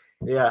Owens.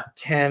 Yeah.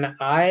 Can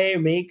I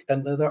make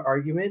another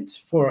argument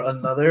for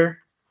another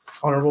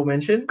honorable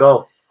mention?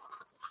 Go.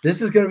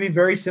 This is going to be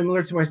very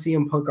similar to my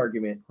CM Punk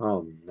argument.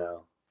 Oh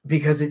no.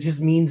 Because it just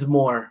means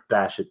more.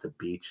 Bash at the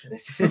beach.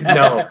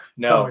 No.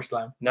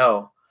 SummerSlam.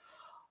 No.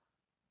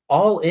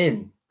 All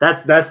In.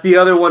 That's the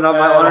other one on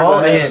my honorable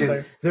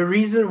mentions. The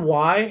reason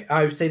why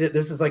I would say that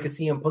this is like a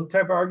CM Punk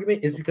type of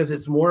argument is because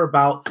it's more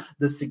about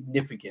the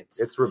significance.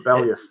 It's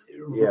rebellious.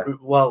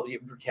 Well,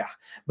 yeah.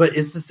 But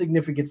it's the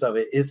significance of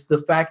it. It's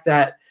the fact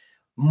that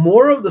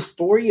more of the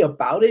story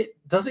about it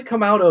doesn't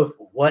come out of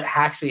what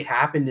actually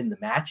happened in the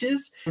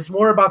matches. It's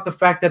more about the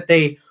fact that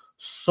they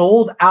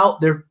sold out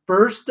their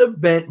first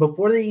event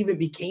before they even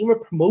became a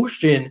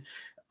promotion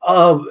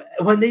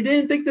when they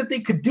didn't think that they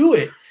could do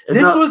it.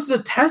 This was the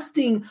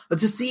testing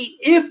to see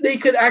if they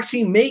could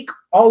actually make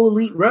All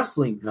Elite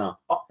Wrestling.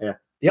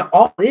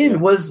 All In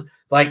was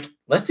like,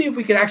 let's see if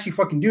we can actually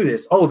fucking do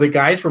this. Oh, the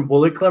guys from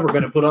Bullet Club are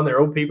going to put on their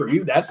own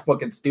pay-per-view. That's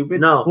fucking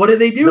stupid. No. What did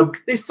they do?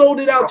 They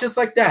sold it out just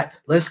like that.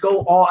 Let's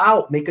go all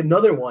out. Make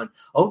another one.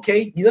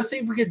 Okay, let's see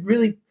if we could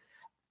really.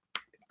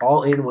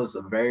 All In was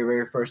the very,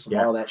 very first of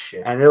all that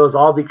shit. And it was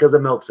all because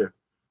of Meltzer.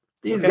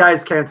 These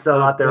guys can't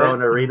sell out their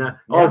own arena.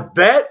 Yeah. Oh,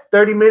 bet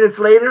 30 minutes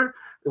later,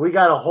 we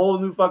got a whole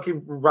new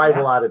fucking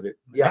rival out of it.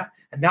 Yeah.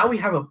 And now we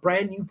have a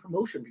brand new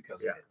promotion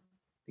because of it.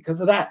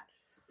 Because of that.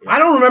 Yeah. I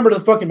don't remember the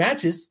fucking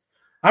matches.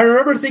 I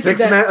remember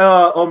thinking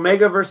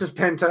Omega versus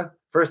Penta,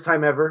 first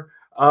time ever.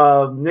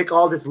 Nick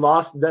Aldis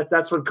lost.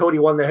 That's when Cody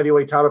won the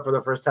heavyweight title for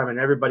the first time, and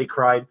everybody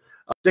cried.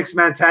 A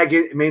 6-man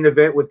tag main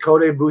event with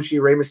Kota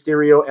Ibushi, Rey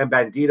Mysterio, and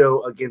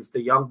Bandito against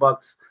the Young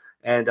Bucks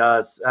and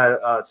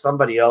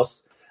somebody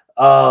else.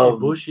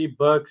 Ibushi,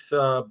 Bucks,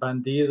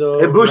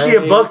 Bandito. Ibushi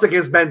and Bucks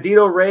against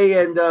Bandito,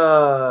 Rey,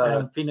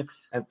 and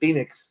Phoenix. And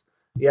Phoenix.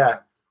 Yeah.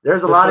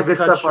 There's a lot of good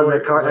stuff on the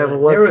card.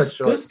 There was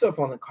good stuff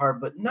on the card,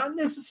 but not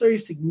necessarily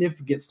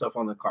significant stuff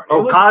on the card.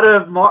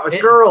 Okada,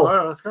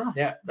 Skrull.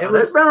 Yeah. It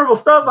was memorable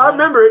stuff. I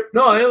remember it.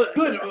 No, it was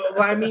good.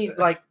 I mean,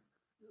 like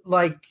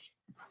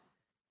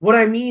what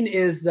I mean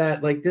is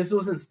that like this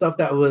wasn't stuff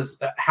that was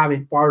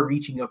having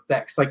far-reaching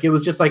effects. Like it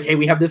was just like, hey,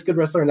 we have this good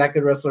wrestler and that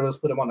good wrestler. Let's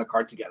put them on the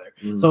card together.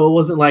 So it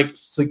wasn't like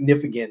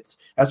significant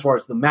as far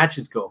as the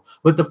matches go.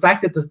 But the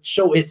fact that the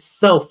show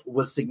itself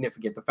was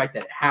significant, the fact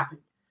that it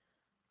happened.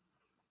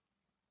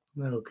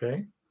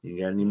 Okay. You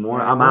got any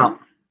more? I'm out.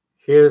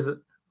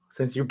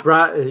 Since you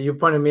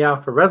pointed me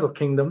out for Wrestle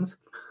Kingdoms.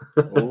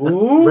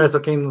 Wrestle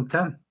Kingdom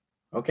 10.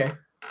 Okay.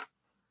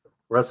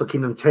 Wrestle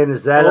Kingdom 10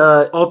 is that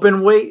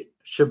open weight?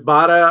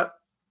 Shibata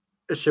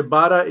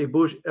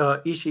Ibushi,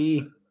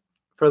 Ishii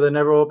for the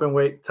never open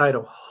weight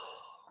title.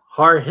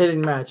 Hard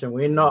hitting match, and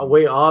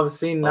we all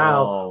seen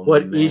now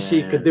what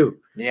Ishii could do.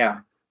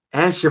 Yeah,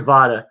 and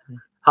Shibata,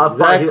 how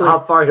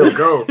far he'll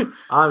go.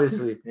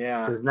 Obviously,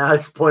 yeah, because now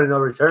it's point of no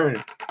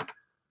return.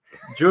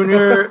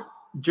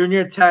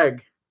 Junior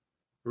tag,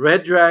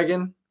 Red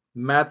Dragon,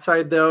 Matt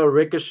Sydal,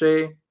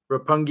 Ricochet,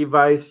 Roppongi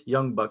Vice,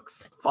 Young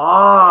Bucks.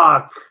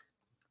 Fuck.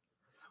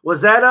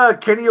 Was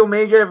that Kenny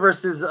Omega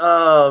versus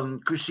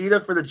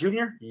Kushida for the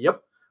junior?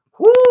 Yep.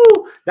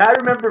 Whoo! That I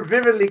remember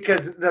vividly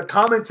because the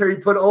commentary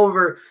put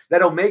over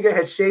that Omega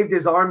had shaved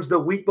his arms the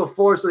week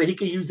before so that he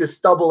could use his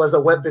stubble as a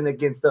weapon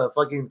against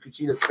fucking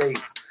Kushida's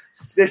face.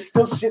 There's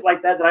still shit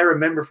like that I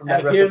remember from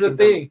that. And here's the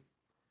thing.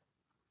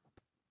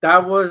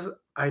 That was,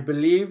 I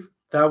believe,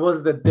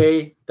 the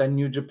day that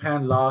New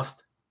Japan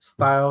lost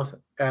Styles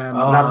and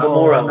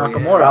Nakamura.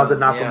 Styles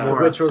and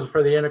Nakamura, which was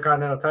for the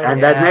Intercontinental title.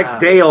 And that next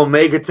day,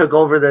 Omega took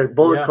over the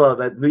Bullet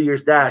Club at New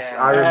Year's Dash.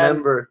 I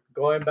remember.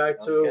 Going back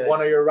to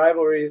one of your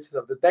rivalries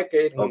of the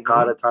decade,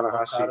 Okada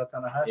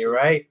Tanahashi. You're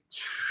right.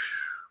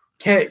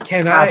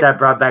 Can that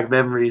brought back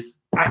memories.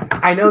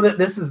 I know that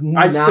this is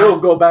I still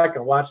go back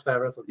and watch that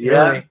wrestle.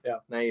 Yeah.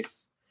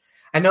 Nice.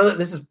 I know that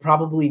this is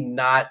probably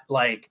not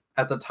like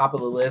at the top of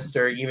the list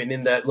or even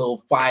in that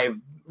little 5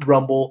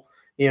 Rumble,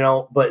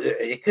 but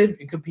it could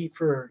compete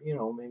for,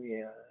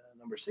 maybe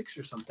number 6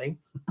 or something.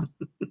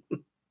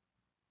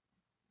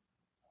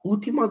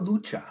 Ultima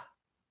Lucha.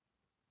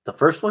 The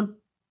first one?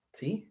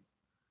 See?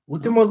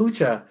 Ultima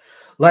Lucha.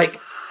 Like,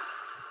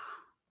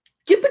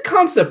 get the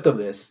concept of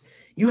this.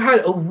 You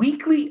had a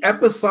weekly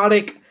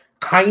episodic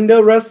kind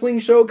of wrestling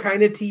show,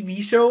 kind of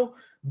TV show,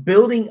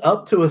 building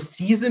up to a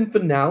season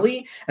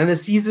finale, and the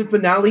season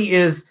finale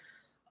is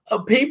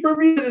a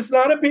pay-per-view, and it's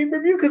not a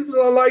pay-per-view because it's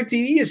on live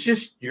TV. It's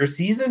just your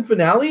season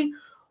finale.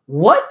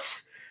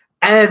 What?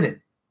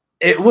 And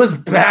it was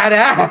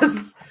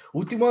badass.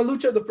 Ultima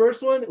Lucha, the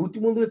first one.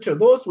 Ultima Lucha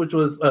 2, which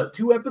was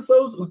 2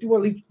 episodes. Ultima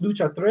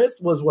Lucha 3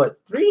 was what,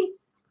 3?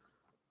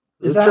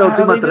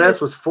 Ultima 3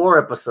 was 4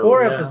 episodes.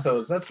 4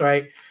 episodes, that's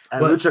right.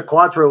 And Lucha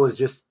 4 was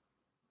just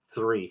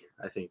 3,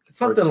 I think.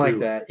 Something like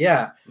that,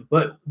 yeah.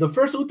 But the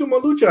first Ultima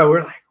Lucha,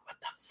 we're like, what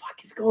the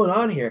fuck is going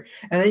on here?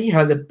 And then you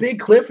had the big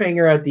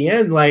cliffhanger at the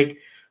end, like,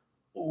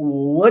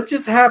 what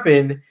just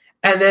happened?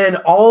 And then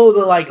all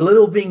the like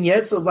little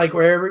vignettes of like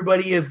where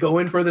everybody is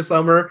going for the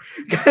summer,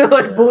 kind of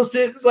like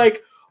bullshit. It's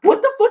like,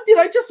 what the fuck did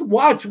I just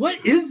watch?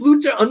 What is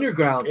Lucha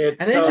Underground? And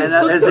then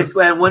hooked us.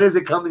 And when is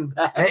it coming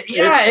back?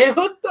 It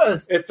hooked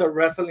us. It's a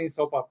wrestling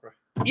soap opera.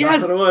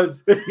 Yes. That's what it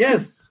was.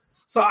 Yes.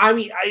 So, I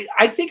mean,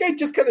 I think I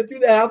just kind of threw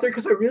that out there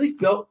because I really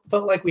felt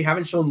like we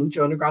haven't shown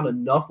Lucha Underground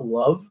enough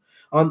love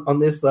on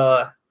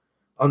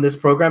this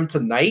program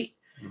tonight.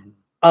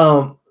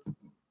 Mm-hmm.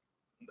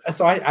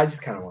 So I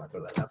just kind of want to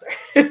throw that out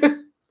there.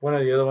 One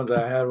of the other ones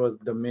that I had was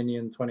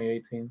Dominion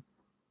 2018.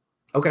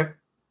 Okay.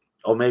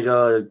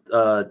 Omega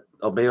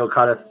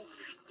Okada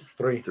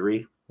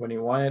 3 when he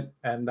won it,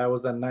 and that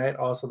was the night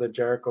also that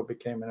Jericho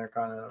became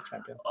Intercontinental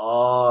Champion.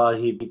 Oh,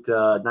 he beat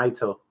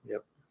Naito.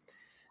 Yep.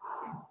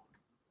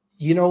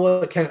 You know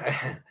what?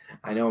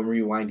 I know I'm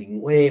rewinding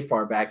way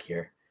far back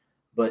here,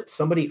 But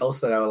somebody else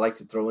that I would like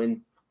to throw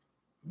in,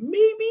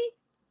 maybe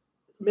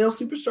male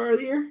superstar of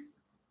the year,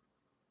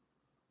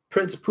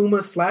 Prince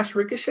Puma /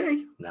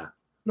 Ricochet.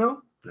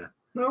 No.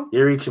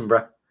 You're reaching,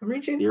 bro. I'm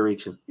reaching. You're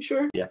reaching. You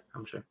sure? Yeah,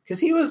 I'm sure. Because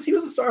he was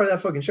a star of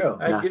that fucking show.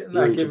 I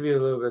give you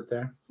a little bit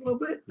there. A little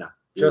bit. No.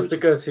 Just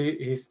because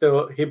he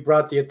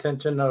brought the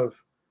attention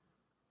of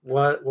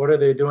what are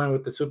they doing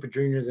with the Super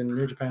Juniors in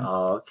New Japan?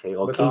 Oh, okay.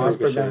 With the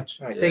Osprey match.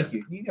 All right, thank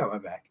you. You got my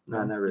back.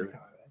 No, not really.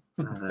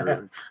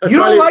 You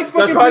don't like fucking.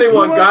 That's probably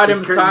what got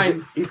him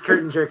signed. He's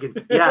curtain jerking.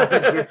 Yeah,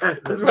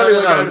 that's probably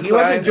what got him. He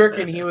wasn't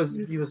jerking. He was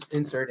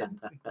inserting.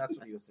 That's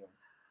what he was doing.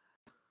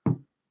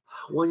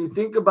 When you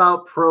think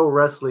about pro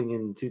wrestling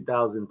in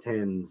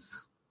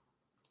 2010s,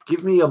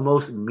 give me a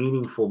most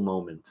meaningful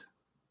moment.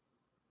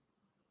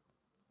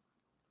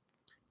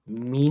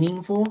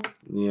 Meaningful?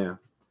 Yeah.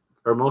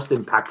 Or most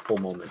impactful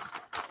moment.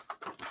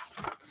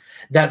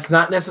 That's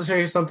not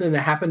necessarily something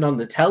that happened on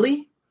the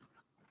telly.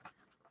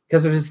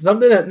 Because if it's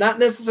something that not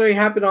necessarily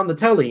happened on the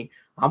telly,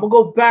 I'm going to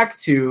go back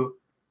to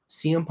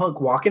CM Punk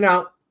walking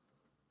out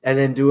and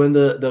then doing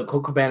the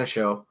Colt Cabana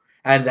show.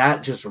 And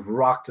that just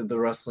rocked the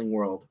wrestling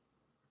world.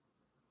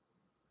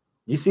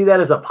 You see that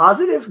as a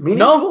positive?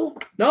 Meaningful?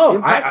 No.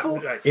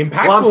 Impactful?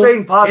 Impactful. Well, I'm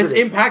saying positive.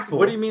 It's impactful.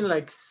 What do you mean,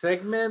 like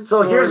segments?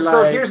 So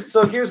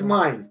here's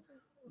mine.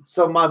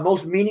 So my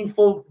most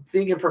meaningful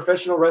thing in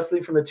professional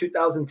wrestling from the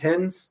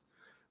 2010s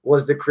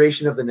was the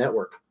creation of the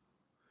network.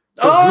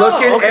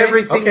 Look at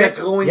everything that's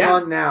going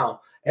on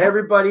now.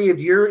 Everybody, if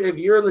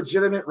you're a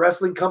legitimate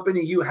wrestling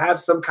company, you have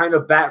some kind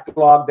of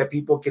backlog that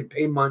people can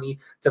pay money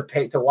to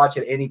watch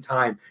at any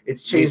time.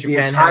 It's changed the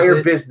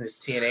entire business.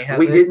 TNA has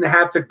we didn't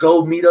have to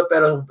go meet up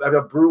at a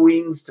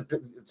Brewings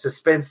to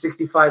spend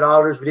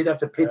 $65. We didn't have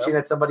to pitch in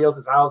at somebody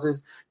else's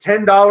houses.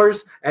 $10,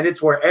 and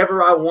it's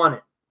wherever I want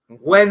it,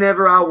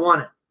 whenever I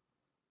want it.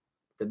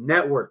 The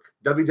network,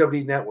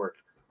 WWE Network,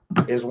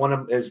 is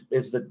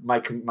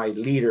my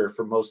leader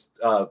for most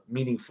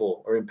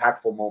meaningful or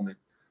impactful moment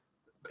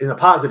in a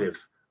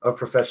positive of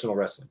professional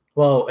wrestling.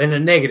 Well, in a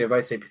negative, I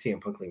say CM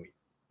Punk leaving.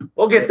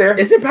 We'll get there.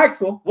 It's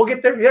impactful. We'll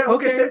get there. Yeah, we'll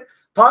get there.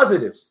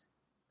 Positives.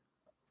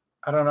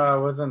 I don't know. I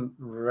wasn't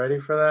ready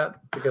for that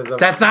because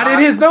that's not in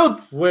his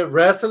notes. With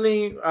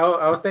wrestling,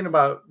 I was thinking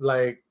about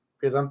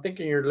because I'm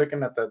thinking you're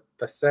looking at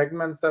the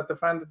segments that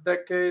define the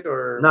decade,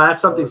 or no,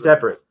 that's something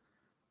separate.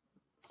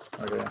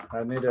 Okay,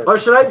 I need to. Or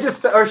should I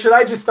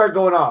just start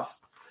going off?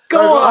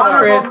 Go on,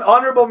 Chris.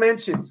 Honorable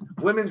mentions.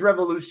 Women's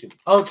Revolution.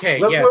 Okay.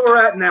 Look where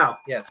we're at now.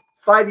 Yes.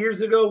 5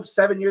 years ago,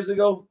 7 years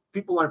ago,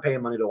 people aren't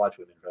paying money to watch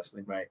women's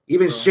wrestling. Right.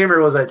 Even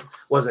Shimmer was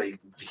a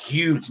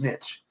huge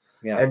niche.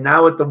 Yeah. And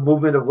now with the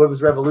movement of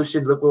Women's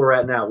Revolution, look where we're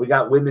at now. We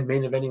got women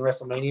main eventing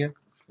WrestleMania.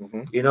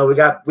 Mm-hmm. You know, we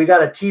got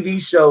a TV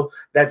show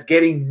that's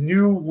getting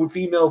new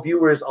female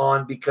viewers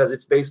on because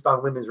it's based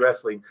on women's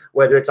wrestling,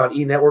 whether it's on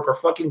E! Network or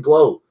fucking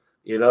Glow.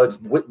 You know, it's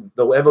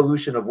the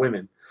evolution of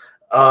women.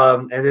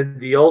 And then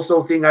the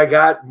also thing I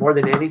got more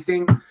than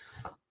anything,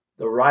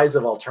 the rise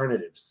of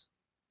alternatives.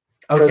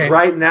 Because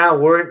right now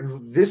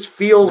this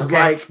feels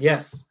like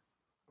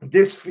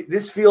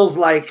this feels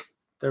like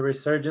the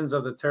resurgence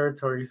of the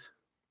territories.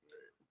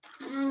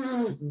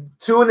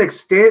 To an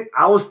extent,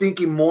 I was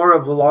thinking more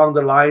of along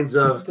the lines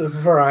of the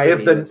variety.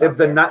 If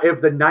the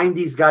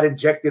 90s got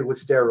injected with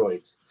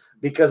steroids.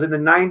 Because in the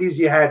 90s,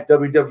 you had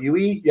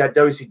WWE, you had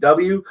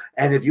WCW,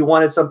 and if you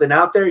wanted something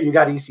out there, you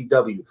got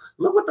ECW.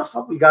 Look what the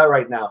fuck we got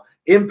right now.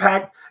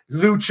 Impact,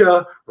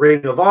 Lucha,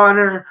 Ring of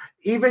Honor,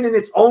 even in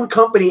its own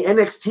company,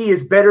 NXT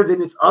is better than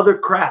its other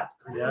crap.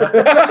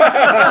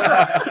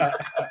 Yeah.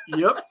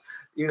 Yep.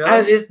 You know,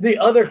 and the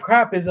other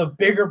crap is a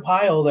bigger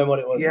pile than what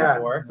it was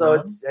before.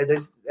 So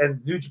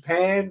and New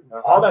Japan,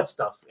 all that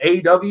stuff,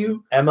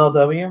 AEW,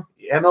 MLW,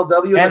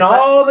 and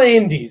all the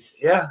indies.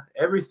 Yeah,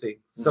 everything.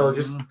 So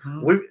this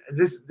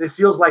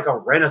feels like a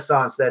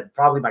renaissance that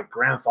probably my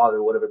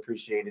grandfather would have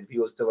appreciated if he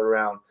was still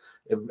around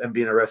and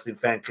being a wrestling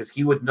fan, because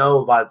he would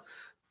know about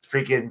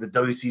freaking the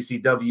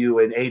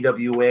WCCW and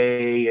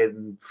AWA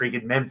and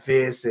freaking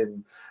Memphis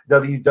and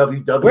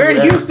WWW. We're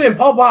in Houston,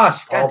 Paul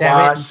Bosch. God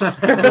damn it.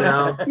 You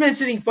know?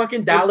 Mentioning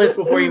fucking Dallas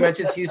before you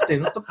mentioned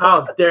Houston. What the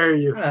fuck? How dare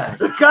you?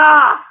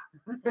 God!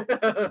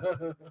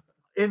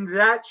 In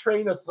that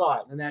train of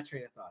thought.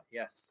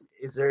 Yes.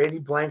 Is there any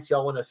blanks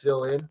y'all want to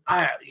fill in?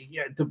 I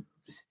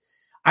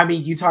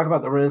mean, you talk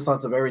about the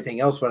renaissance of everything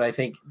else, but I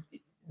think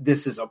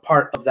this is a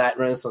part of that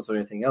renaissance of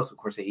everything else. Of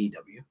course,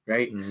 AEW,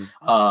 right?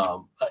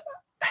 Mm-hmm.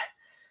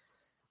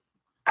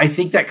 I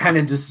think that kind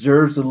of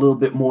deserves a little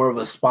bit more of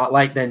a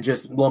spotlight than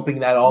just lumping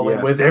that all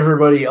in with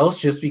everybody else,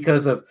 just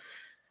because of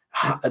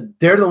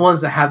they're the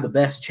ones that have the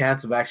best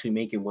chance of actually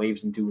making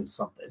waves and doing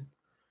something.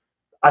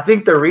 I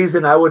think the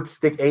reason I would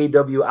stick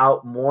AEW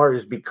out more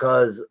is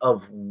because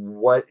of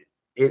what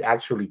it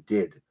actually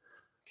did.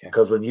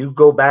 Because when you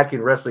go back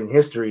in wrestling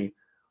history,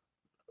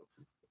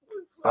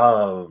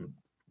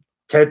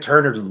 Ted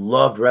Turner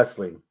loved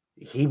wrestling.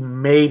 He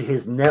made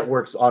his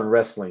networks on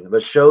wrestling. The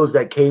shows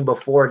that came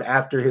before and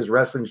after his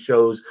wrestling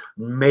shows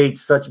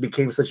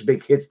became such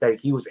big hits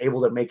that he was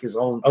able to make his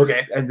own.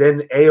 Okay. And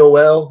then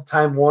AOL,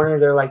 Time Warner,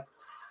 they're like,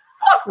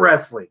 fuck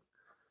wrestling.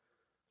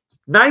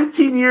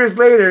 19 years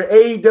later,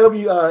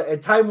 AEW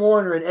and Time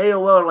Warner and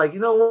AOL are like, you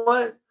know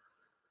what?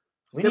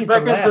 We need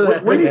some of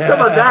that. We need some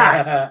of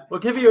that. We'll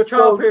give you a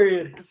trial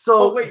period.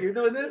 So wait, you're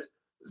doing this?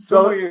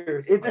 So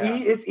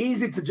it's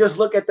easy to just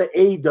look at the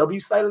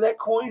AEW side of that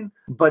coin,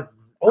 but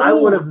I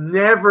would have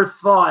never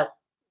thought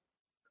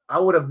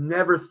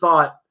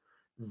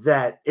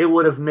that it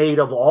would have made,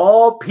 of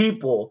all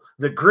people,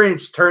 the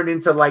Grinch turn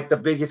into like the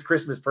biggest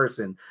Christmas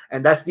person,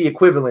 and that's the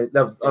equivalent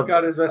of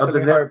got his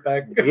wrestling heart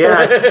back.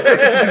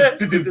 Yeah.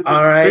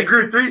 All right. It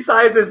grew 3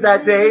 sizes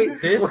that day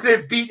when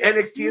it beat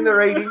NXT in the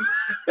ratings.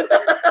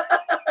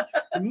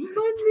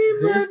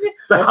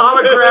 The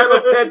hologram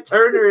of Ted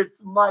Turner is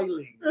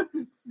smiling.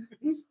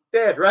 He's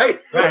dead, right?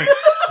 Right.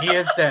 He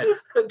is dead.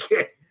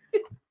 Okay.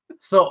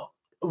 So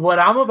what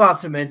I'm about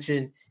to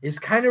mention is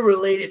kind of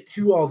related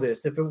to all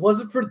this. If it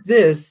wasn't for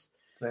this,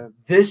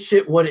 this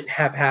shit wouldn't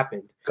have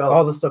happened.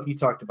 All the stuff you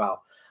talked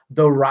about.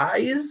 The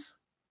rise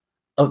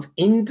of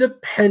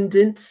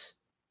independent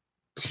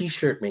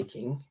t-shirt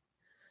making.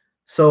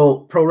 So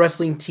pro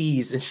wrestling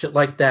tees and shit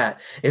like that.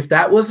 If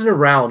that wasn't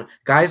around,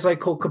 guys like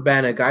Colt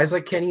Cabana, guys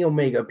like Kenny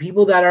Omega,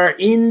 people that are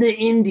in the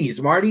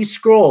indies, Marty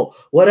Scurll,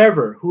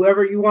 whatever,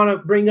 whoever you want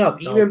to bring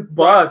up, even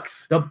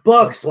Bucks. The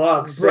Bucks.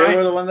 They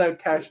were the ones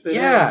that cashed it.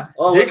 Yeah.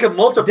 Oh, we can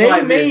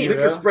multiply this. We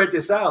can spread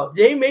this out.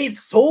 They made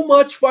so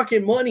much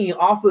fucking money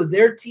off of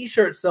their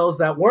t-shirt sales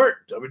that weren't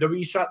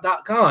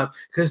WWEshop.com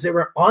because they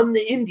were on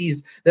the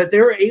indies that they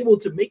were able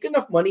to make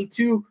enough money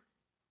to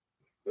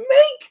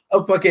make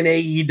a fucking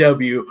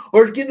AEW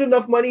or get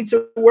enough money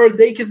to where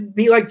they could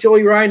be like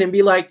Joey Ryan and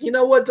be like, you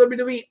know what,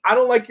 WWE, I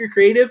don't like your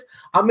creative.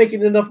 I'm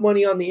making enough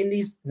money on the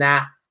indies.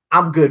 Nah,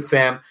 I'm good,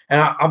 fam. And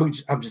I'm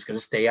just going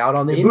to stay out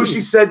on the indies. Bushi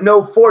said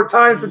no 4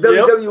 times to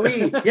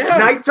WWE. Yeah.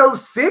 Naito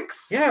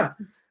 6? Yeah.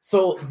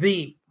 So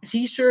the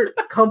t-shirt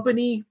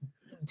company,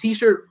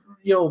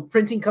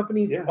 printing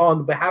company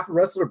on behalf of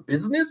wrestler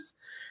business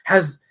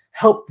has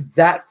helped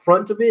that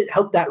front of it,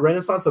 help that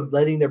renaissance of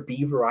letting there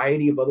be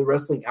variety of other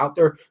wrestling out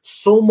there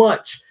so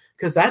much,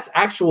 because that's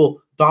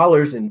actual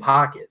dollars in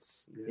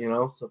pockets,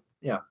 So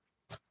yeah.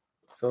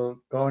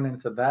 So going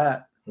into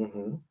that,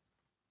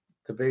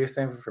 the biggest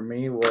thing for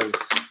me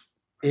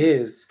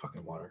is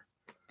fucking water.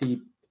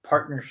 The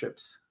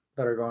partnerships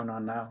that are going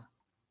on now.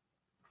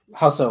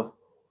 How so?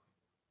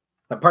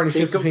 The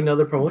partnerships between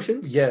other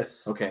promotions?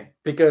 Yes. Okay.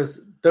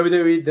 Because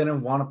WWE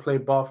didn't want to play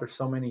ball for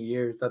so many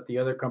years that the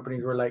other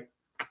companies were like,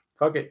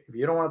 fuck it. If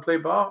you don't want to play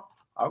ball,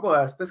 I'll go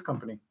ask this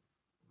company,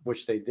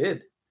 which they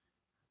did.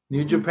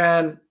 New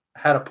Japan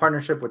had a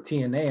partnership with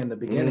TNA in the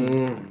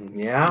beginning.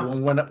 Yeah.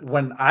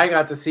 When I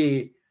got to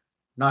see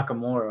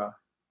Nakamura,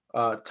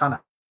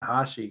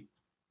 Tanahashi,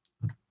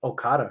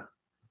 Okada,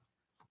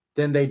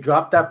 then they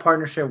dropped that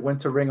partnership,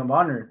 went to Ring of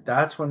Honor.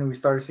 That's when we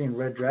started seeing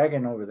Red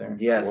Dragon over there.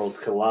 Yes. Worlds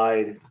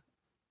Collide.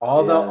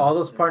 All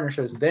those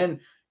partnerships. Then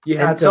you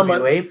had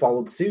NWA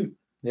followed suit.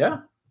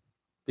 Yeah.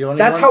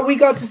 That's how we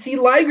got to see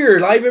Liger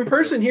live in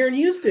person here in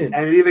Houston.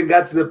 And it even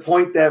got to the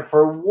point that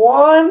for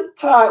one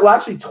time, well,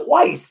 actually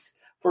twice,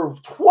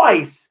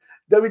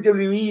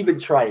 WWE even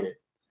tried it.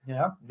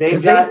 Yeah. They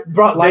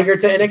brought Liger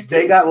to NXT.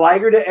 They got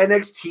Liger to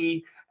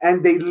NXT,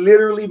 and they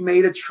literally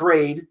made a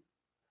trade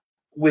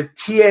with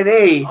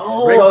TNA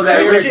so that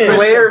Ric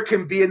Flair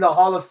can be in the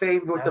Hall of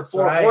Fame with the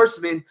Four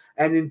Horsemen.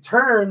 And in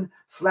turn,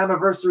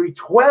 Slammiversary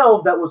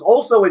 12, that was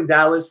also in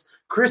Dallas,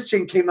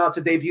 Christian came out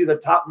to debut the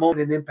top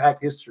moment in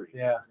Impact history.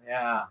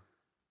 Yeah.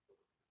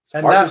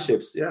 And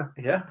partnerships,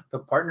 yeah, the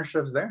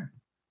partnerships there,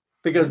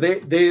 because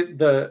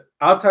the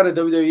outside of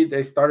WWE,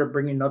 they started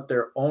bringing up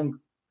their own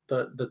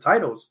the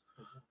titles.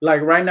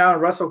 Like right now,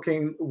 Wrestle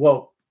King.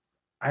 Well,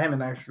 I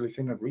haven't actually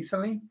seen it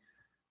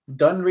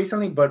done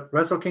recently, but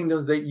Wrestle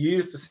Kingdoms, they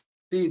used to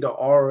see the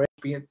ROH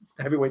being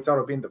heavyweight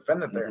title being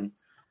defended there.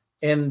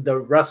 In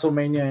the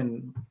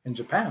WrestleMania in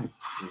Japan.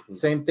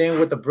 Same thing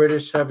with the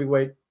British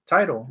heavyweight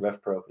title.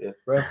 Rev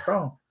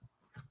Pro.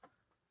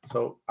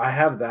 So I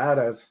have that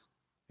as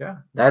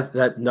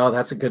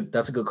That's a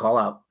good call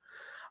out.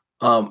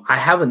 I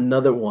have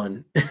another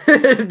one.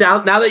 now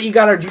that you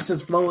got our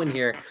juices flowing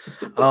here.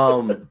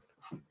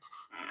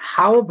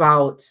 How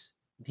about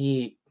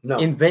the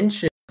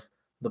invention of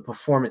the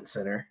Performance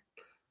Center?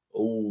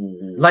 Oh,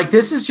 like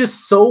this is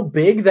just so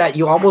big that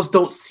you almost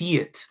don't see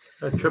it.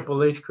 A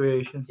Triple H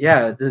creation.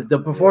 Yeah, the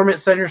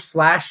Performance Center /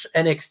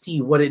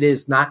 NXT, what it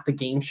is, not the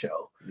game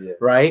show,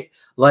 right?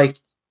 Like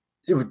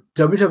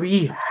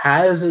WWE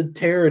has a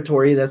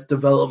territory that's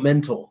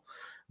developmental,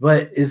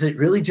 but is it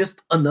really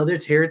just another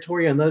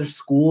territory, another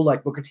school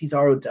like Booker T's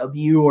ROW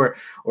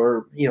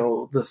or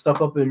the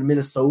stuff up in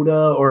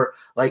Minnesota or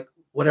like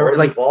whatever? Or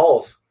like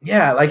Evolve.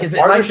 Yeah, like is it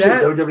like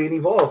that? WWE and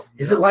Evolve.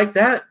 Is it like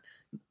that?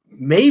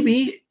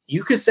 Maybe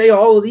you could say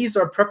all of these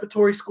are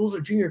preparatory schools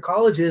or junior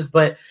colleges,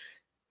 but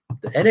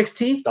the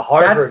NXT, the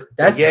Harvard,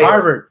 that's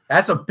Harvard.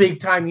 That's a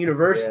big time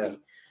university.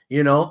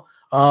 They know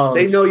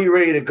you're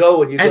ready to go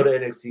when you go to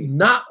NXT.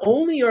 Not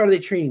only are they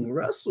training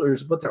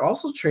wrestlers, but they're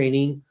also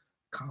training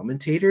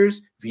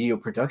commentators, video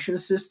production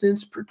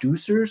assistants,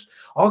 producers,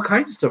 all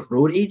kinds of stuff,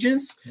 road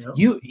agents.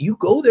 Yep. You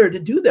go there to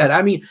do that.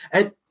 I mean,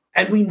 and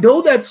we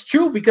know that's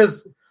true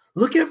because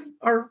look at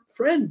our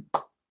friend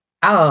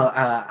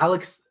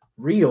Alex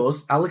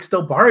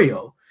Del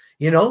Barrio.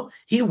 You know,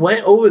 he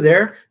went over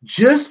there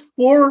just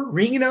for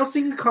ring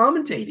announcing and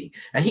commentating.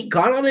 And he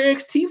got on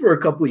NXT for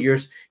a couple of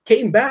years,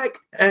 came back,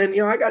 and,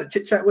 you know, I got to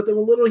chit-chat with him a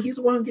little. He's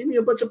the one who gave me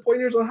a bunch of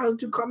pointers on how to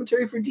do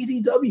commentary for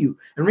DZW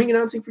and ring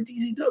announcing for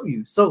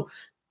DZW. So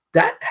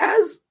that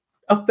has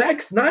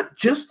effects not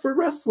just for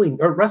wrestling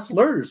or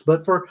wrestlers,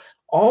 but for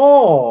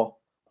all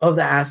of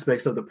the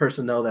aspects of the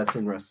personnel that's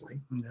in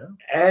wrestling. Yeah.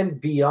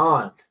 And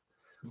beyond.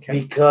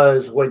 Okay.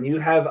 Because when you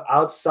have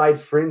outside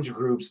fringe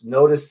groups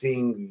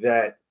noticing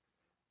that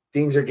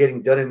things are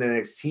getting done in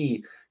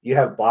NXT, you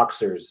have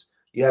boxers,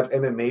 you have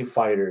MMA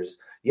fighters,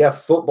 you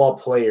have football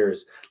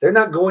players. They're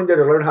not going there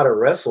to learn how to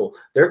wrestle.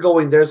 They're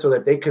going there so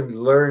that they can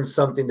learn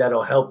something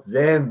that'll help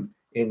them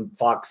in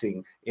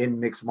boxing, in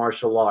mixed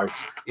martial arts,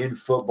 in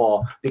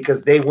football,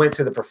 because they went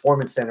to the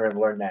performance center and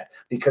learned that,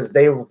 because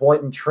they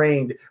went and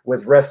trained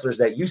with wrestlers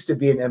that used to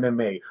be in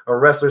MMA, or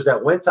wrestlers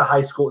that went to high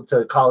school,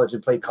 to college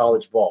and played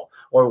college ball,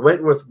 or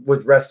went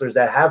with wrestlers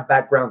that have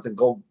backgrounds in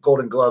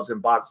golden gloves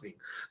and boxing.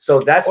 So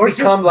that's or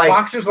become just like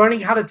boxers learning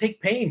how to take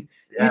pain.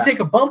 Yeah. You take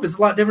a bump, it's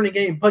a lot different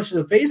than getting punched in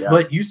the face,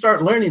 but you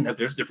start learning that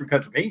there's different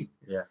kinds of pain.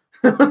 Yeah.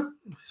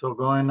 So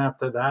going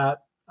after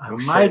that, I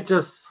might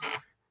just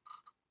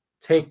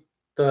take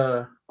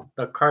the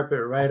carpet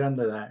right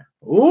under that.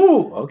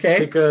 Ooh, okay.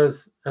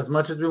 Because as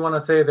much as we want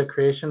to say the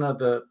creation of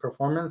the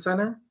Performance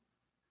Center,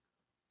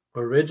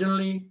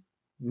 originally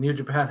New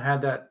Japan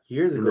had that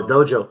years ago. In the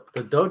dojo.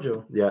 The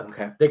dojo. Yeah.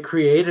 Okay. They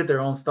created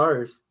their own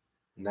stars.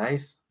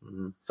 Nice.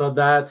 Mm-hmm. So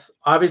that's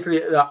obviously,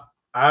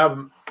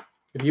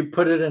 if you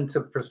put it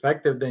into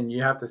perspective, then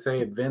you have to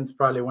say Vince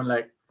probably went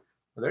like,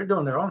 well, they're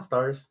doing their own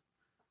stars.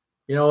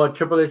 You know what,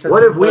 Triple H?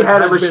 What if we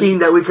had a machine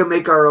that we could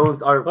make our own?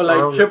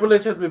 Triple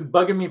H has been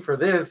bugging me for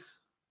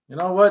this. You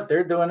know what?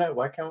 They're doing it.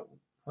 Why can't?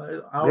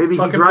 Maybe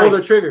he's right. Pull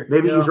the trigger.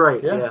 Maybe he's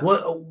right. Yeah.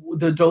 What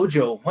the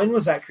dojo? When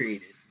was that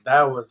created?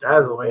 That was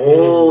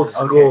old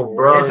school,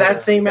 bro. Is that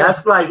same as?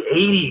 That's like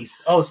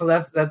 80s. Oh, so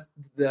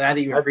that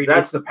even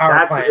predates the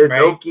power plant, right?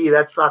 That's Inoki.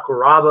 That's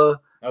Sakuraba.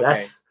 Okay.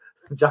 That's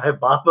Giant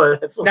Baba.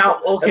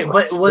 Now,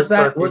 but was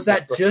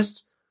that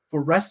just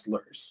for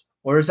wrestlers?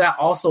 Or is that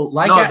also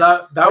like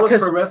that was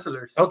for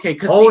wrestlers? Okay,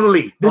 because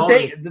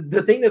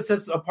the thing that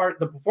sets apart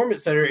the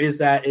Performance Center is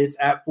that it's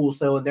at Full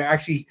Sail and they're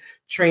actually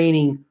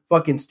training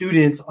fucking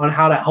students on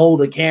how to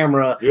hold a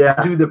camera,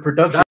 do the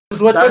production. That's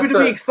what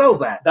WWE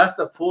excels at. That's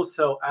the Full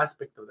Sail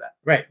aspect of that,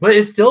 right? But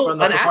it's still an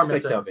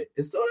aspect of it.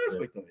 It's still an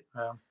aspect of it.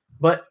 Yeah.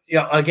 But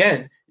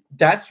again,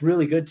 that's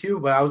really good too.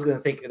 But I was going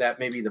to think that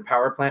maybe the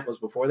power plant was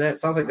before that. It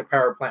sounds like the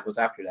power plant was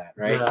after that,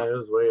 right? Yeah, it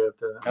was way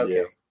after that. Okay.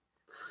 Yeah.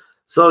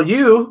 So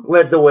you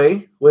led the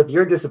way with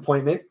your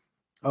disappointment.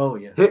 Oh,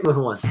 yes. Hit with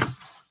one.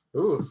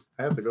 Ooh,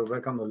 I have to go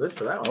back on the list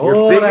for that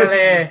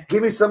one.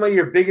 Give me some of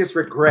your biggest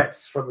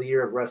regrets from the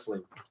year of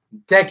wrestling.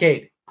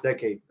 Decade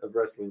of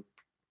wrestling.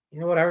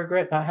 You know what I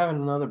regret? Not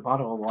having another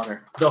bottle of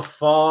water.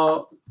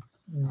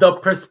 The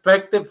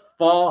prospective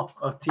fall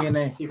of TNA.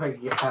 Let's see if I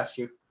can get past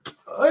you.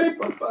 Hey,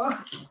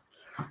 Papa.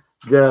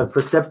 The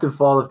perceptive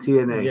fall of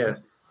TNA.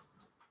 Yes.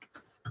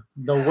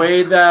 The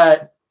way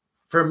that,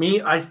 for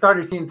me, I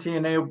started seeing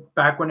TNA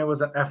back when it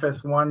was at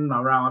FS1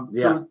 around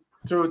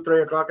 2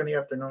 3 o'clock in the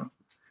afternoon.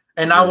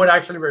 And I would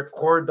actually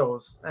record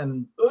those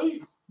and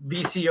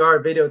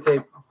VCR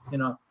videotape,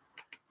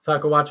 so I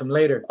could watch them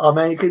later. Oh,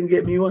 man, you couldn't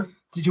get me one?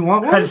 Did you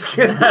want one? I'm just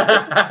kidding.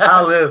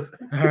 I'll live.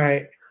 All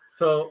right.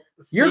 So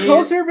you're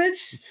closer,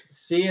 bitch?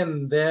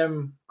 Seeing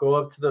them go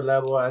up to the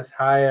level as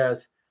high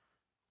as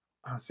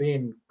I'm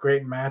seeing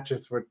great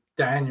matches with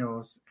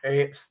Daniels,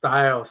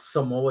 Styles,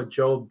 Samoa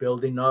Joe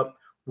building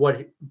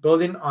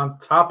on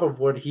top of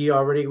what he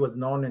already was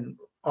known in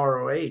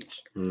ROH.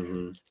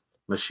 Mm-hmm.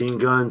 Machine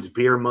Guns,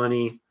 Beer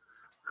Money,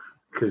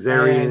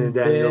 Kazarian and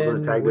Daniels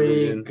in the tag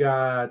division. We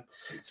got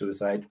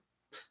Suicide.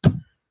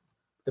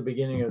 The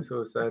beginning of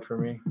Suicide for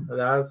me.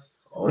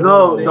 That's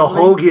the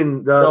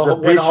Hogan, the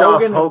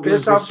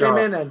Bischoff came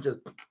in and just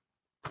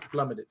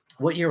plummeted.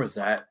 What year was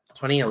that?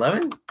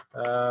 2011?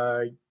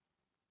 I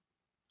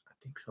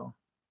think so.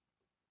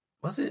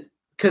 Was it?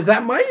 Because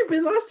that might have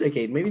been last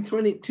decade, maybe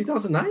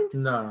 2009?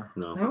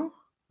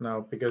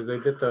 No, because they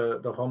did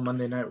the whole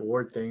Monday Night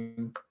War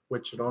thing,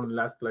 which it only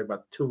lasted like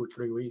about 2 or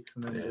 3 weeks,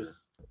 and then they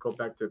just go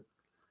back to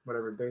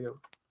whatever day.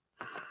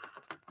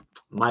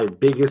 My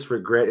biggest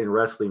regret in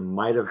wrestling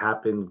might have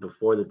happened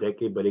before the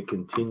decade, but it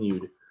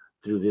continued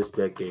through this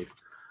decade.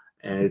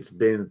 And it's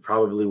been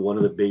probably one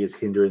of the biggest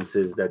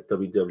hindrances that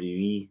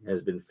WWE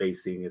has been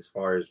facing as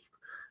far as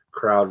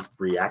crowd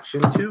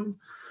reaction to.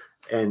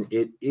 And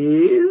it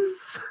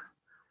is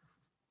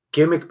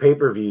gimmick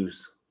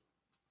pay-per-views.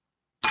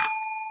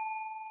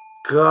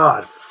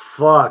 God,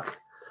 fuck.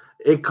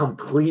 It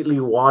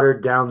completely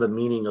watered down the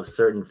meaning of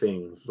certain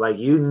things. Like,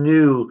 you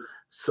knew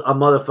a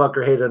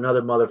motherfucker hit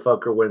another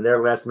motherfucker when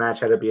their last match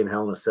had to be in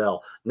Hell in a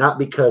Cell. Not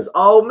because,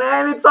 oh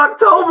man, it's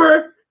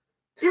October.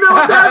 You know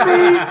what that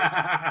means?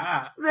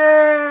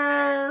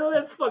 Man,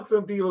 let's fuck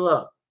some people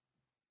up.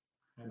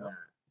 Yeah.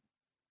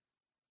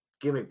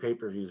 Gimmick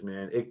pay-per-views,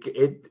 man.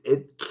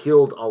 It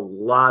killed a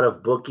lot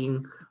of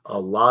booking, a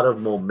lot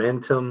of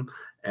momentum,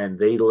 and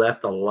they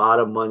left a lot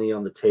of money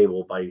on the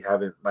table by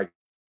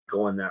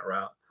going that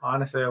route.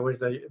 Honestly, I wish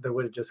they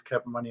would have just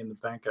kept Money in the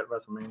Bank at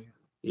WrestleMania.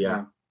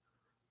 Yeah.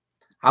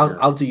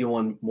 I'll do you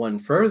one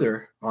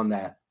further on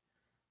that.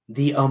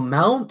 The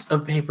amount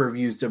of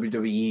pay-per-views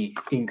WWE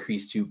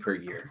increased to per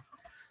year.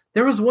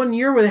 There was 1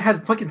 year where they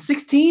had fucking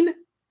 16?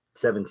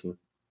 17.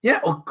 Yeah.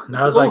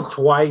 That was like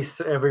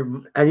twice every.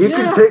 And you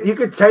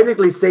could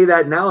technically say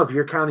that now if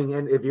you're counting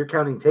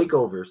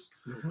takeovers,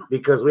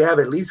 because we have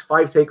at least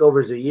 5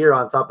 takeovers a year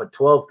on top of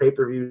 12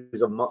 pay-per-views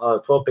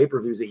 12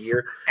 pay-per-views a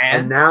year.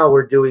 And now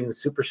we're doing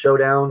Super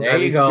Showdown. There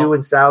you go. 2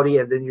 in Saudi,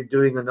 and then you're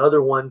doing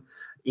another one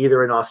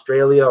either in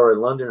Australia or in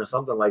London or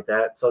something like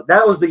that. So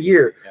that was the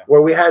year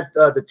where we had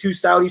the 2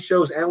 Saudi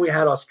shows and we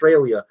had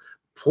Australia.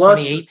 Plus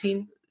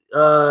 2018?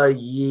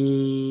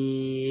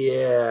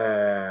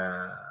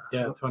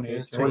 Yeah,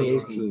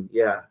 2018.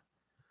 Yeah.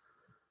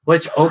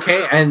 Which,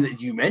 okay, and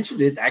you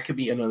mentioned it, that could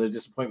be another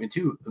disappointment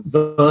too.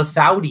 The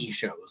Saudi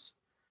shows.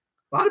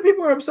 A lot of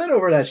people are upset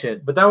over that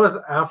shit. But that was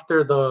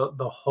after the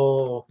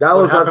whole... That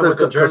was after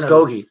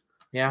Muskogee.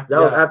 Yeah.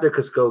 That was after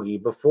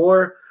Muskogee.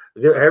 Before...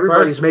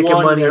 Everybody's making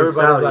money in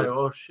Saudi. Like,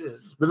 oh shit!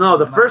 No,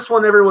 the first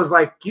one, everyone was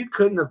like, "You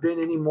couldn't have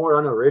been any more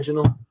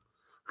unoriginal."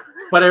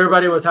 But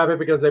everybody was happy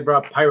because they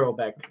brought Pyro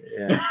back.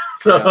 Yeah.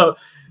 So,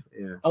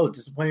 yeah. Oh,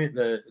 disappointment!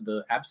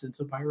 The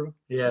absence of Pyro.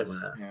 Yes.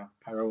 Yeah.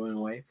 Pyro went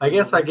away. I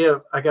guess I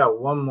got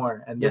one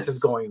more, and this is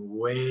going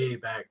way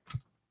back.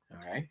 All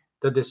right.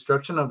 The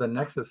destruction of the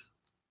Nexus.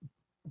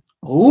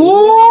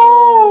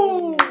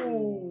 Ooh.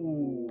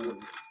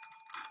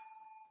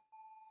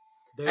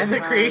 And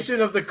the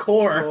creation of the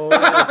core.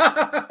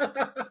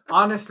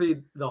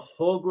 Honestly, the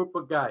whole group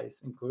of guys,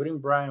 including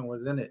Brian,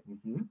 was in it.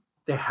 Mm-hmm.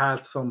 They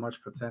had so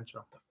much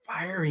potential. The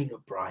firing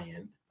of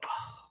Brian,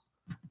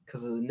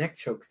 because of the neck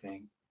choke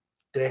thing.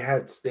 They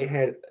had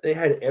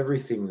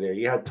everything there.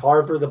 You had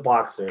Tarver the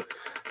boxer,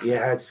 you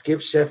had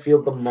Skip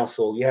Sheffield the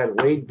muscle, you had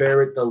Wade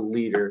Barrett the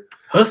leader,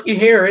 Husky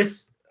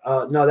Harris.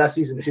 No, that's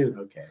season 2.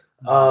 Okay.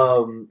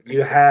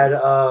 You had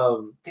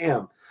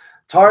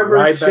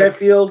Tarver,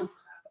 Sheffield.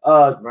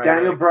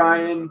 Daniel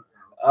Bryan,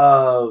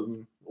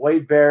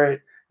 Wade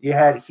Barrett. You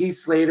had Heath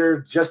Slater,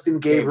 Justin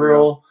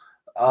Gabriel.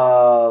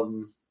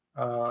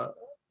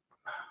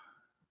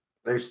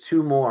 There's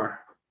 2 more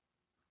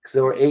because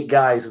there were 8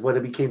 guys, but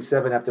it became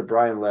 7 after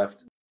Bryan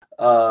left.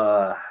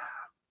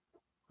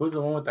 Who's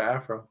the one with the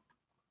afro?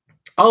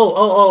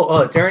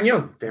 Darren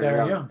Young.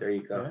 Darren Young. There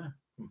you go.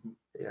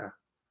 Yeah.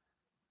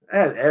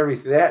 And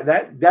everything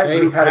that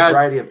group had a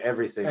variety of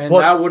everything, and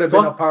that would have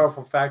been a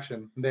powerful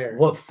faction there.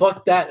 What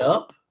fucked that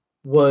up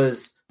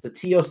was the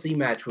TLC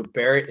match with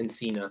Barrett and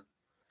Cena.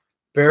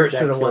 Barrett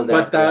should have won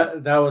that.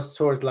 But that was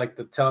towards like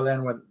the tail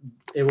end when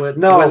it would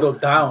dwindle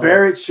down.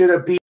 Barrett should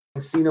have beat,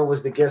 and Cena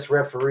was the guest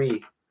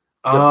referee.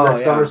 The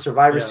Summer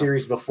Survivor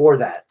Series before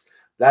that.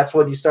 That's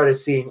when you started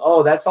seeing.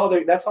 Oh, that's how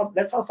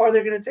far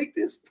they're going to take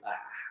this.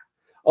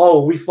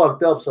 Oh, we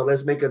fucked up. So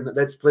let's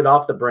split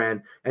off the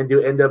brand and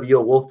do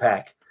NWO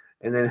Wolfpack,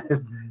 and then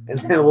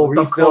we'll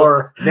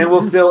refill. Then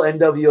we'll fill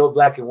NWO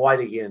Black and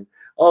White again.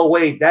 Oh,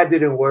 wait, that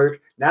didn't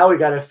work. Now we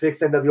got to fix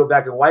NWO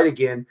Black and White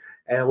again,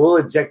 and we'll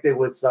inject it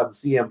with some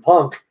CM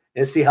Punk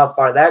and see how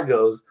far that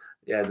goes.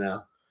 Yeah,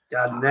 no.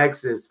 God,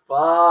 Nexus,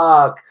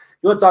 fuck.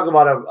 You want to talk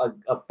about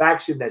a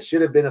faction that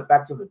should have been a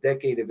faction of the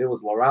decade if it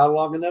was around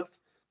long enough?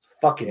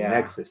 Fucking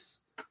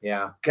Nexus.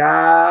 Yeah.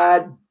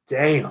 God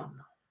damn.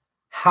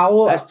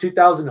 That's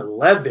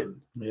 2011.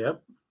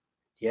 Yep.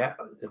 Yeah.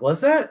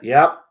 Was that?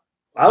 Yep.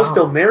 I was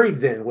still married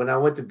then when I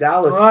went to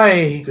Dallas.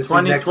 Right.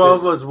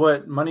 2012 was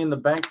what? Money in the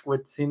Bank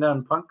with Cena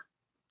and Punk?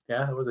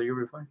 Yeah, it was a year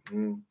before.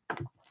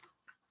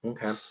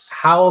 Okay.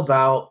 How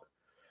about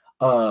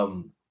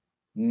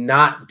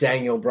not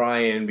Daniel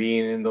Bryan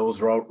being in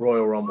those Royal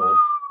Rumbles?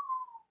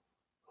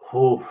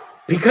 Ooh.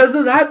 Because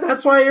of that,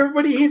 that's why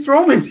everybody hates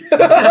Roman. And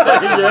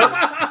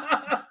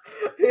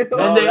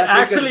they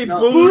actually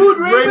booed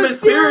Rey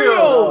Mysterio.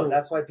 No,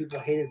 that's why people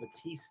hated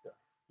Batista.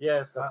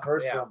 Yes. The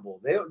first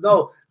Rumble.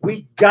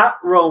 We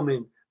got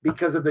Roman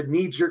because of the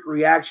knee-jerk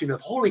reaction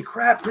of, holy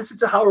crap, listen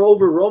to how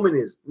over Roman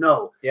is.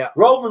 No. Yeah.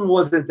 Roman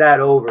wasn't that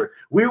over.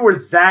 We were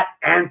that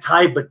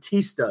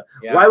anti-Batista.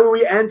 Yeah. Why were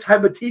we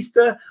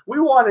anti-Batista? We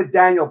wanted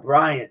Daniel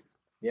Bryan.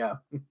 Yeah.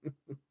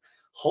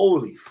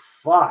 Holy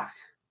fuck.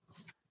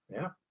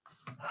 Yeah.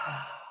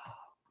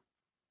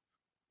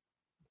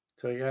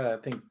 So, I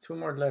think 2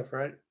 more left,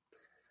 right?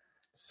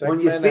 When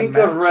you think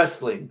of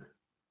wrestling.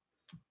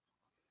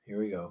 Here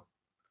we go.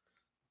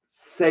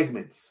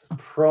 Segments,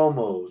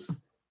 promos,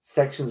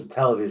 sections of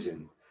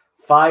television.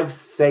 5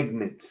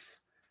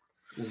 segments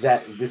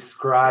that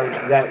describe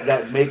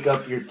that make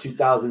up your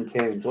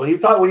 2010s. When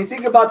you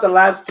think about the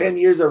last 10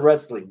 years of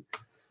wrestling,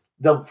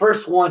 the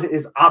first one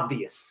is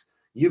obvious.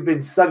 You've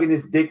been sucking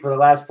his dick for the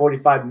last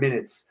 45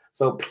 minutes.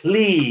 So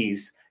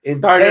please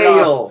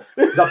entail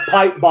the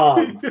pipe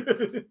bomb.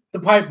 The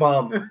pipe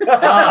bomb.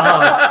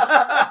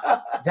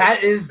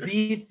 That is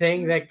the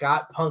thing that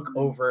got Punk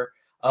over.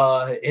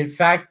 In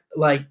fact,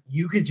 like,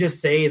 you could just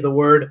say the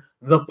word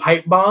the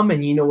pipe bomb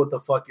and you know what the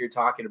fuck you're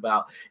talking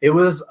about. It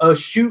was a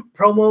shoot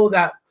promo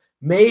that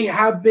may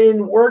have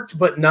been worked,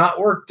 but not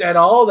worked at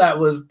all. That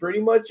was pretty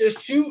much a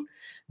shoot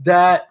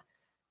that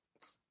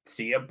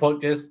CM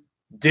Punk just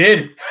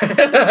did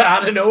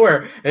out of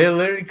nowhere. It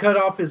literally cut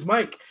off his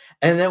mic.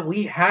 And then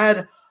we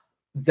had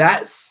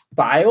that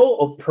style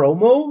of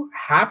promo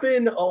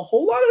happen a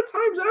whole lot of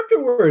times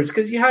afterwards,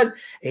 because you had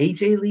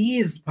AJ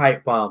Lee's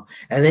pipe bomb,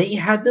 and then you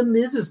had the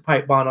Miz's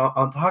pipe bomb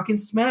on Talking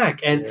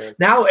Smack, and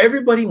now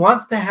everybody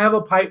wants to have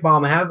a pipe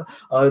bomb, have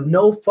a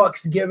no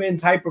fucks given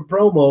type of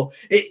promo.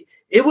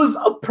 It was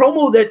a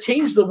promo that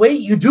changed the way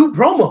you do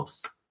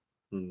promos.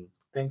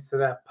 Thanks to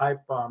that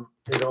pipe bomb,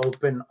 it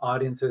opened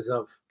audiences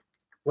of,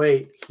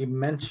 wait, he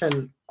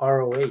mentioned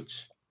ROH.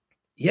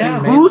 Yeah,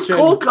 who's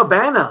Colt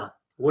Cabana?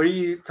 What are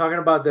you talking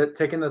about? That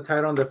taking the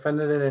title and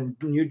defending it in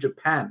New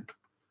Japan?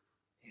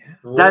 Yeah.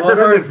 That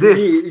doesn't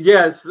exist.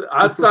 Yes,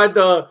 outside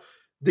the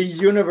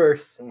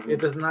universe, it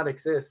does not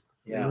exist.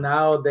 Yeah.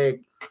 Now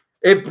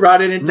it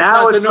brought it into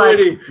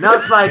continuity. Now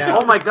it's like,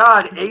 oh my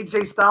God,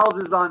 AJ Styles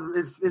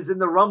is in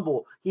the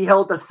Rumble. He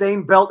held the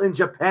same belt in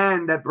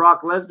Japan that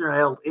Brock Lesnar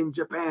held in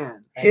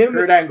Japan.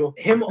 Kurt Angle.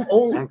 Him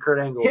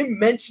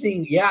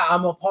mentioning,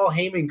 I'm a Paul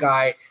Heyman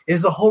guy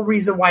is the whole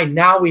reason why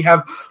now we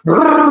have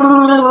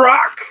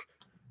Brock.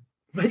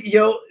 But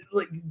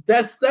like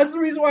that's the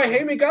reason why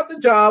Heyman got the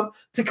job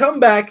to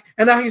come back,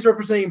 and now he's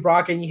representing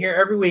Brock, and you hear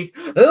every week,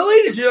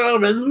 ladies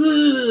and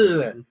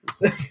gentlemen.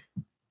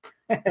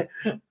 I'm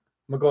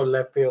gonna go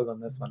left field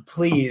on this one.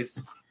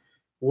 Please.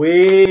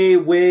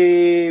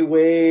 Way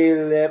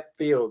left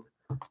field.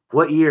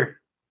 What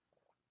year?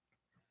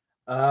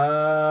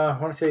 I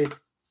want to say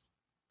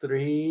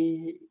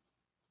 3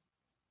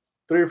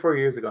 or 4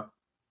 years ago.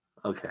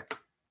 Okay.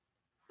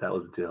 That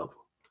wasn't too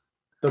helpful.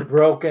 The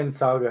Broken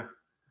Saga.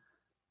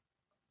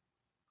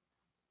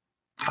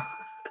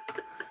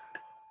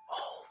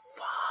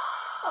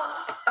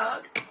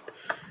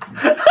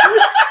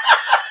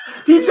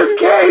 He just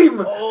came.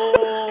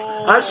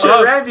 I'm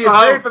sure Randy is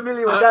very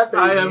familiar with that.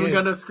 I am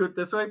gonna scoot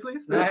this way,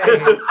 please.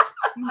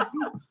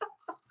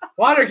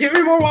 Water, give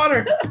me more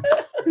water.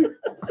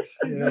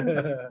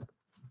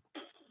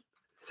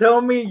 Tell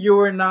me you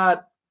were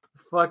not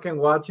fucking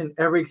watching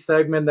every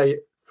segment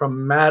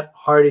from Matt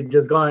Hardy,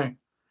 just going,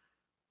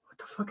 what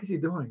the fuck is he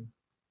doing?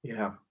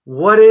 Yeah.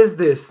 What is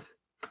this?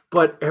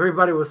 But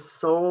everybody was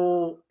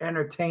so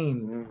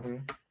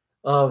entertained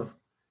of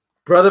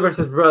brother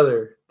versus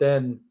brother.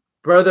 Then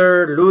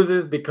brother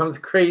loses, becomes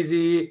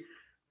crazy,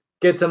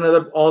 gets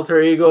another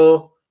alter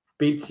ego,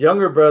 beats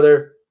younger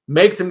brother,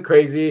 makes him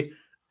crazy,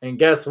 and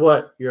guess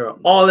what? You're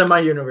all in my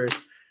universe.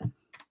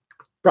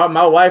 Brought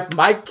my wife,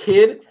 my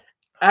kid,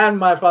 and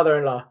my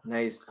father-in-law.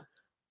 Nice.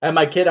 And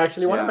my kid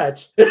actually won a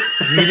match.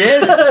 You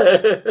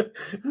did?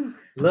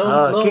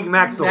 Little King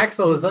Maxwell.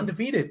 Maxwell is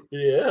undefeated.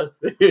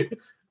 Yes.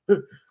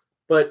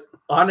 But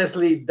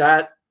honestly,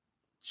 that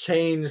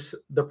changed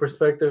the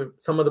perspective,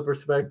 some of the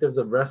perspectives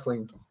of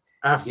wrestling.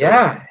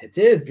 Yeah, it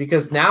did,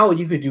 because now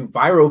you could do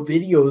viral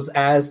videos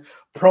as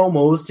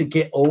promos to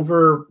get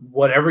over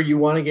whatever you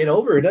want to get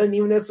over. It doesn't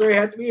even necessarily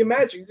have to be a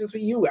match. It's just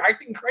you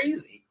acting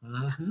crazy.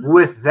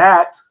 With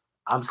that,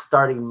 I'm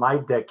starting my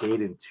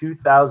decade in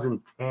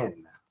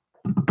 2010.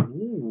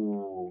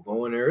 Ooh,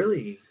 going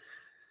early.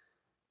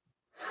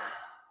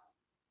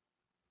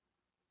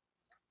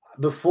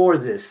 Before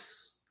this,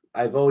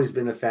 I've always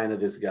been a fan of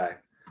this guy.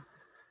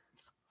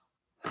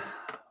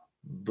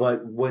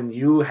 But when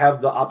you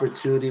have the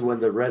opportunity, when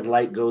the red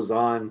light goes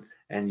on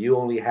and you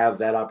only have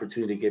that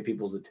opportunity to get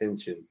people's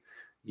attention,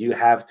 you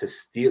have to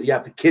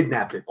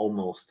kidnap it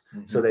almost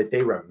so that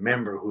they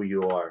remember who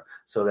you are,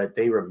 so that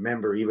they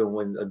remember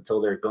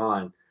until they're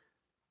gone.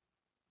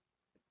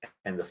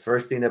 And the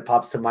first thing that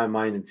pops to my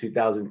mind in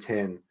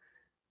 2010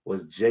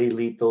 was Jay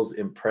Lethal's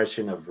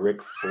impression of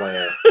Ric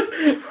Flair.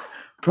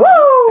 Woo!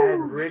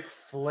 And Ric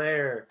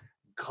Flair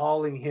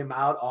calling him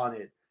out on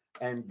it.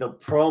 And the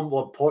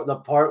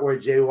part where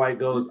Jay White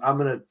goes, I'm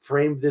going to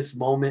frame this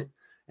moment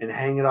and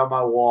hang it on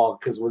my wall,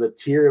 because with a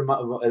tear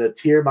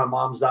in my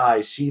mom's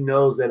eye, she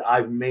knows that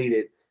I've made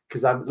it,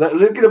 because I'm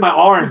looking at my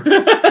arms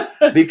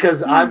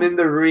because I'm in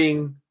the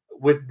ring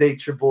with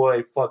Nature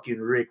Boy fucking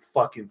Ric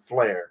fucking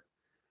Flair.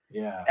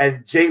 Yeah.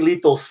 And Jay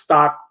Lethal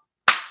stopped,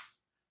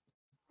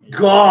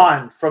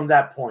 gone from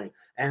that point.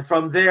 And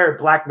from there,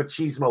 Black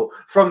Machismo.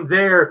 From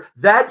there,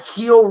 that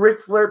heel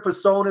Ric Flair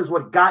persona is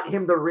what got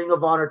him the Ring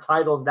of Honor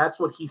title. And that's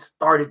what he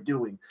started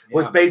doing.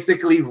 Was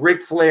basically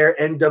Ric Flair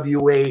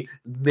NWA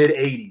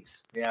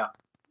mid-'80s. Yeah.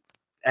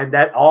 And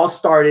that all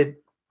started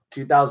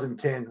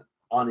 2010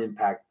 on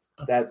Impact.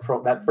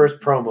 That first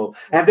promo,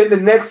 and then the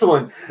next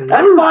one.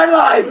 That's my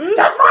line.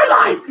 That's my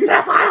line.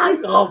 That's my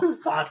line. Oh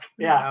fuck!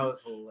 Yeah, that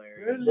was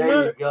hilarious.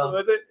 There you go.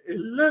 It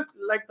looked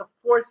like the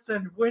four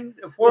horsemen went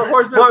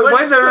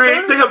the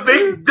ring, took a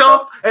big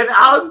dump, and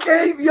out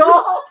came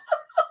y'all.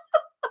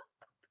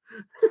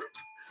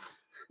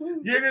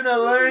 You're gonna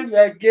learn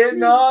that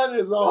getting on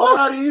is a whole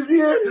lot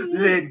easier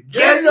than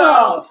getting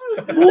off.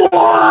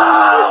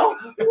 Wow!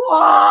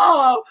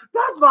 Wow!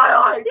 That's my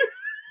line.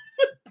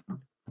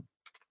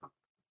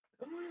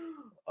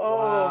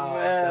 Oh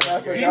man,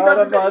 I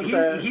forgot about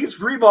that. He's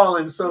free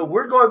balling, so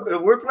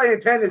we're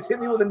playing tennis. Hit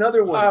me with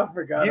another one. I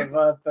forgot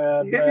about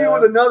that. Hit me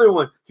with another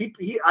one.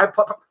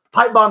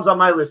 Pipe bombs on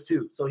my list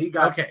too, so he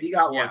got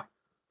one.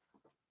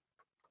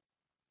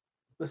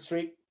 The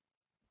streak.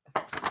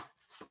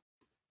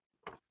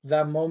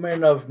 That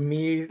moment of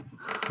me,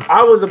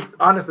 I was a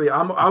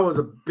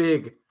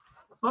big,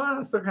 well,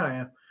 I still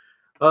kind of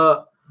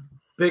am,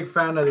 big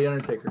fan of The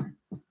Undertaker.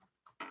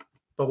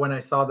 But when I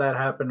saw that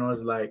happen, I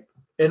was like,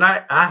 and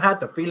I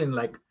had the feeling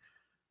like,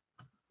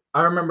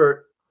 I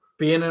remember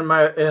being in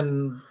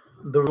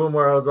the room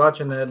where I was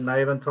watching it, and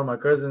I even told my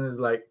cousin, is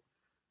like,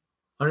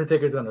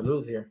 Undertaker's gonna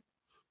lose here.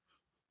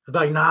 It's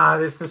like, nah,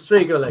 this is the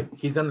streak. Or like,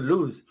 he's gonna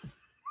lose.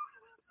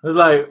 I was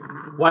like,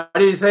 why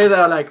did he say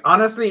that? Like,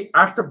 honestly,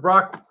 after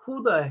Brock,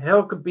 who the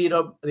hell could beat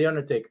up The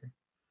Undertaker?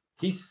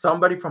 He's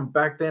somebody from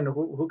back then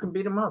who can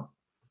beat him up.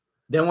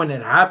 Then when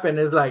it happened,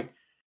 it's like,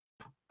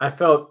 I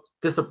felt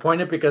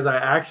disappointed because I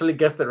actually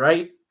guessed it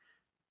right.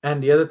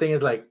 And the other thing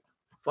is like,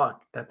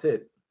 fuck, that's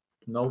it.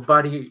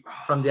 Nobody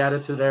from the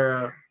Attitude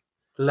Era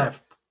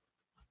left.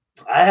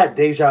 I had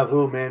deja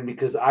vu, man,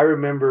 because I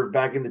remember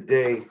back in the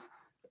day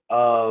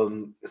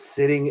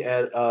sitting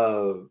at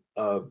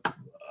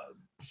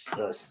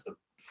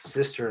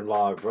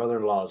sister-in-law or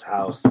brother-in-law's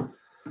house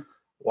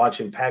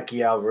watching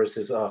Pacquiao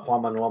versus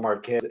Juan Manuel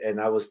Marquez,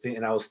 and I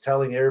was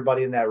telling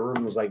everybody in that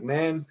room, was like,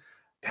 man,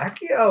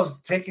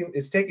 Pacquiao's taking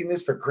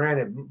this for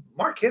granted.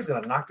 Marquez is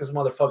gonna knock this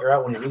motherfucker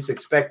out when he least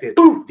expected.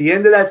 The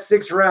end of that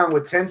 6th round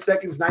with 9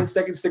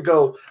 seconds to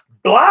go,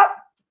 blop,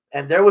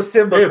 and there was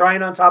Simba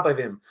crying on top of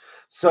him.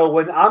 So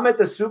when I'm at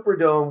the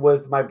Superdome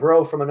with my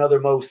bro from another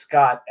Mo,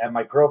 Scott, and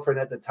my girlfriend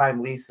at the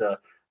time, Lisa,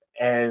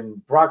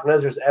 and Brock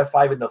Lesnar's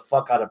F5 in the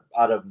fuck out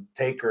of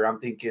Taker, I'm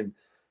thinking,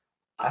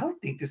 I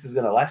don't think this is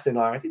gonna last any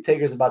long. I think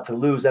Taker's about to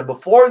lose. And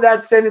before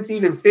that sentence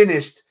even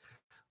finished,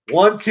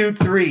 1, 2,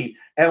 3,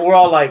 and we're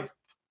all like,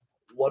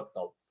 what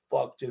the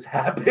fuck just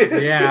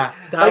happened? Yeah.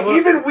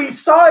 Even we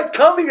saw it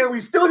coming and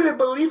we still didn't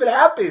believe it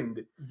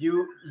happened.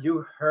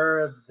 You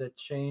heard the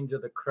change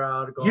of the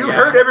crowd going. You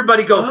heard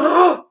everybody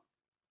go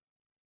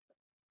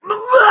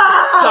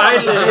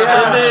silent,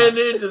 and then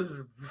it just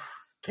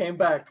came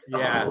back.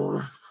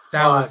 Yeah.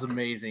 That was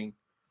amazing.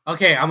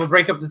 Okay, I'm gonna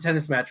break up the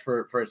tennis match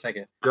for a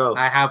second. Go.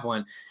 I have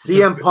one.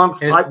 CM Punk's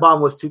pipe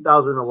bomb was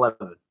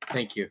 2011.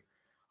 Thank you.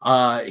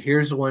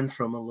 Here's one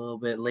from a little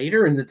bit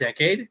later in the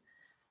decade.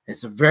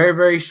 It's a very,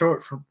 very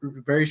short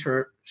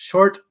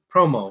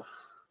promo.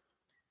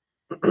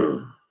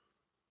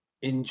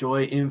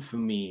 Enjoy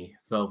infamy,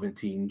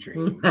 Velveteen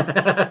Dream.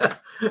 That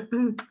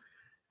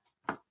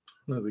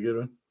was a good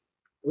one.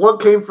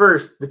 What came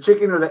first, the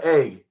chicken or the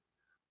egg?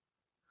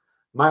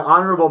 My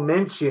honorable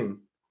mention.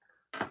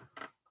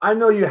 I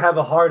know you have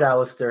a heart,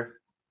 Alistair.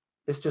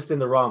 It's just in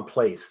the wrong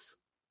place.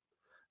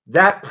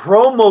 That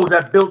promo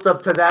that built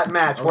up to that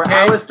match where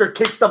Alistair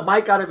kicks the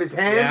mic out of his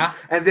hand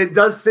and then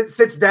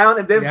sits down,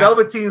 and then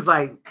Velveteen's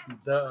like, and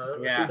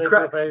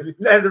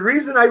the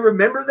reason I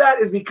remember that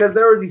is because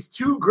there were these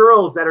 2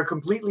 girls that are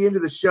completely into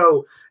the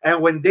show, and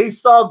when they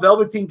saw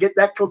Velveteen get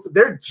that close,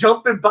 they're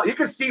jumping. You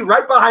can see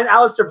right behind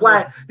Alistair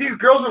Black, these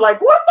girls are like,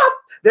 what the?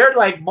 They're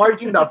like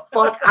marking the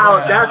fuck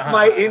out. That's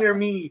my inner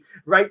me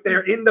right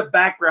there in the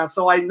background.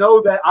 So I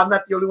know that I'm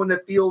not the only one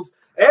that feels.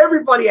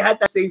 Everybody had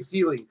that same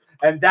feeling.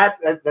 And that's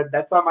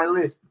on my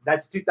list.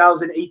 That's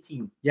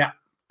 2018. Yeah.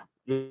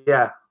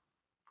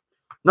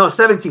 No,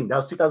 17. That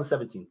was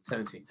 2017.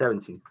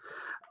 17.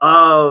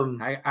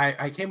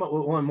 I came up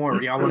with one more.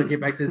 Do y'all want to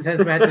get back to the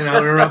tennis match and I'll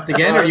interrupt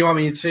again, or do you want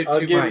me to shoot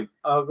mine?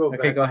 I'll go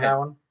back. Okay, go ahead. That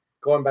one.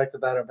 Going back to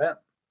that event.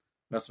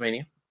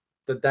 WrestleMania.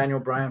 The Daniel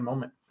Bryan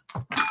moment.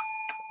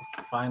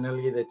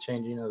 Finally, the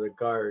changing of the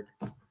guard.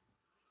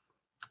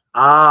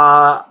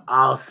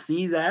 I'll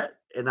see that,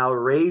 and I'll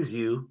raise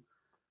you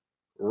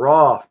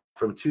Raw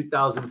from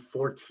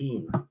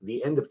 2014,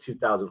 the end of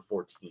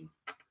 2014.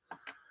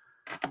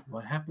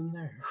 What happened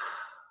there?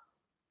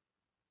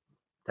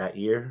 That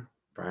year,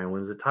 Bryan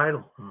wins the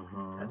title.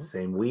 That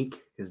same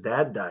week, his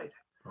dad died.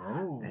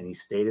 And he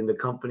stayed in the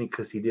company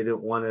because he didn't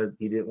want to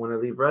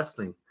leave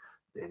wrestling.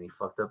 Then he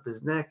fucked up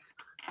his neck,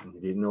 and he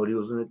didn't know what he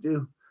was going to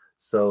do.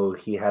 So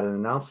he had an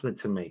announcement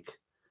to make.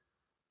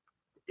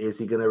 Is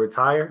he going to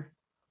retire?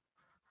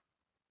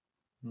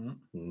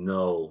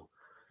 No.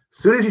 As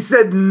soon as he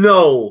said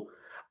no,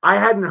 I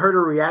hadn't heard a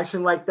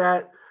reaction like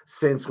that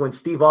since when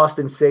Steve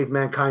Austin saved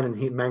Mankind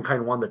and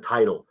Mankind won the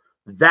title.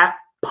 That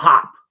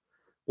pop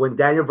when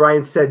Daniel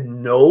Bryan said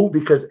no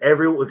because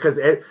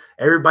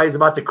everybody's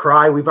about to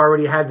cry. We've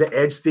already had the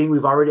Edge thing.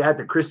 We've already had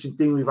the Christian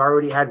thing. We've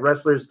already had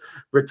wrestlers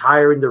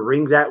retire in the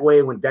ring that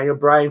way. When Daniel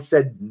Bryan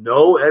said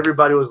no,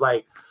 everybody was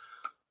like,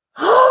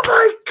 oh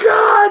my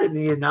God. And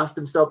he announced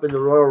himself in the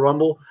Royal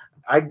Rumble.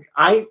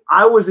 I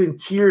was in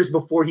tears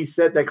before he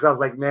said that because I was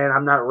like, man,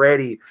 I'm not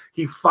ready.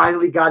 He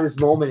finally got his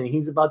moment and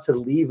he's about to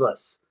leave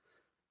us.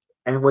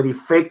 And when he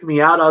faked me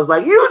out, I was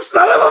like, you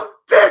son of a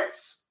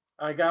bitch.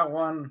 I got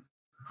one.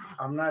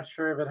 I'm not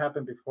sure if it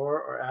happened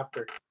before or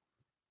after.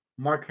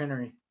 Mark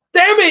Henry.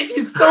 Damn it,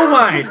 you stole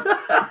mine.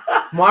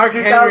 Mark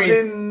Henry.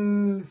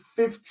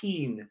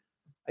 2015.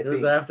 It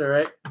was after,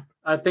 right?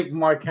 I think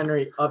Mark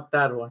Henry upped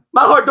that one.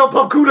 My heart don't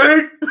pump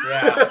Kool-Aid.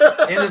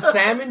 Yeah. In a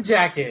salmon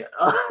jacket.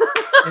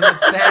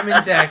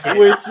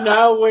 Which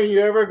now, when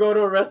you ever go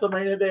to a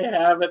WrestleMania, they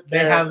have it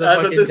there. They have the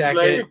fucking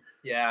jacket.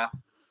 Yeah.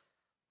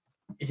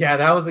 Yeah,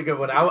 that was a good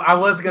one. I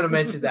was going to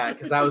mention that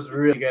because that was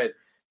really good.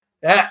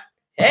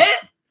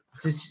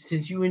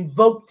 Since you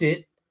invoked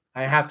it,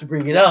 I have to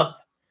bring it up.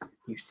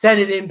 You said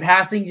it in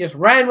passing, just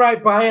ran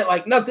right by it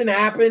like nothing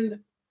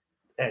happened.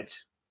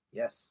 Edge.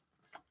 Yes.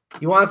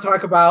 You want to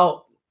talk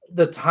about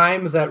the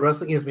times that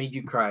wrestling has made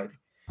you cry?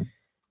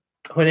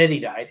 When Eddie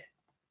died.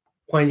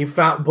 When you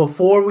found,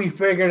 before we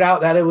figured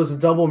out that it was a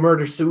double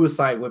murder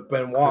suicide with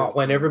Benoit,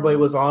 when everybody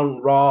was on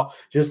Raw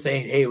just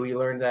saying, hey, we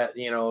learned that,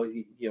 you know,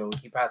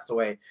 he passed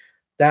away.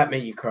 That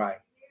made you cry.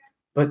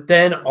 But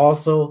then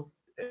also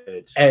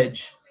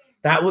Edge.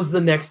 That was the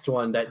next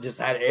one that just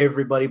had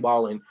everybody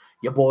bawling,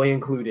 your boy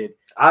included.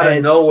 Out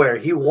of nowhere.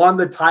 He won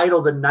the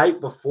title the night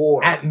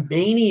before. At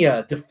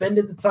Mania,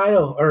 defended the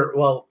title.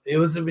 It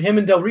was him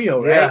and Del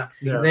Rio, right?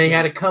 Yeah. And then he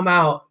had to come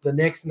out the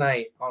next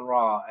night on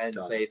Raw and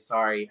say,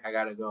 sorry, I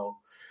got to go.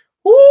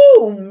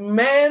 Ooh,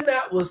 man,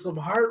 that was some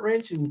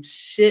heart-wrenching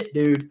shit,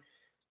 dude.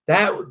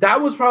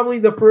 That was probably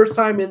the first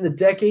time in the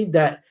decade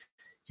that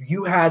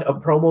you had a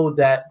promo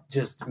that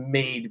just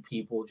made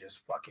people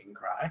just fucking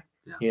cry,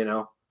 you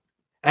know?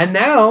 And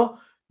now,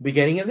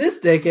 beginning of this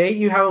decade,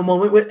 you have a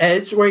moment with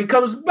Edge where he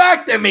comes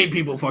back that made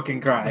people fucking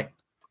cry.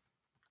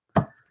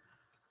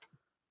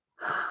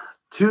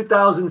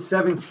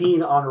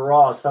 2017 on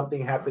Raw,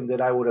 something happened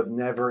that I would have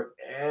never,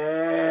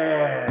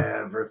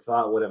 ever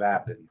thought would have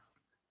happened.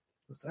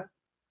 What's that?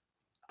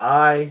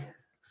 I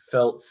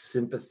felt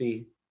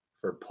sympathy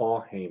for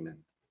Paul Heyman.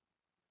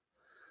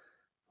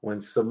 When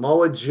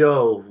Samoa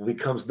Joe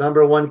becomes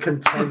 #1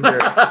 contender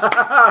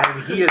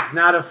and he is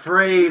not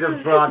afraid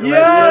of Brock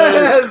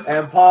Lesnar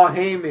and Paul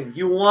Heyman.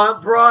 You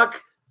want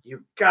Brock?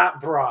 You got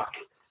Brock.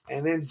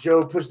 And then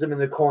Joe pushes him in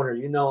the corner.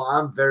 You know,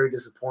 I'm very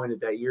disappointed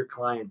that your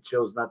client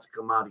chose not to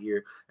come out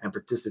here and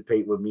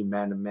participate with me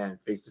man to man,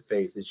 face to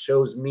face. It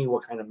shows me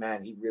what kind of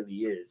man he really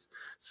is.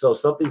 So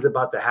something's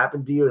about to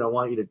happen to you, and I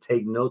want you to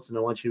take notes, and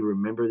I want you to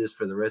remember this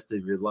for the rest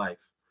of your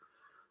life.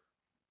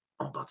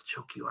 I'm about to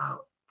choke you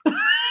out.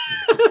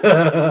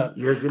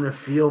 You're going to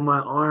feel my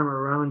arm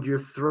around your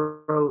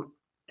throat,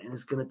 and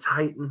it's going to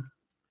tighten,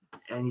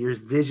 and your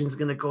vision's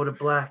going to go to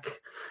black.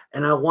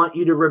 And I want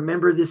you to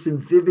remember this in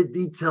vivid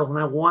detail, and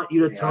I want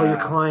you to tell your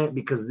client,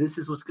 because this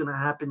is what's going to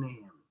happen to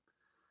him.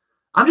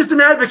 I'm just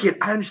an advocate.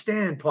 I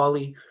understand,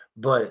 Paulie,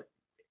 but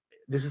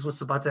this is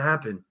what's about to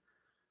happen.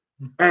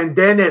 And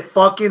then it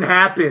fucking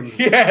happened.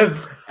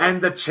 Yes.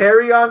 And the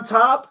cherry on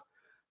top,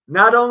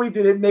 not only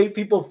did it make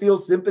people feel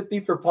sympathy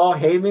for Paul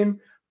Heyman,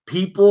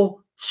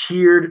 people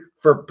cheered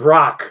for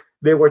Brock.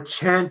 They were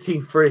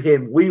chanting for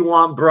him. We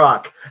want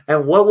Brock.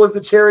 And what was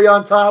the cherry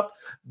on top?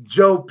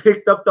 Joe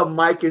picked up the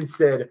mic and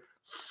said,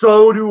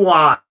 so do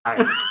I.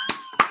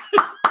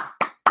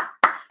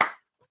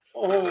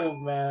 Oh,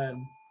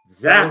 man.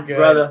 Zach, so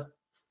brother.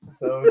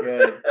 So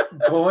good.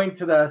 Going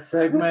to that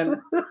segment,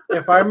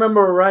 if I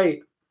remember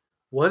right,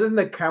 wasn't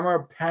the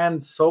camera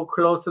panned so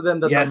close to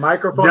them that the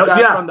microphone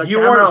from the you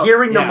camera? Weren't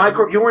hearing the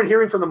micro. You weren't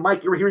hearing from the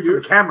mic. You were hearing from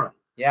the camera.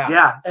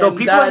 Yeah. So and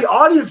people in the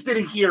audience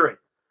didn't hear it.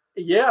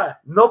 Yeah.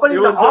 Nobody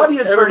in the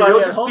audience heard it. It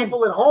was just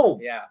people at home.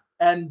 Yeah.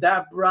 And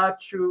that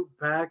brought you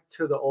back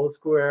to the old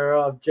school era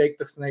of Jake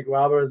the Snake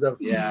Roberts of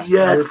you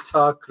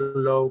talk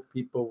low,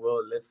 people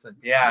will listen.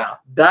 Yeah.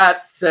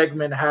 That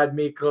segment had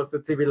me close to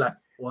TV like,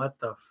 what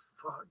the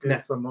fuck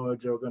is Samoa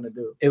Joe going to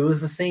do? It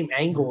was the same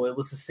angle. It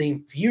was the same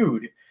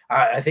feud.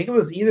 I think it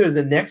was either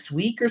the next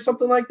week or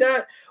something like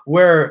that,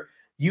 where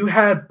you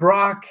had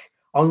Brock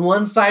on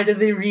one side of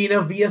the arena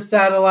via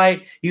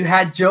satellite. You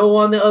had Joe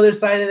on the other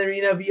side of the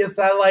arena via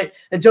satellite.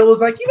 And Joe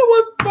was like, you know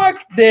what?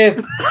 Fuck this.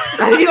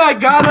 And he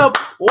got up,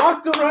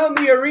 walked around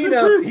the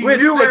arena with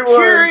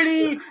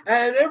security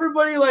and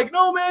everybody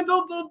no, man,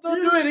 don't do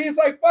it. And he's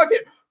like, fuck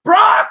it.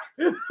 Brock!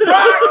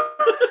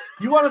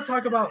 You want to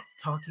talk about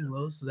talking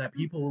low so that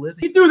people will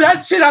listen? He threw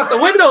that shit out the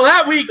window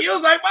that week. He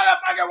was like,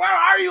 motherfucker, where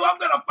are you? I'm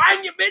going to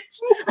find you, bitch.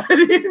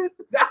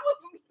 That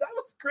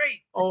was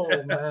great. Oh,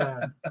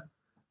 man.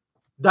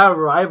 That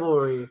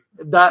rivalry,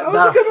 that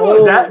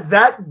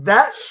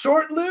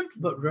short-lived,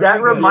 but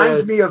that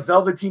reminds me of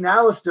Velveteen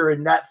Alistair.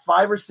 In that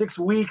 5 or 6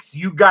 weeks,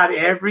 you got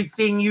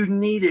everything you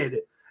needed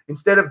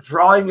instead of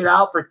drawing it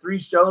out for 3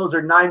 shows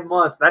or 9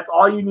 months. That's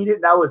all you needed.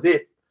 And that was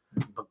it.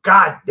 But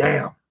god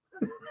damn.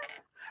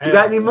 You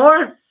got any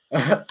more?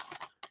 I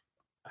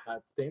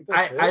think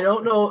I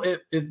don't know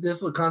if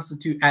this will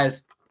constitute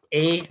as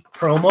a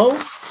promo,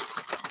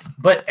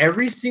 but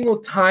every single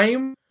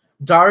time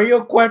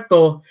Dario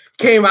Cueto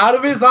came out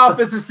of his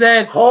office and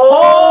said, Hold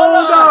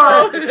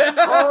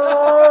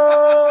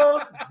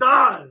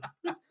on.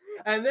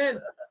 And then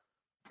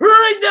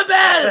ring the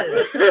bell.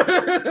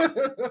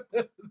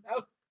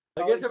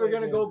 I guess if we're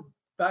gonna go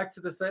back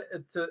to the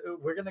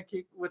we're gonna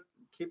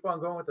keep on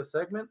going with the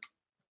segment.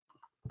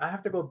 I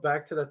have to go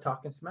back to the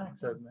Talking Smack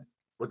segment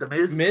with the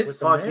Miz.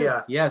 Fuck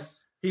yeah,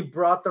 yes. He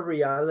brought the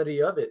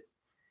reality of it,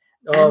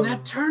 and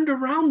that turned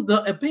around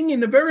the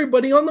opinion of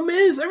everybody on the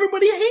Miz.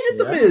 Everybody hated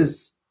the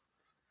Miz.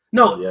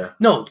 No.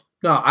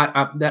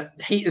 I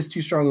that hate is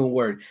too strong a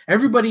word.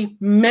 Everybody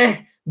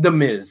meh the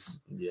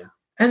Miz. Yeah.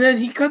 And then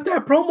he cut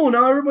that promo.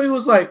 Now everybody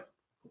was like,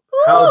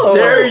 oh, "How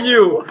dare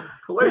you?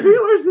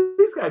 Where's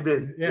this guy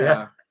been?"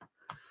 Yeah.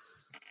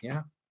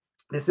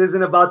 This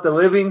isn't about the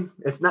living.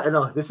 It's not.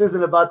 No, this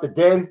isn't about the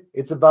dead.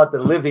 It's about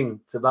the living.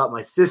 It's about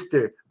my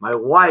sister, my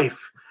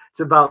wife. It's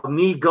about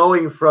me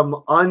going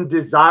from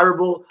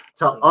undesirable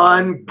to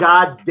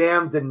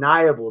ungoddamn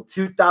deniable.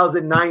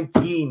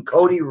 2019,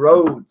 Cody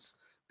Rhodes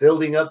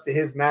building up to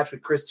his match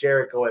with Chris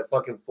Jericho at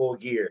fucking Full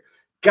Gear.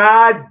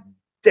 God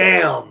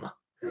damn.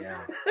 Yeah.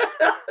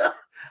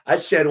 I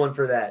shed one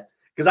for that.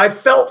 Because I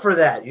felt for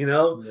that, you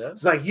know? Yeah.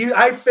 It's like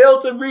I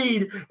failed to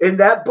read in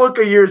that book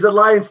of yours,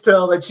 Alliance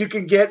Tale, that you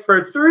can get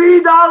for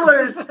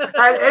 $3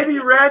 at any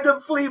random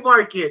flea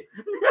market.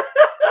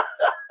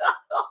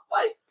 Oh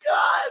my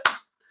God.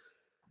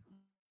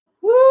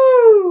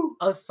 Woo!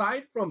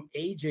 Aside from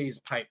AJ Lee's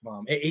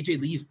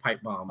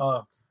pipe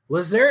bomb,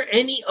 was there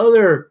any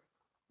other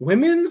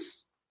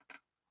women's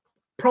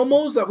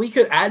promos that we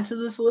could add to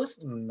this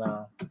list?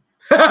 No.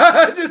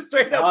 Just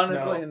straight up.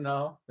 Honestly,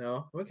 no.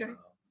 Okay.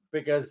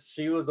 Because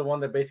she was the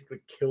one that basically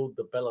killed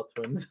the Bella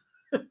Twins.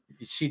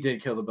 She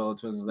did kill the Bella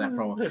Twins in that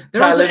promo.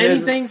 There wasn't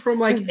anything from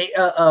like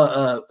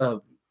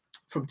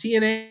from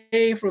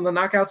TNA from the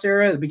Knockouts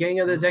era at the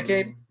beginning of the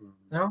decade.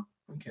 No.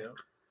 Okay.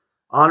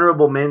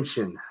 Honorable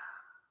mention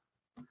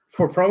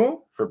for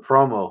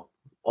promo.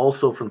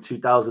 Also from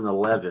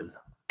 2011.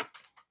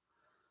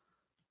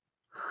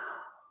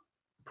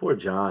 Poor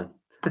John.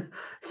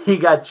 He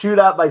got chewed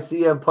out by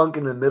CM Punk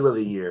in the middle of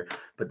the year,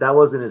 but that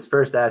wasn't his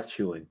first ass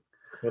chewing.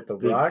 With The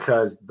Rock?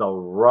 Because The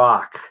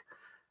Rock,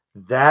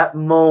 that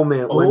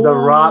moment when The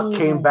Rock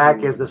came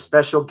back as a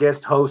special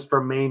guest host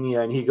for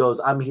Mania, and he goes,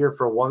 "I'm here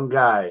for one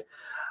guy."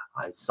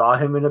 I saw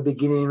him in the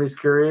beginning of his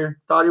career,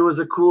 thought he was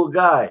a cool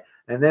guy,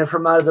 and then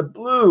from out of the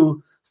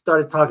blue,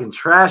 started talking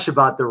trash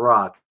about The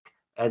Rock,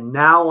 and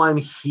now I'm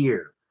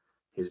here.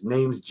 His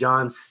name's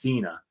John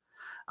Cena.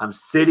 I'm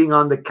sitting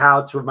on the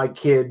couch with my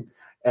kid,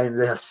 and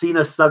the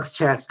Cena sucks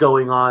chants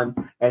going on,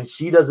 and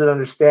she doesn't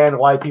understand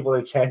why people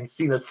are chanting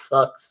Cena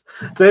sucks.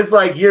 So it's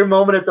like your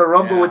moment at the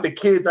Rumble with the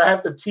kids. I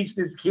have to teach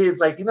these kids,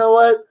 like, you know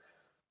what?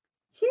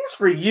 He's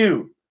for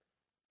you,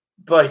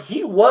 but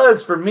he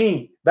was for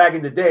me back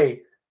in the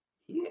day.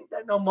 He ain't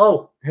that no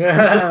more.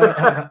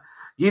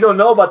 You don't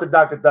know about the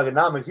Dr.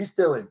 Thugonomics.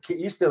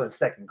 You're still in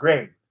second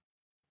grade.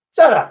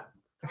 Shut up.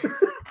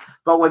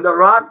 But when The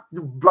Rock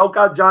broke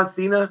out John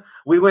Cena,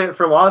 we went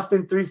from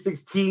Austin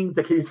 316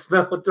 to "Can you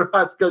smell what The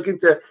Rock's cooking"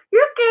 to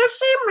 "You can't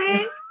see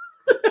me."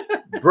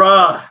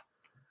 Bruh.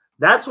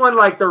 That's when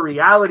like the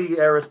reality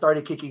era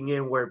started kicking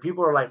in, where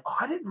people are like, "Oh,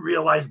 I didn't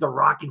realize The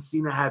Rock and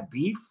Cena had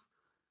beef."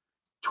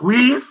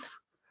 Tweef.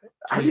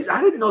 I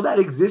didn't know that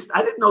exists.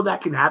 I didn't know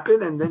that can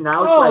happen. And then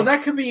now it's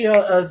that could be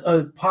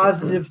a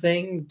positive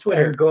thing.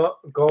 Twitter.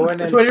 Going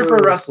into Twitter for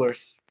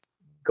wrestlers.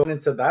 Going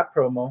into that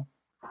promo,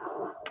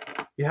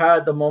 you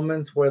had the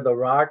moments where The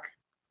Rock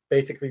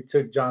basically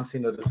took John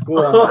Cena to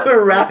school.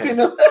 Wrapping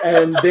up.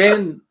 And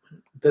then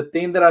the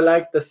thing that I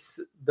liked,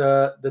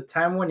 the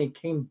time when he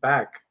came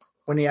back,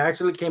 when he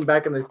actually came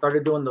back and they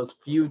started doing those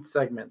feud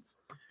segments.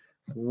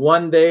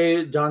 One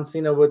day, John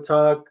Cena would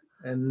talk,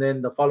 and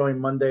then the following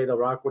Monday, The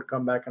Rock would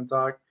come back and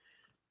talk,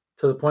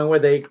 to the point where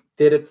they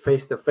did it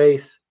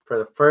face-to-face for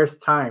the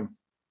first time.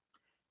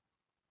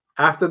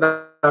 After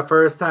that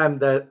first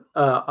time,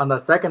 on the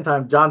second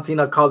time, John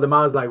Cena called him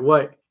out. I was like,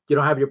 "What? You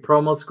don't have your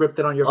promo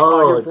scripted on your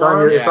it's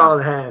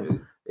on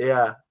hand."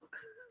 Yeah.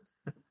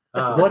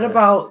 What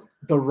about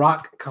the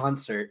Rock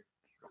concert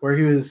where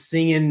he was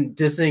singing,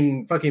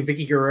 dissing fucking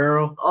Vicky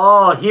Guerrero?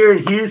 Oh, here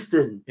in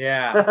Houston.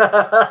 Yeah.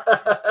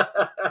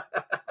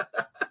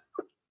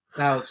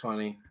 That was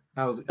funny.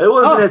 It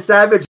wasn't a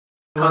savage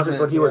concert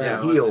when he was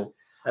a heel.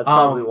 That's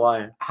probably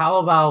why. How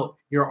about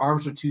 "Your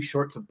arms are too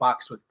short to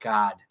box with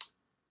God"?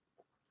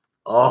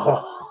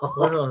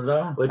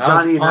 Oh, with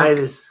Johnny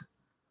Unitas.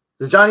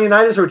 Is it Johnny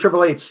Unitas or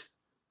Triple H?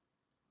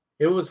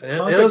 It was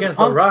Punk against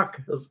The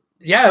Rock. It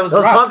was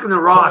Rock. Punk and The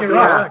Rock.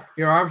 Rock.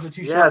 Your arms are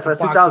too short. Yeah, so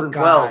that's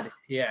 2012.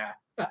 Yeah.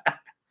 A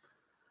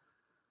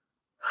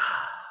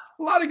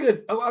lot of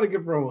good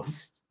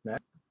promos. A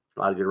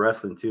lot of good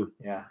wrestling too.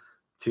 Yeah.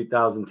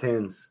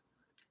 2010s.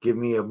 Give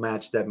me a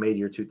match that made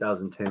your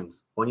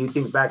 2010s. When you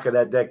think back of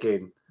that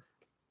decade.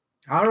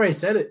 I already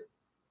said it.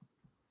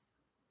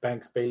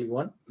 Banks Bailey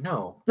won?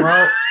 No.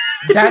 Well,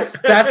 that's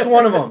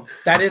one of them.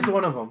 That is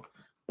one of them.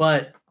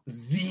 But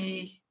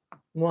the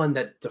one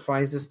that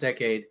defines this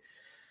decade,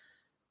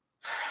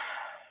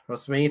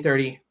 WrestleMania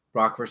 30,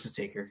 Rock versus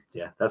Taker.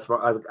 Yeah, that's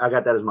what I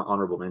got that as my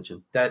honorable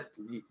mention.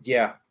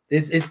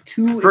 It's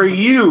too for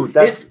you.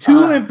 It's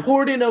too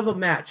important of a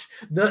match.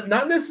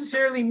 Not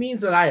necessarily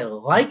means that I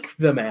like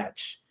the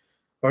match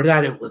or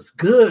that it was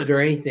good or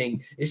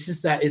anything. It's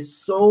just that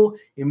it's so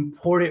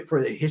important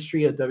for the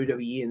history of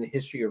WWE and the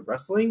history of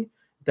wrestling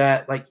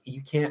that like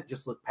you can't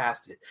just look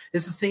past it.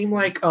 It's the same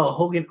like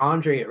Hogan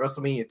Andre at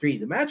WrestleMania 3.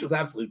 The match was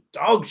absolute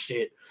dog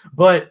shit,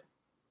 but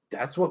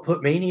that's what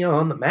put Mania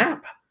on the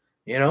map.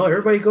 You know,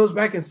 everybody goes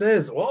back and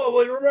says, "Oh,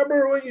 well,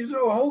 remember when you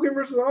saw Hogan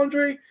versus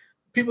Andre?"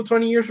 People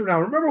 20 years from now,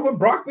 remember when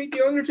Brock beat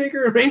the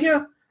Undertaker at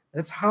Mania?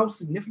 That's how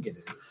significant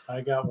it is.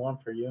 I got one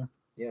for you.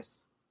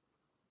 Yes.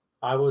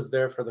 I was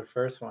there for the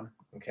first one.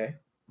 Okay.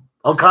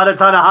 Okada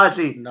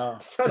Tanahashi. No.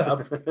 Shut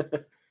up.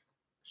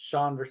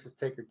 Shawn versus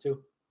Taker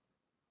 2.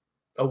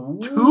 Oh,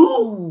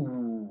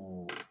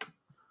 2?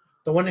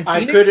 The one in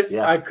Phoenix?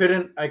 I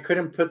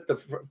couldn't put the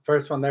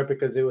first one there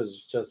because it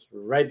was just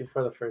right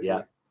before the first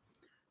one.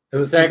 It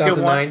was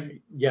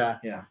 2009. Yeah.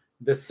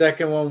 The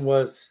second one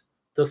was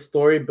the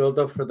story build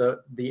up for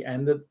the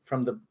end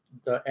from the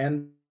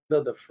end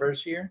of the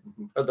first year.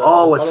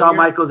 When Shawn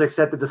Michaels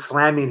accepted the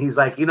slamming, he's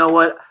like, you know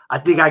what? I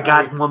think I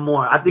got one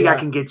more. I think I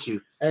can get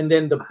you. And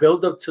then the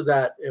build up to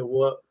that,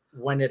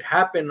 when it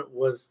happened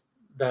was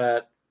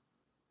that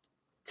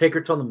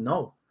Taker told him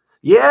no.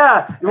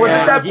 Yeah,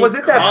 was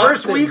it that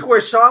first week where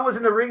Shawn was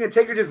in the ring and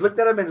Taker just looked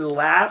at him and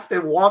laughed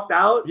and walked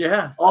out?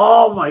 Yeah.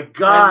 Oh my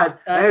God!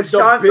 And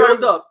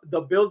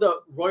the build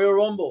up, Royal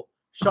Rumble.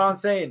 Shawn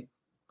saying,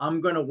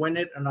 "I'm gonna win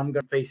it and I'm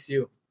gonna face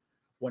you."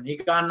 When he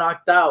got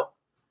knocked out,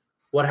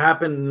 what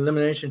happened in the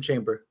Elimination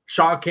Chamber?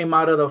 Shawn came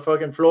out of the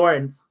fucking floor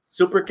and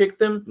super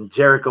kicked him. And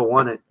Jericho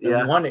won it.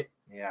 Yeah, won it.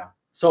 Yeah.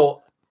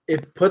 So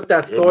it put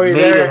that story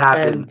there,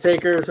 and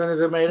Taker, as soon as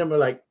it made him, we're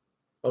like,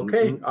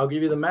 okay, I'll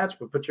give you the match,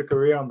 but put your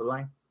career on the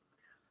line.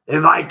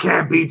 If I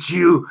can't beat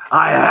you,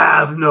 I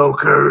have no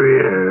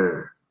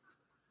career.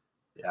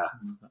 Yeah.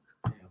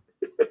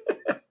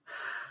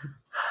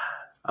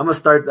 I'm going to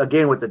start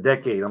again with the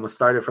decade. I'm going to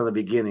start it from the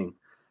beginning.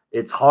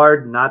 It's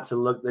hard not to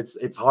look.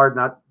 It's hard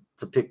not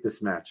to pick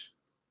this match.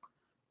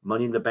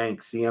 Money in the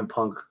Bank, CM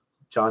Punk,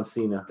 John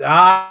Cena.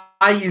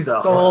 You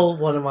stole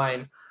one of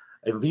mine.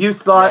 If you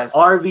thought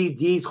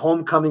RVD's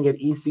homecoming at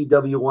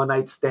ECW One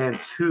Night Stand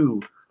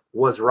 2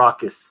 was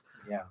raucous,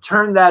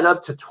 turn that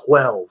up to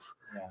 12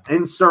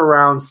 in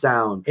surround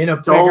sound. In a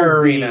bigger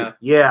arena.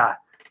 Yeah.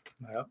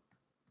 Yep.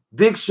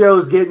 Big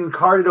Show's getting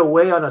carted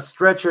away on a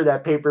stretcher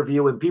that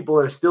pay-per-view, and people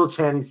are still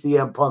chanting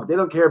CM Punk. They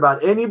don't care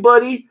about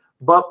anybody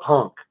but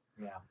Punk.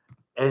 Yeah.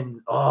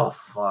 And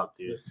fuck,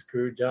 dude. The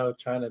screw job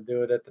trying to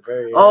do it at the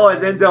very end.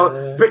 And then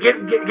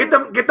get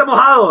the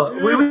mojado.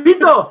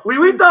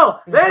 Huevito.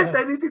 Ven,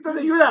 necesito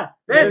de ayuda.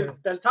 Ven.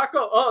 Del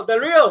taco. Oh, del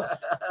Rio.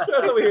 Show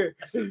us over here.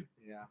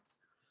 Yeah.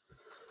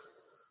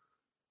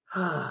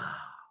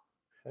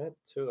 Had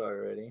 2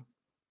 already.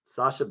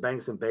 Sasha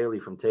Banks and Bailey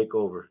from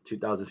TakeOver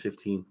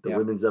 2015, the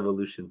Women's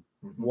Evolution.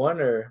 One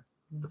or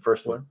the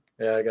first one?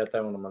 Yeah, I got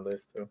that one on my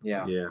list too.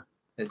 Yeah.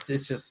 It's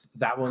just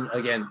that one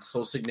again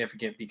so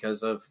significant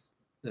because of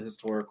the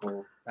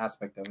historical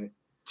aspect of it.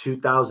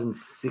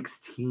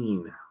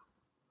 2016.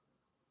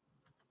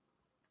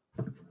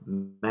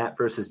 Matt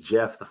versus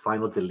Jeff, the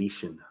final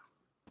deletion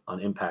on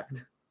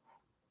Impact.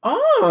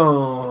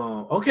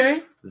 Oh,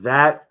 okay.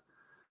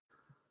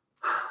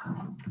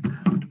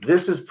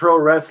 This is pro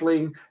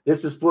wrestling.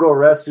 This is puro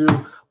resu.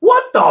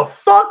 What the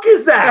fuck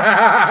is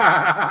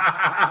that?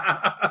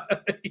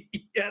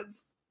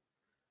 Yes.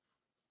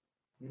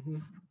 Mm-hmm.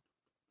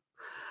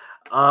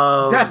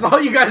 That's all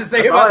you got to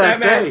say about that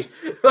match.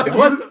 Like,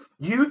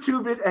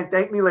 YouTube it and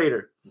thank me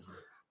later.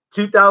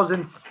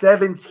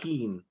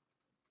 2017,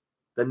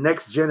 the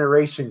Next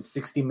Generation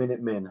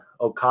 60-minute men,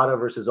 Okada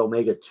versus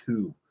Omega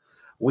 2.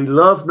 We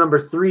love number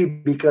 3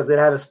 because it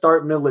had a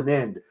start, middle, and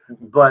end,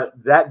 but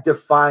that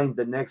defined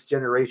the next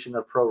generation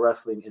of pro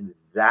wrestling in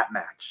that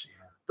match.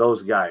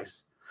 Those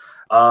guys.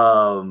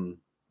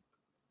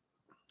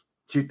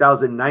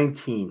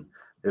 2019,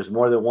 there's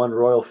more than one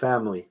royal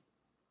family.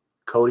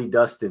 Cody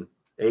Dustin,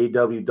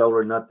 AEW Double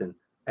or Nothing.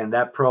 And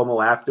that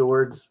promo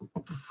afterwards.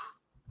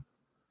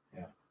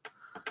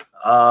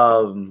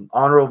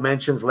 Honorable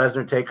mentions,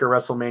 Lesnar Taker,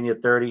 WrestleMania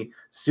 30.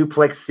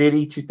 Suplex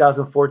City,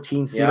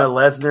 2014, Cena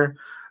Lesnar.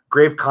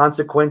 Grave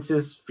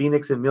Consequences,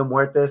 Phoenix and Mil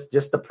Muertes.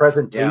 Just the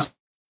presentation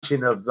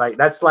of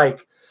that's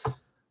like,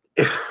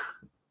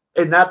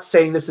 and not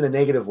saying this in a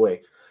negative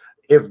way.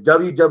 If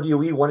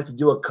WWE wanted to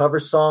do a cover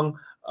song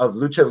of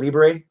Lucha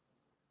Libre,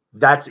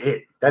 that's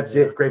it. That's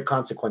it. Grave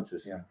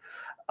Consequences. Yeah.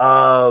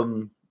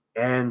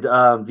 And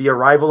the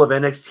arrival of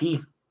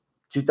NXT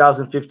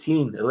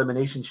 2015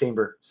 Elimination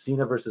Chamber,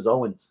 Cena versus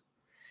Owens.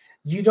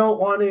 You don't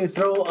want to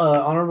throw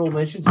honorable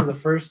mention to the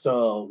first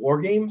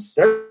War Games?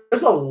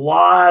 There's a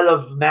lot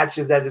of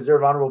matches that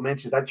deserve honorable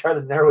mentions. I try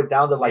to narrow it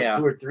down to like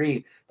 2 or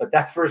 3, but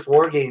that first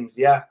War Games,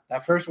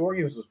 that first War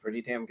Games was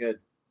pretty damn good.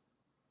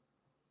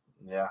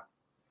 Yeah,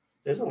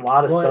 there's a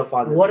lot of stuff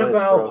on this What list,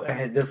 about?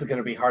 bro. This is going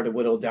to be hard to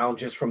whittle down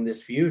just from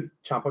this feud.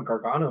 Ciampa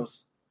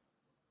Garganos.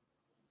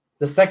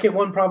 The second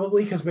one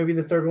probably, because maybe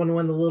the third one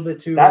went a little bit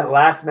too. That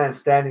last man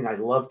standing, I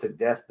love to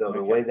death though.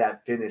 The way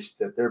that finished,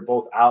 that they're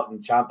both out and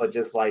Ciampa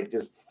just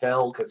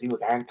fell because he was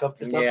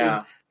handcuffed or something.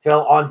 Yeah.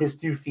 Fell on his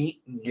 2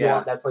 feet.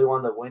 And that's why he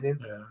wanted to win him.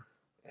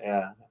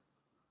 Yeah.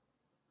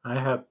 I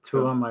have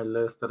 2 on my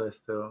list that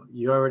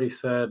you already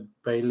said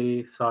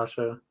Bayley,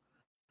 Sasha.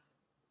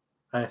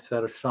 I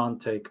said Shawn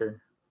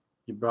Taker.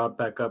 You brought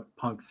back up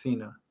Punk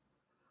Cena.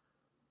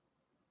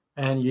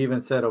 And you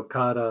even said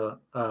Okada,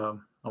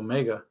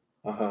 Omega.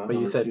 But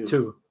you said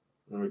 2.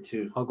 Number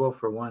 2. I'll go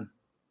for 1.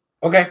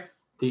 Okay.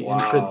 The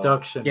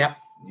introduction. Yeah.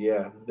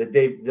 Yeah.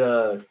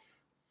 The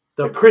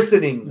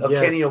christening of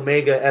Kenny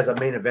Omega as a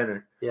main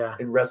eventer. Yeah.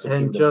 In Wrestle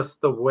and Kingdom.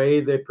 Just the way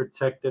they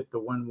protected the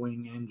One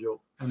Wing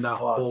Angel in that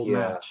whole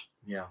match.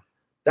 Yeah.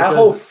 That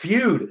whole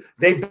feud,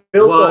 they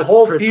built the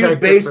whole feud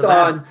based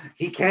on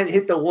he can't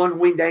hit the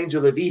one-winged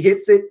angel. If he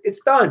hits it,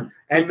 it's done.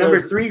 And number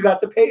 3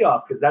 got the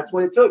payoff because that's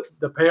what it took.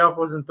 The payoff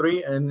was in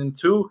 3, and in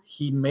 2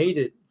 he made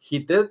it. He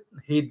did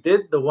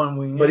the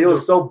one-winged but angel. He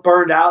was so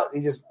burned out. He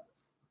just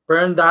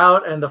burned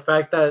out, and the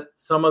fact that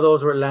some of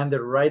those were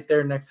landed right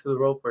there next to the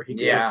rope where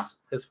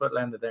his foot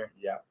landed there.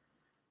 Yeah.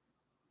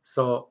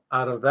 So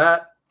out of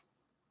that,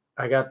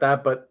 I got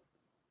that. But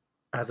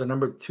as a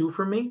number 2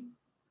 for me,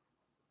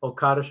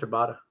 Okada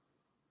Shibata.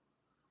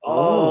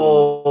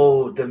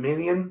 Oh,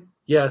 Dominion?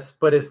 Yes,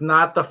 but it's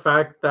not the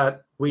fact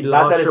that we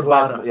lost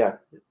Shibata.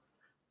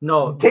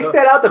 No. Take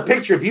that out the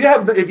picture.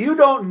 If you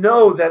don't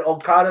know that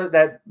Okada,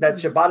 that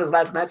Shibata's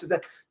last match is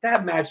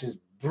that match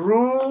is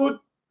brutal.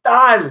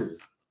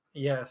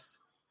 Yes.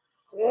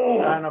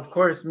 And of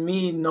course,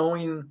 me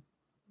knowing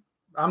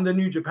I'm the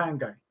New Japan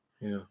guy.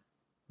 Yeah.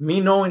 Me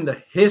knowing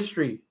the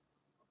history,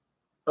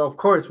 of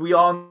course, we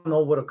all know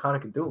what Okada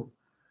can do.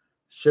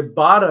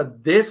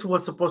 Shibata, this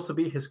was supposed to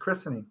be his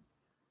christening,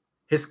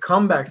 his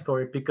comeback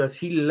story, because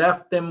he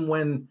left them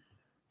when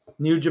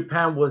New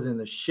Japan was in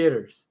the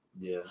shitters.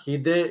 Yeah. He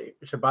did.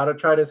 Shibata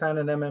tried his hand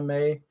in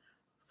MMA,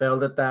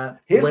 failed at that.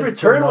 His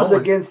return was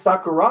against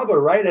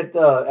Sakuraba, right? At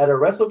a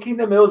Wrestle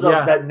Kingdom. It was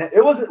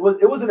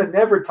it wasn't a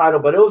never title,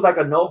 but it was like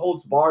a no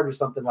holds barred or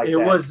something like that.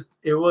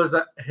 It was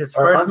his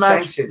first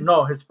match.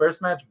 No, his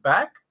first match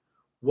back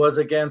was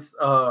against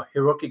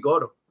Hiroki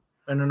Goto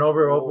in an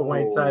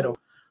openweight title.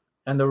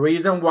 And the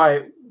reason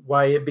why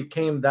it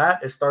became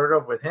that, it started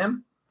off with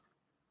him.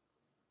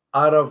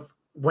 Out of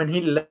when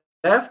he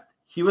left,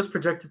 he was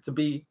projected to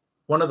be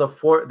one of the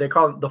 4. They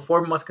call it the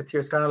 4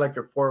 musketeers, kind of like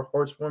your 4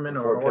 horsewomen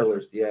or 4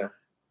 pillars. Yeah,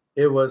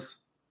 it was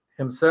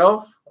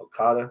himself,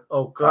 Okada.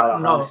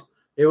 No,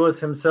 it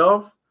was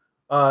himself,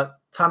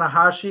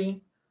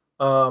 Tanahashi,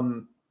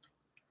 Nakamura,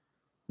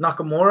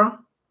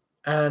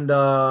 and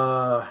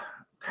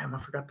damn, I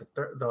forgot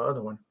the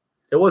other one.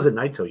 It wasn't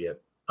Naito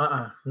yet.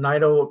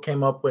 Naito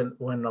came up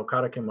when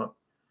Okada came up,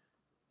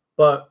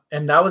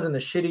 and that was in the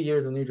shitty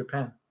years of New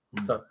Japan.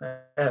 Mm-hmm. So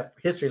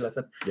history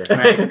lesson. Yeah.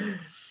 Right.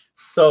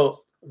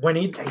 So when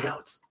he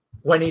left,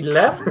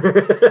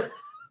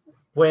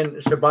 when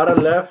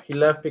Shibata left, he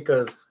left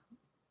because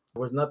there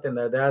was nothing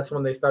there. That's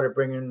when they started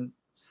bringing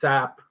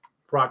Sap,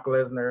 Brock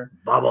Lesnar,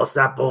 Babo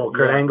Sappo,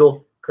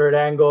 Kurt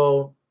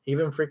Angle,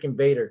 even freaking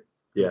Vader.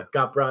 Yeah,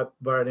 got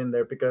brought in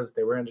there because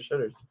they were in the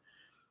shitters.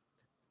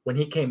 When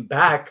he came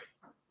back,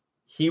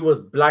 he was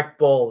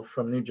blackballed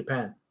from New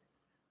Japan.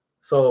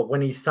 So when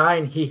he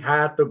signed, he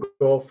had to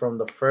go from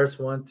the first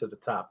one to the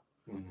top.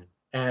 Mm-hmm.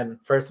 And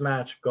first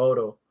match,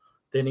 Goto.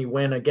 Then he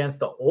went against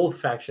the old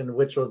faction,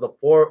 which was the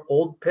 4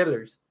 old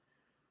pillars.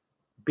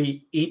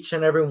 Beat each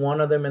and every one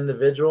of them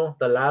individual.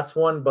 The last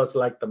one was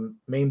like the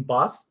main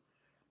boss.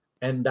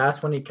 And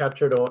that's when he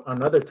captured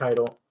another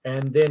title.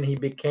 And then he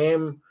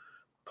became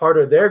part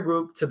of their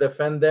group to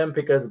defend them,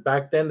 because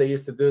back then they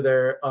used to do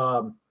their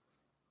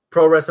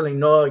Pro Wrestling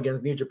Noah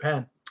against New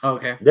Japan.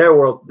 Okay.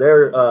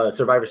 Their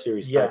Survivor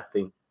Series type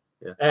thing.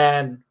 Yeah.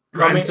 And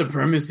Grand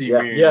Supremacy.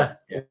 Yeah.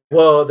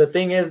 Well, the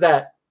thing is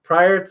that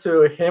prior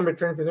to him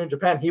returning to New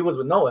Japan, he was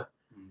with Noah.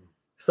 Mm-hmm.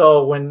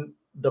 So when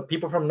the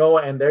people from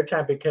Noah and their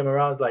champion came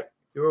around, it's like,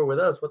 you were with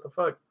us, what the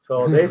fuck?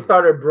 So they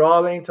started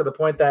brawling to the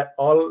point that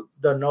all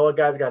the Noah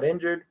guys got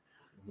injured.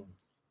 Mm-hmm.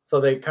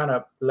 So they kind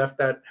of left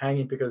that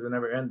hanging because it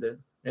never ended.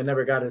 It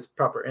never got his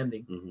proper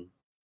ending. Mm-hmm.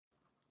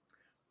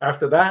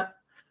 After that,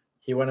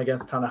 he went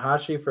against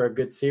Tanahashi for a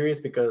good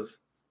series, because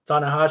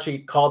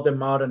Tanahashi called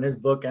them out in his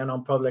book and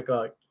on public,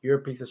 you're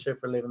a piece of shit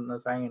for leaving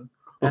us hanging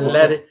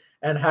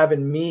and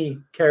having me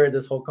carry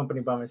this whole company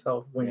by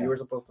myself when you were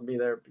supposed to be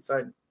there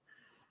beside me.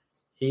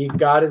 He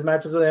got his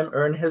matches with him,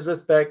 earned his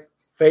respect,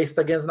 faced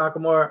against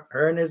Nakamura,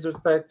 earned his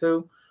respect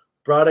too,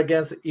 brought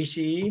against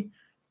Ishii,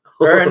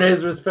 earned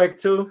his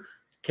respect too,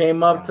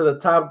 came up to the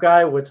top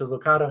guy, which was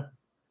Okada.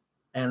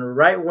 And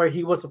right where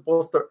he was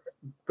supposed to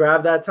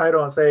grab that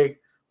title and say,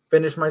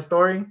 finish my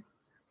story,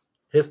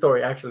 his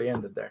story actually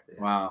ended there.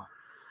 Wow.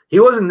 He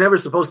wasn't never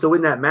supposed to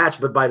win that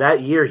match, but by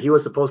that year, he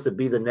was supposed to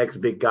be the next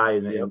big guy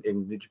in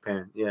New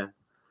Japan. Yeah.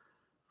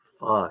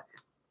 Fuck.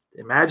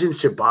 Imagine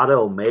Shibata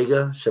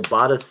Omega,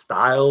 Shibata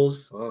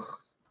Styles. Ugh.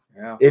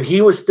 Yeah. If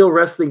he was still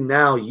wrestling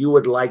now, you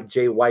would like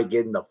Jay White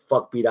getting the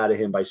fuck beat out of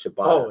him by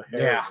Shibata. Oh,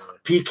 yeah.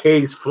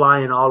 PKs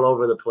flying all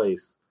over the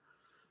place.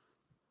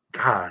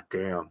 God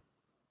damn.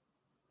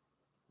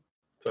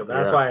 So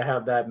that's why I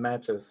have that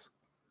match as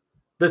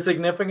the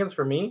significance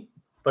for me,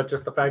 but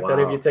just the fact that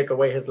if you take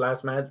away his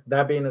last match,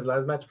 that being his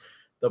last match,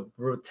 the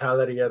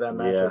brutality of that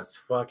match was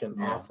fucking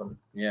awesome.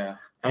 Yeah.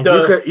 And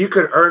you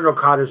could earn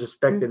Okada's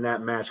respect in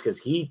that match because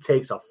he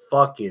takes a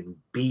fucking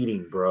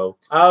beating, bro.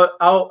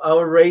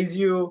 I'll raise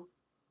you.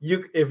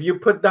 If you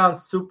put down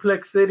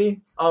Suplex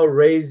City, I'll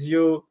raise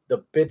you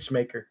the bitch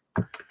maker.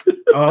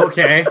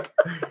 Okay.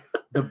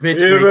 The bitch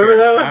you maker. Remember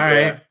that one? All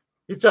right.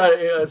 He tried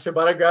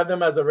Shibata grabbed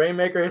him as a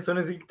rainmaker. As soon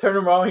as he turned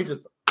him around, he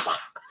just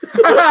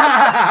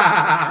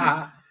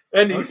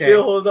and he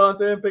still holds on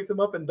to him, picks him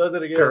up, and does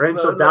it again.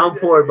 Torrential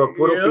downpour, but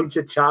puro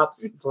pinche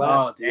chops.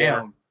 Oh,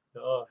 damn.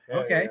 Yeah. Oh,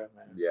 okay.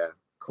 Yeah.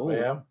 Cool.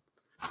 Yeah.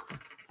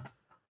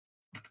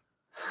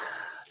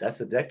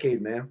 That's a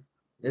decade, man.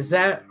 Is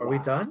that? Are we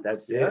done?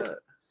 That's it.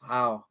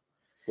 Wow.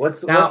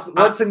 What's in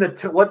the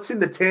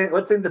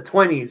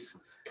 20s?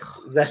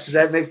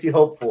 That makes you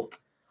hopeful.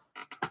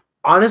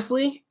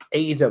 Honestly,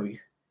 AEW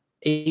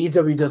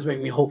does make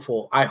me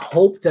hopeful. I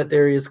hope that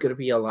there is going to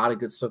be a lot of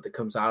good stuff that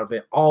comes out of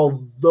it.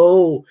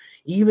 Although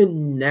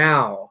even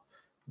now,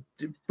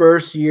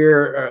 first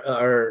year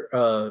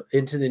or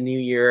into the new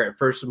year,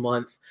 first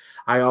month,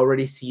 I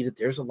already see that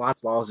there's a lot of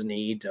flaws in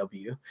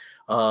AEW.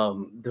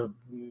 The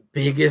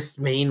biggest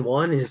main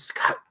one is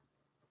got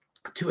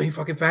too many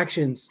fucking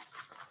factions.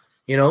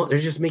 You know, they're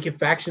just making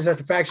factions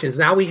after factions.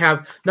 Now we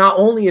have, not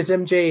only is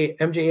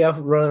MJF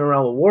running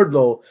around with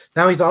Wardlow,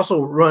 now he's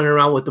also running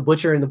around with the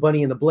Butcher and the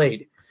Bunny and the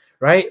Blade,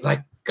 right?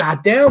 Like,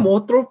 goddamn,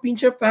 otro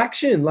pinche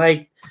faction.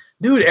 Like,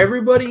 dude,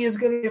 everybody is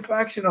going to be a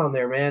faction on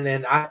there,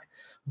 man.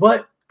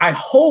 But I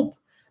hope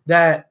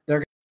that they're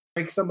going to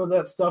break some of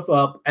that stuff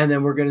up, and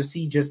then we're going to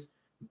see just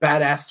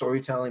badass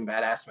storytelling,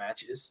 badass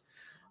matches.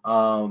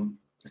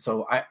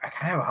 So I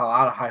kind of have a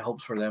lot of high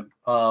hopes for them.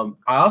 I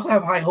also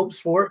have high hopes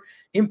for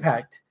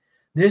Impact.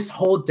 This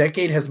whole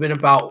decade has been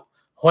about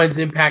when's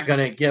Impact going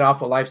to get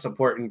off of life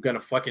support and going to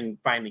fucking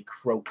finally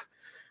croak.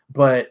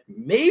 But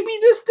maybe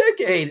this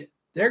decade,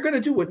 they're going to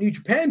do what New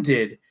Japan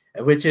did,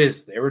 which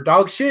is they were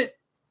dog shit.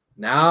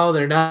 Now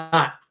they're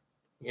not,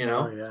 you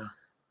know? Oh, yeah.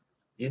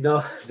 You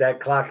know, that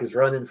clock is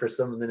running for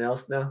something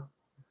else now.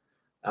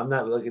 I'm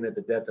not looking at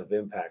the death of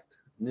Impact.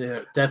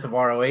 The death of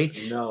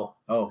ROH? No.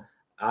 Oh.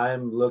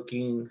 I'm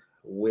looking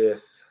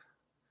with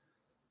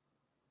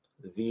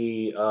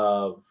the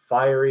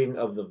firing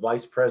of the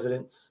vice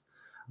presidents,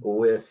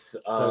 with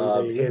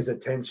his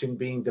attention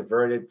being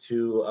diverted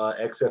to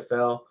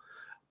XFL.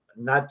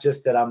 Not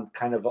just that I'm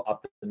kind of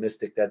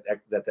optimistic that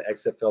the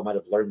XFL might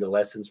have learned the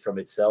lessons from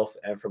itself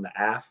and from the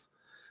AF.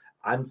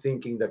 I'm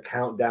thinking the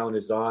countdown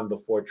is on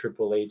before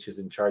Triple H is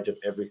in charge of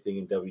everything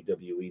in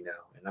WWE now.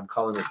 And I'm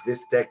calling it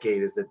this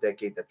decade is the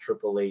decade that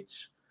Triple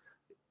H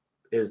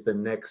is the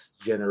next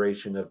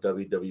generation of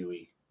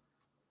WWE.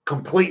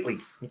 Completely.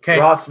 Okay.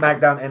 Raw,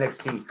 SmackDown,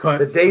 NXT.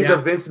 The days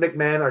of Vince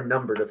McMahon are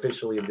numbered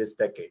officially in this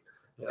decade.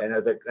 And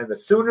the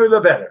sooner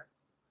the better.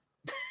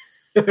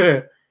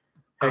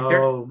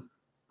 I'll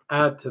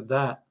add to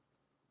that.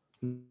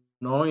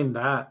 Knowing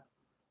that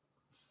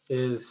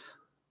is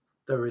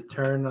the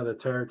return of the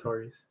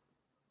territories.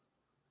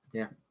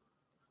 Yeah.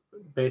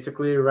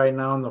 Basically, right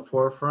now in the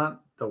forefront,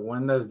 the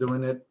one that's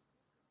doing it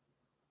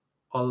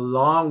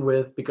along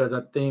with, because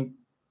I think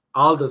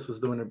Aldous was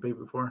doing it big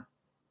before,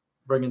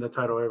 bringing the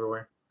title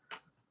everywhere.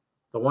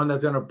 The one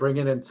that's going to bring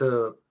it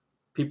into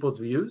people's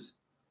views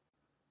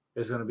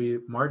is going to be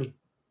Marty.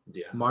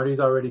 Yeah. Marty's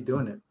already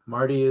doing it.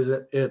 Marty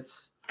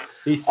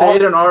he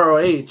stayed in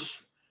ROH,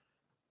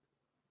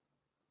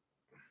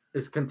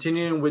 is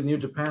continuing with New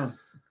Japan,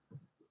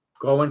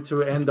 going to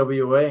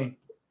NWA,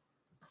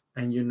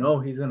 and you know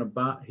he's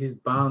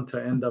bound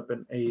to end up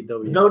in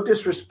AEW. No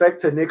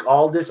disrespect to Nick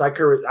Aldis. I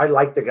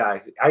like the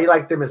guy. I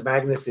liked him as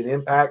Magnus in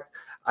Impact.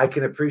 I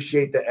can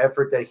appreciate the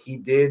effort that he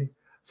did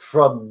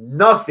from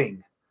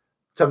nothing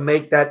to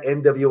make that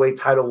NWA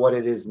title what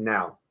it is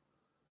now.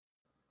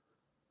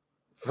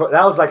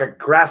 That was like a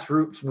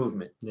grassroots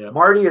movement. Yeah.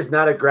 Marty is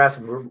not a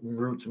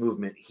grassroots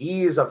movement.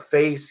 He is a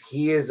face.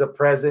 He is a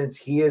presence.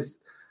 He is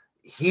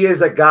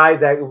a guy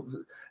that,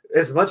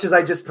 as much as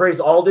I just praise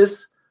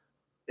Aldis,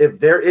 if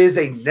there is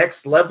a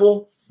next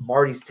level,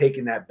 Marty's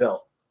taking that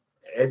belt.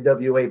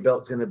 NWA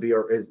belt's going to be,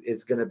 or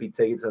is going to be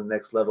taken to the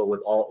next level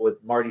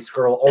with Marty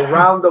Scurll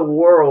around the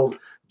world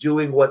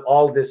doing what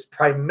Aldis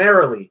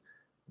primarily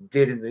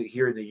did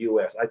here in the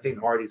U.S. I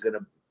think Marty's going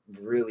to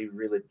really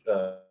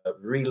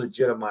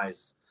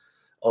re-legitimize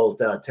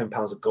old 10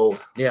 pounds of gold.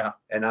 Yeah.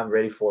 And I'm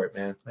ready for it,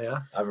 man.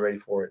 Yeah. I'm ready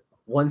for it.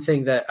 One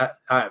thing that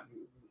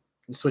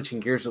switching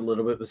gears a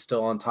little bit, but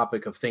still on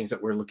topic of things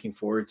that we're looking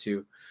forward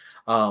to.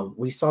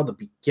 We saw the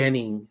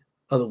beginning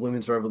of the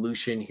women's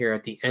revolution here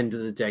at the end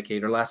of the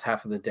decade or last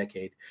half of the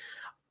decade.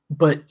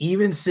 But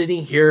even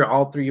sitting here,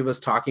 all three of us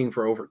talking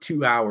for over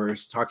 2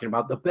 hours, talking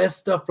about the best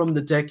stuff from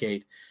the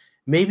decade,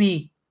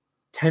 maybe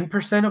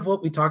 10% of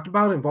what we talked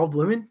about involved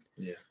women.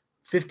 Yeah.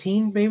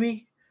 15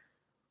 maybe.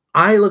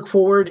 I look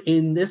forward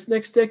in this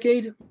next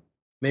decade,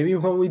 maybe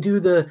when we do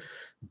the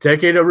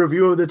decade of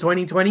review of the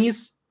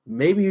 2020s,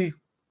 maybe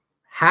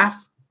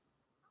half,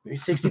 maybe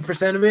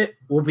 60% of it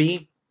will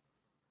be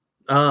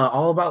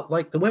all about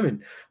like the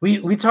women.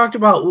 We talked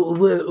about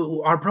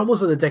our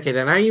promos of the decade,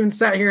 and I even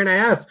sat here and I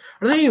asked,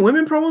 are there any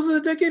women promos of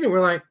the decade? And we're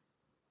like,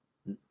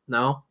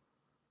 no.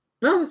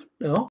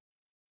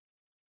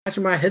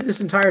 Scratching my head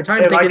this entire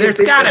time, thinking there's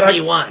gotta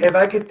be one. If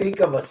I could think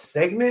of a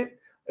segment,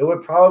 it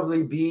would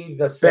probably be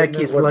the segment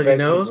Becky's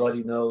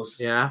Bloody Nose.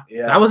 Yeah.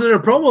 That wasn't a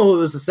promo, it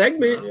was a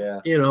segment.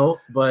 Yeah. You know,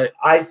 but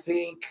I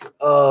think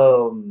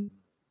WWE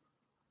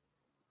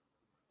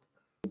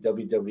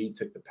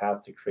took the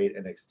path to create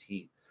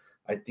NXT.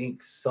 I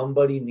think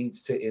somebody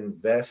needs to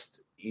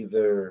invest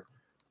either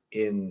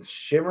in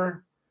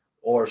Shimmer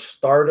or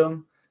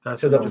Stardom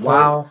to the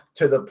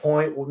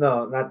point.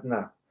 No, not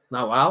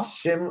WoW.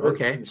 Shimmer.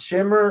 Okay.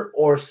 Shimmer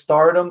or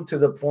Stardom to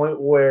the point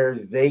where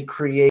they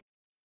create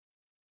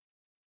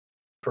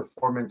a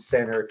performance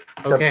center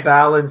to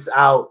balance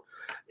out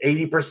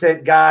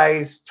 80%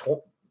 guys,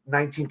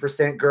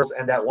 19% girls,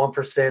 and that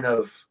 1%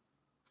 of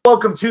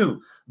welcome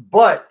to.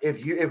 But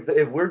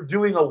if we're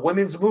doing a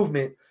women's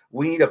movement,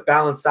 we need to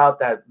balance out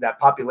that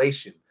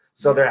population.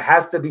 So there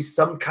has to be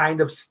some kind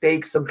of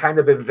stake, some kind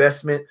of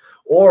investment,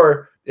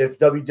 or if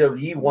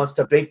WWE wants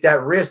to take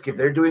that risk, if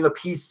they're doing a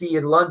PC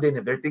in London,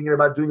 if they're thinking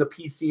about doing a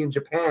PC in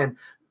Japan,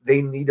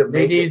 they need to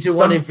make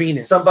one in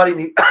Phoenix. Somebody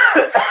need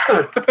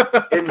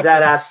in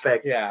that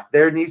aspect. Yeah,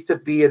 there needs to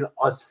be a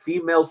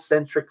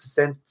female-centric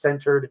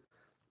centered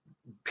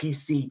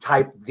PC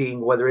type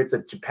thing, whether it's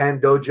a Japan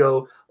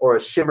Dojo or a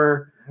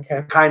Shimmer,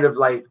 kind of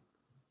like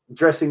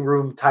dressing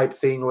room type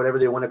thing, whatever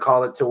they want to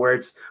call it, to where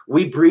it's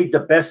we breed the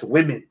best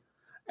women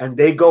and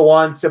they go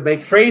on to make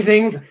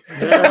phrasing.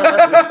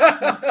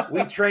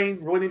 We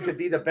train women to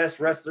be the best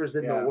wrestlers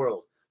in the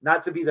world,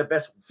 not to be the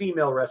best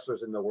female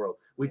wrestlers in the world.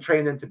 We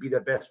train them to be the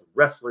best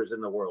wrestlers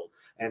in the world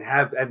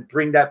and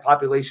bring that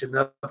population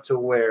up to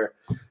where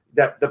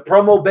that the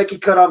promo Becky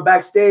cut on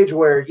backstage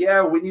where,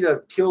 we need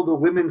to kill the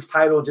women's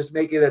title, just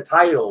make it a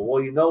title.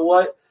 Well, you know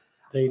what?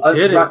 They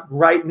did it.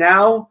 Right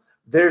now,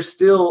 there's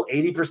still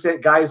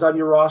 80% guys on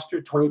your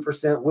roster,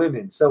 20%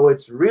 women. So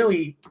it's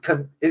really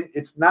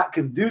it's not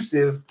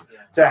conducive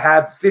to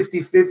have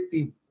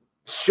 50-50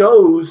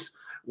 shows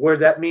where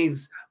that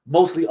means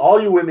mostly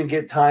all your women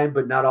get time,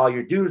 but not all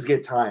your dudes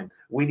get time.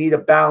 We need to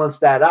balance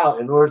that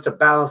out. In order to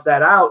balance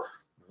that out,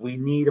 we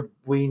need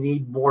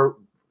more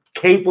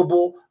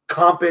capable,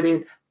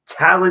 competent,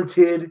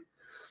 talented,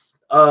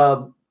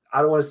 I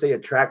don't want to say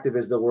attractive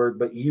is the word,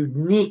 but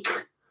unique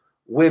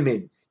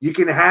women. You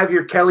can have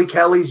your Kelly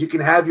Kellys, you can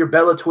have your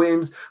Bella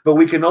Twins, but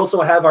we can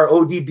also have our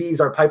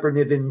ODBs, our Piper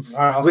Nivens,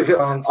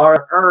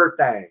 our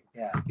thing.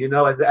 Yeah. You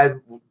know,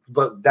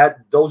 but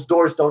those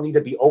doors don't need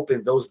to be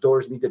open. Those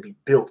doors need to be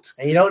built.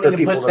 And you don't need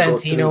to put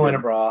Santino in a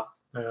bra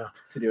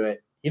to do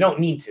it. You don't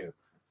need to.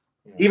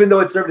 Yeah. Even though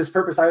it served its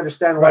purpose, I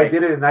understand why I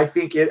did it, and I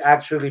think it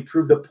actually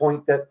proved the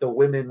point that the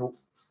women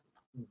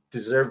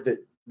deserved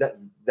it.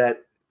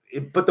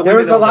 Put the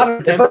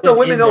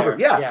women over.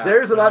 Yeah,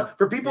 there's a lot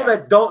for people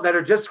that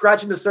are just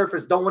scratching the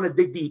surface, don't want to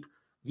dig deep.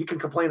 You can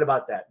complain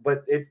about that,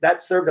 but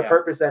that served a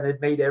purpose and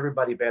it made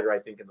everybody better, I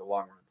think, in the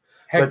long run.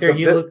 Hector,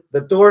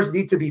 the doors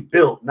need to be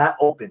built, not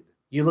opened.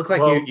 You look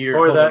like you're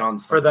holding on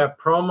to something. For that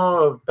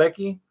promo of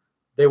Becky,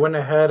 they went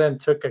ahead and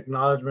took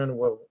acknowledgement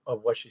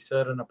of what she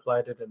said and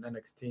applied it in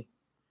NXT.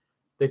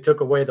 They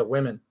took away the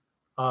women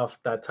off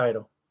that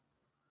title.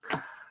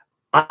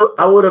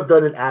 I would have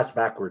done it ass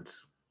backwards.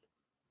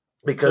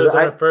 Because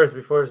I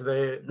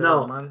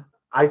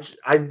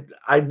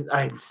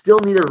still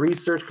need to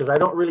research because I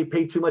don't really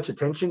pay too much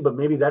attention, but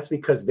maybe that's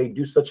because they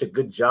do such a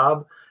good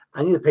job.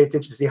 I need to pay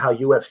attention to see how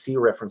UFC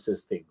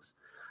references things.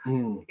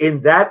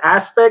 In that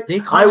aspect,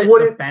 I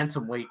wouldn't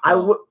bantamweight. I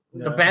would.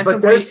 The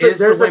bantamweight is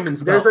the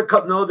women's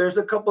belt. There's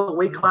a couple of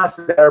weight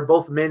classes that are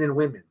both men and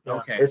women.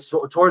 Okay, it's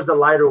towards the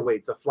lighter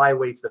weights, the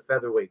flyweights, the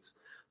featherweights.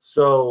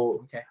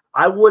 So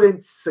I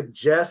wouldn't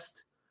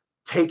suggest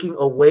taking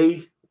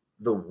away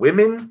the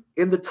women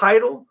in the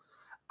title.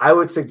 I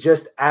would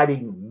suggest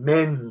adding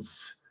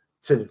men's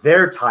to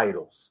their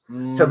titles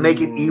to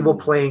make an even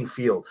playing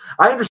field.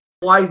 I understand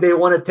why they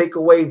want to take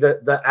away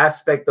the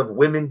aspect of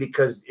women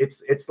because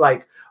it's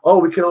like, oh,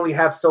 we can only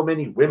have so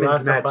many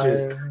women's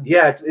matches.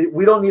 Yeah,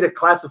 we don't need to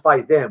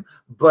classify them.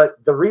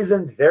 But the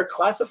reason they're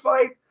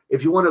classified,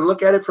 if you want to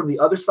look at it from the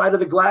other side of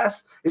the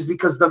glass, is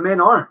because the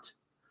men aren't.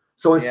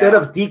 So instead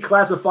of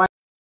declassifying,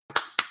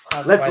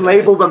 let's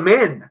label the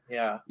men.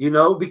 Yeah. You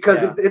know, because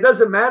it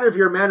doesn't matter if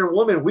you're a man or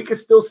woman. We could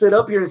still sit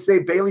up here and say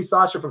Bayley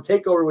Sasha from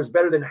TakeOver was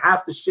better than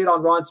half the shit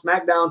on Raw and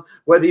SmackDown,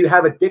 whether you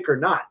have a dick or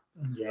not.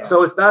 Yeah.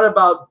 So it's not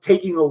about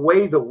taking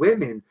away the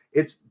women.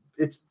 It's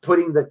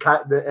putting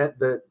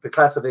the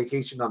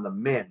classification on the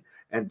men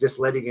and just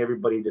letting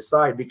everybody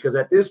decide. Because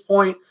at this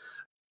point,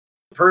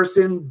 the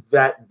person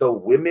that the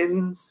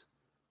women's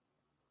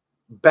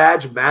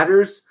badge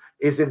matters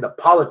is in the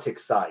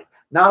politics side,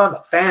 not on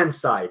the fan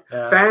side.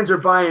 Yeah. Fans are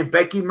buying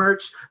Becky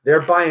merch.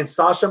 They're buying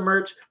Sasha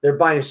merch. They're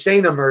buying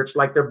Shayna merch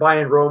like they're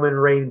buying Roman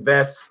Reigns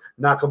vests,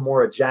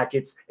 Nakamura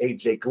jackets,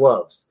 AJ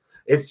gloves.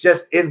 It's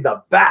just in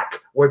the back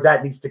where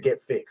that needs to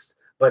get fixed.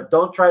 But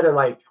don't try to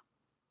like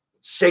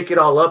shake it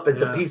all up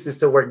into pieces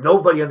to where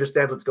nobody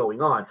understands what's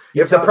going on.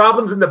 If the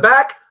problem's in the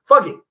back,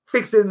 fuck it.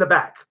 Fix it in the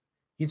back.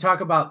 You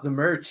talk about the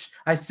merch.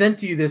 I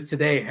sent you this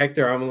today,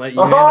 Hector. I'm going to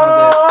let you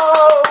handle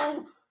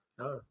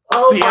this.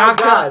 Oh my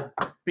God.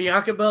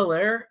 Bianca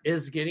Belair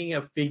is getting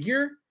a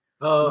figure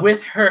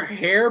with her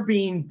hair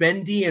being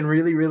bendy and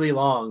really, really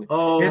long.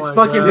 It's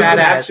fucking badass.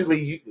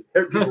 Actually,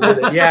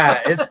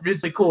 yeah, it's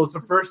really cool. It's the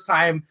first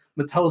time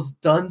Mattel's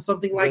done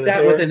something like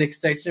that with an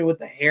extension with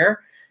the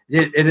hair.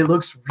 And it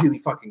looks really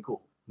fucking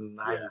cool.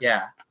 Nice.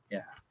 Yeah.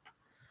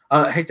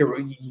 Hector,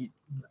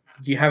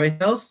 do you have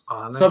anything else?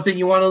 Something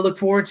you want to look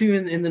forward to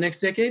in the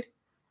next decade?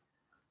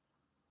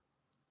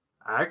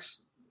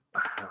 Actually,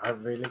 I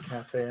really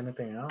can't say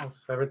anything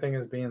else. Everything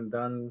is being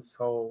done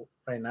so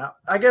right now.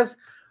 I guess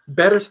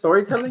better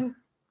storytelling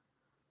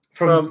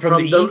from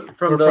WWE.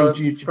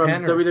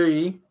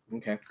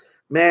 Okay,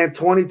 man.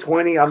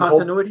 2020. I'm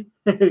continuity.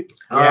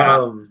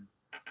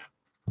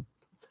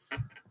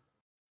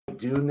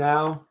 Do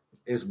now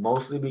is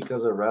mostly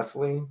because of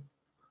wrestling.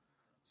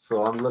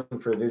 So I'm looking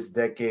for this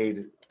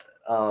decade.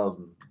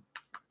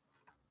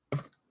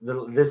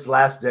 This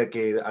last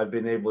decade, I've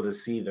been able to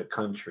see the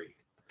country.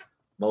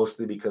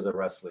 Mostly because of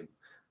wrestling.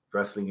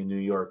 Wrestling in New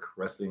York,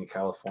 wrestling in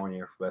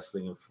California,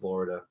 wrestling in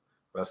Florida,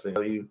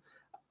 wrestling.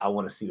 I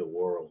want to see the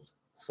world.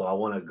 So I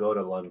want to go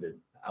to London.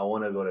 I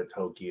want to go to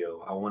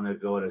Tokyo. I want to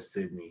go to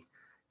Sydney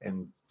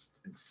and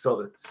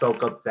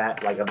soak up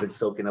that like I've been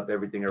soaking up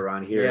everything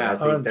around here. Yeah,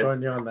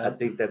 I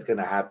think that's going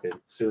to happen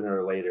sooner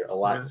or later, a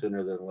lot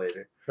sooner than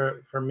later.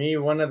 For me,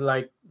 one of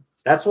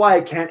that's why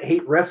I can't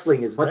hate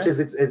wrestling as much as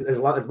as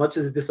much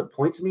as it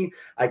disappoints me.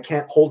 I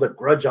can't hold a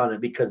grudge on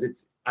it because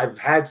I've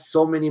had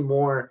so many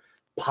more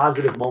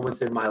positive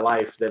moments in my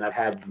life than I've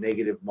had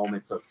negative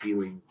moments of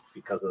feeling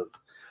because of,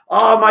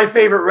 my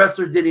favorite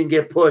wrestler didn't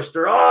get pushed,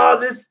 or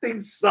this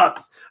thing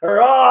sucks,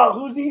 or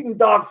who's eating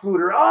dog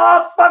food, or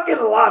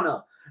fucking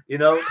Lana. You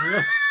know,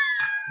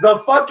 the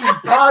fucking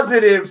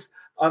positives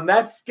on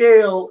that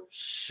scale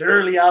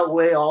surely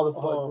outweigh all the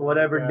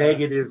whatever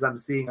negatives I'm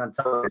seeing on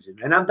television.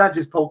 And I'm not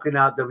just poking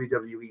out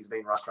WWE's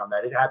main roster on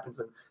that. It happens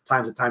at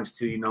times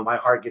too. You know, my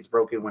heart gets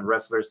broken when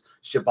wrestlers,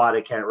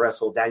 Shibata can't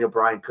wrestle, Daniel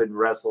Bryan couldn't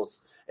wrestle,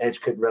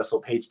 Edge couldn't wrestle,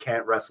 Paige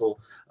can't wrestle,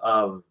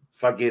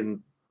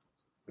 fucking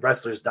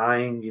wrestlers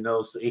dying, you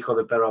know, Hijo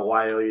de Perro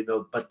Aguayo, you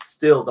know, but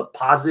still the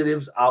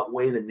positives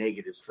outweigh the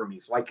negatives for me.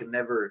 So I can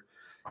never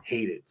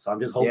hate it. So I'm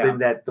just hoping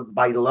that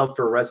my love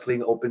for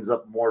wrestling opens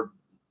up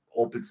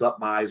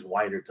my eyes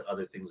wider to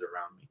other things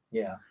around me.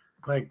 Yeah.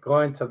 Like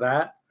going to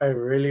that, I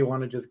really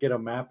want to just get a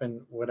map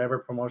and whatever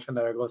promotion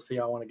that I go see,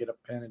 I want to get a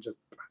pin and just.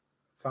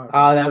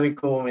 That'd be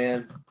cool,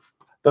 man.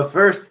 But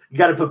first, you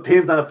got to put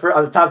pins on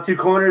the top two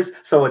corners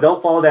so it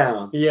don't fall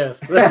down.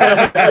 Yes.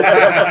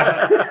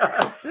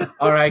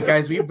 All right,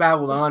 guys, we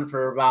babbled on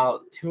for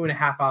about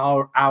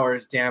 2.5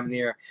 hours, damn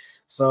near.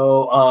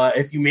 So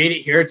if you made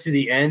it here to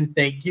the end,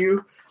 thank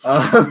you.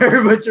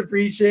 Very much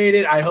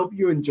appreciated. I hope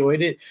you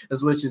enjoyed it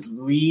as much as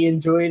we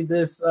enjoyed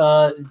this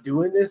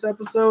doing this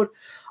episode.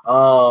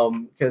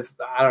 Because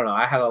I don't know,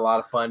 I had a lot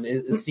of fun.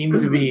 It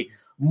seemed to be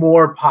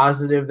more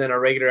positive than our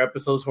regular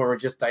episodes where we're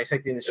just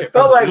dissecting the shit. It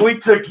felt like we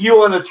took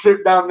you on a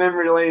trip down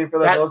memory lane for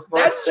the most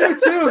part. That's true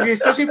too,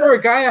 especially for a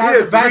guy that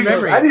has a bad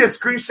memory. I need to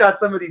screenshot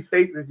some of these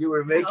faces you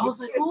were making. I was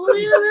like, oh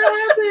yeah,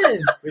 that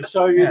happened. We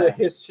show you the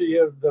history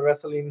of the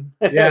wrestling.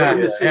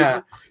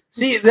 Yeah.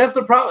 See, that's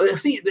the problem.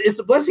 See, it's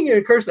a blessing and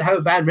a curse to have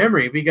a bad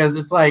memory because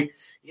it's like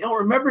you don't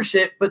remember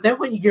shit, but then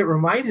when you get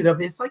reminded of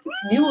it, it's like it's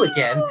new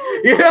again.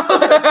 You know?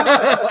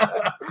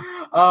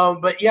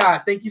 But yeah,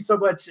 thank you so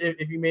much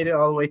if you made it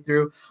all the way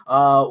through.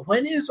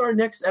 When is our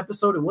next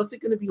episode and what's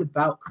it going to be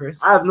about,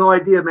 Chris? I have no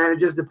idea, man. It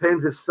just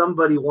depends if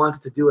somebody wants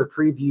to do a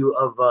preview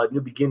of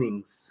New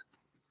Beginnings.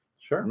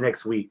 Sure.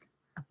 Next week.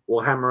 We'll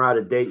hammer out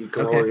a date. You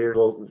come over here.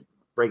 We'll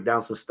break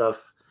down some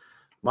stuff.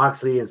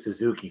 Moxley and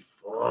Suzuki.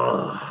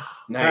 Oh,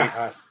 nice.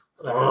 That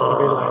has to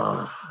be like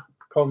this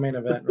co-main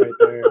event right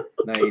there.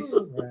 Nice.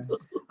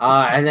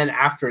 And then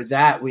after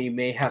that, we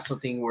may have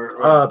something we're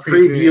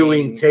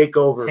previewing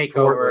Takeover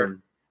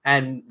Portland.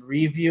 And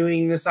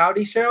reviewing the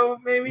Saudi show,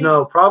 maybe?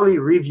 No, probably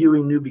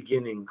reviewing New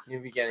Beginnings.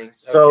 New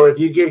Beginnings. Okay. So if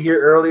you get here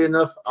early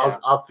enough,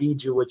 I'll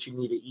feed you what you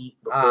need to eat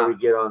before we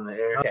get on the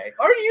air. Okay.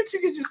 Or you two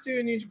could just do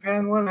a New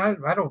Japan one. I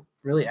don't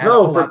really add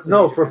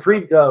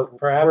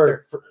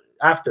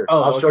after.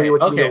 I'll show you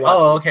what you need to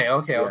watch.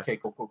 Okay.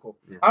 Cool.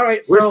 Yeah. All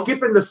right. We're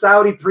skipping the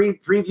Saudi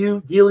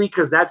preview dealy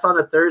because that's on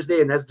a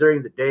Thursday and that's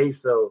during the day.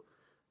 So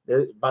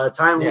by the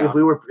time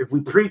if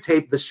we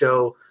pre-tape the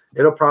show,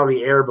 it'll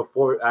probably air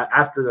before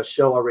after the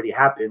show already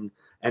happened.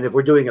 And if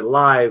we're doing it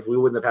live, we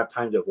wouldn't have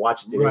time to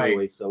watch it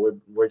anyway. So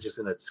we're just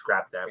gonna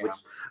scrap that. Which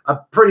I'm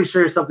pretty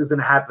sure something's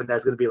gonna happen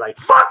that's gonna be like,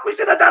 fuck, we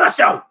should have done a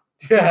show.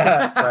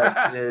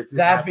 Yeah.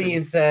 That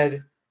being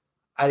said,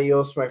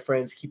 adios, my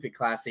friends. Keep it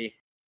classy.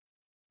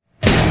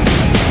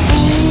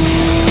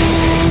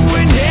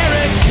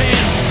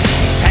 Inheritance,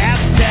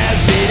 past has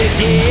been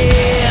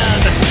again.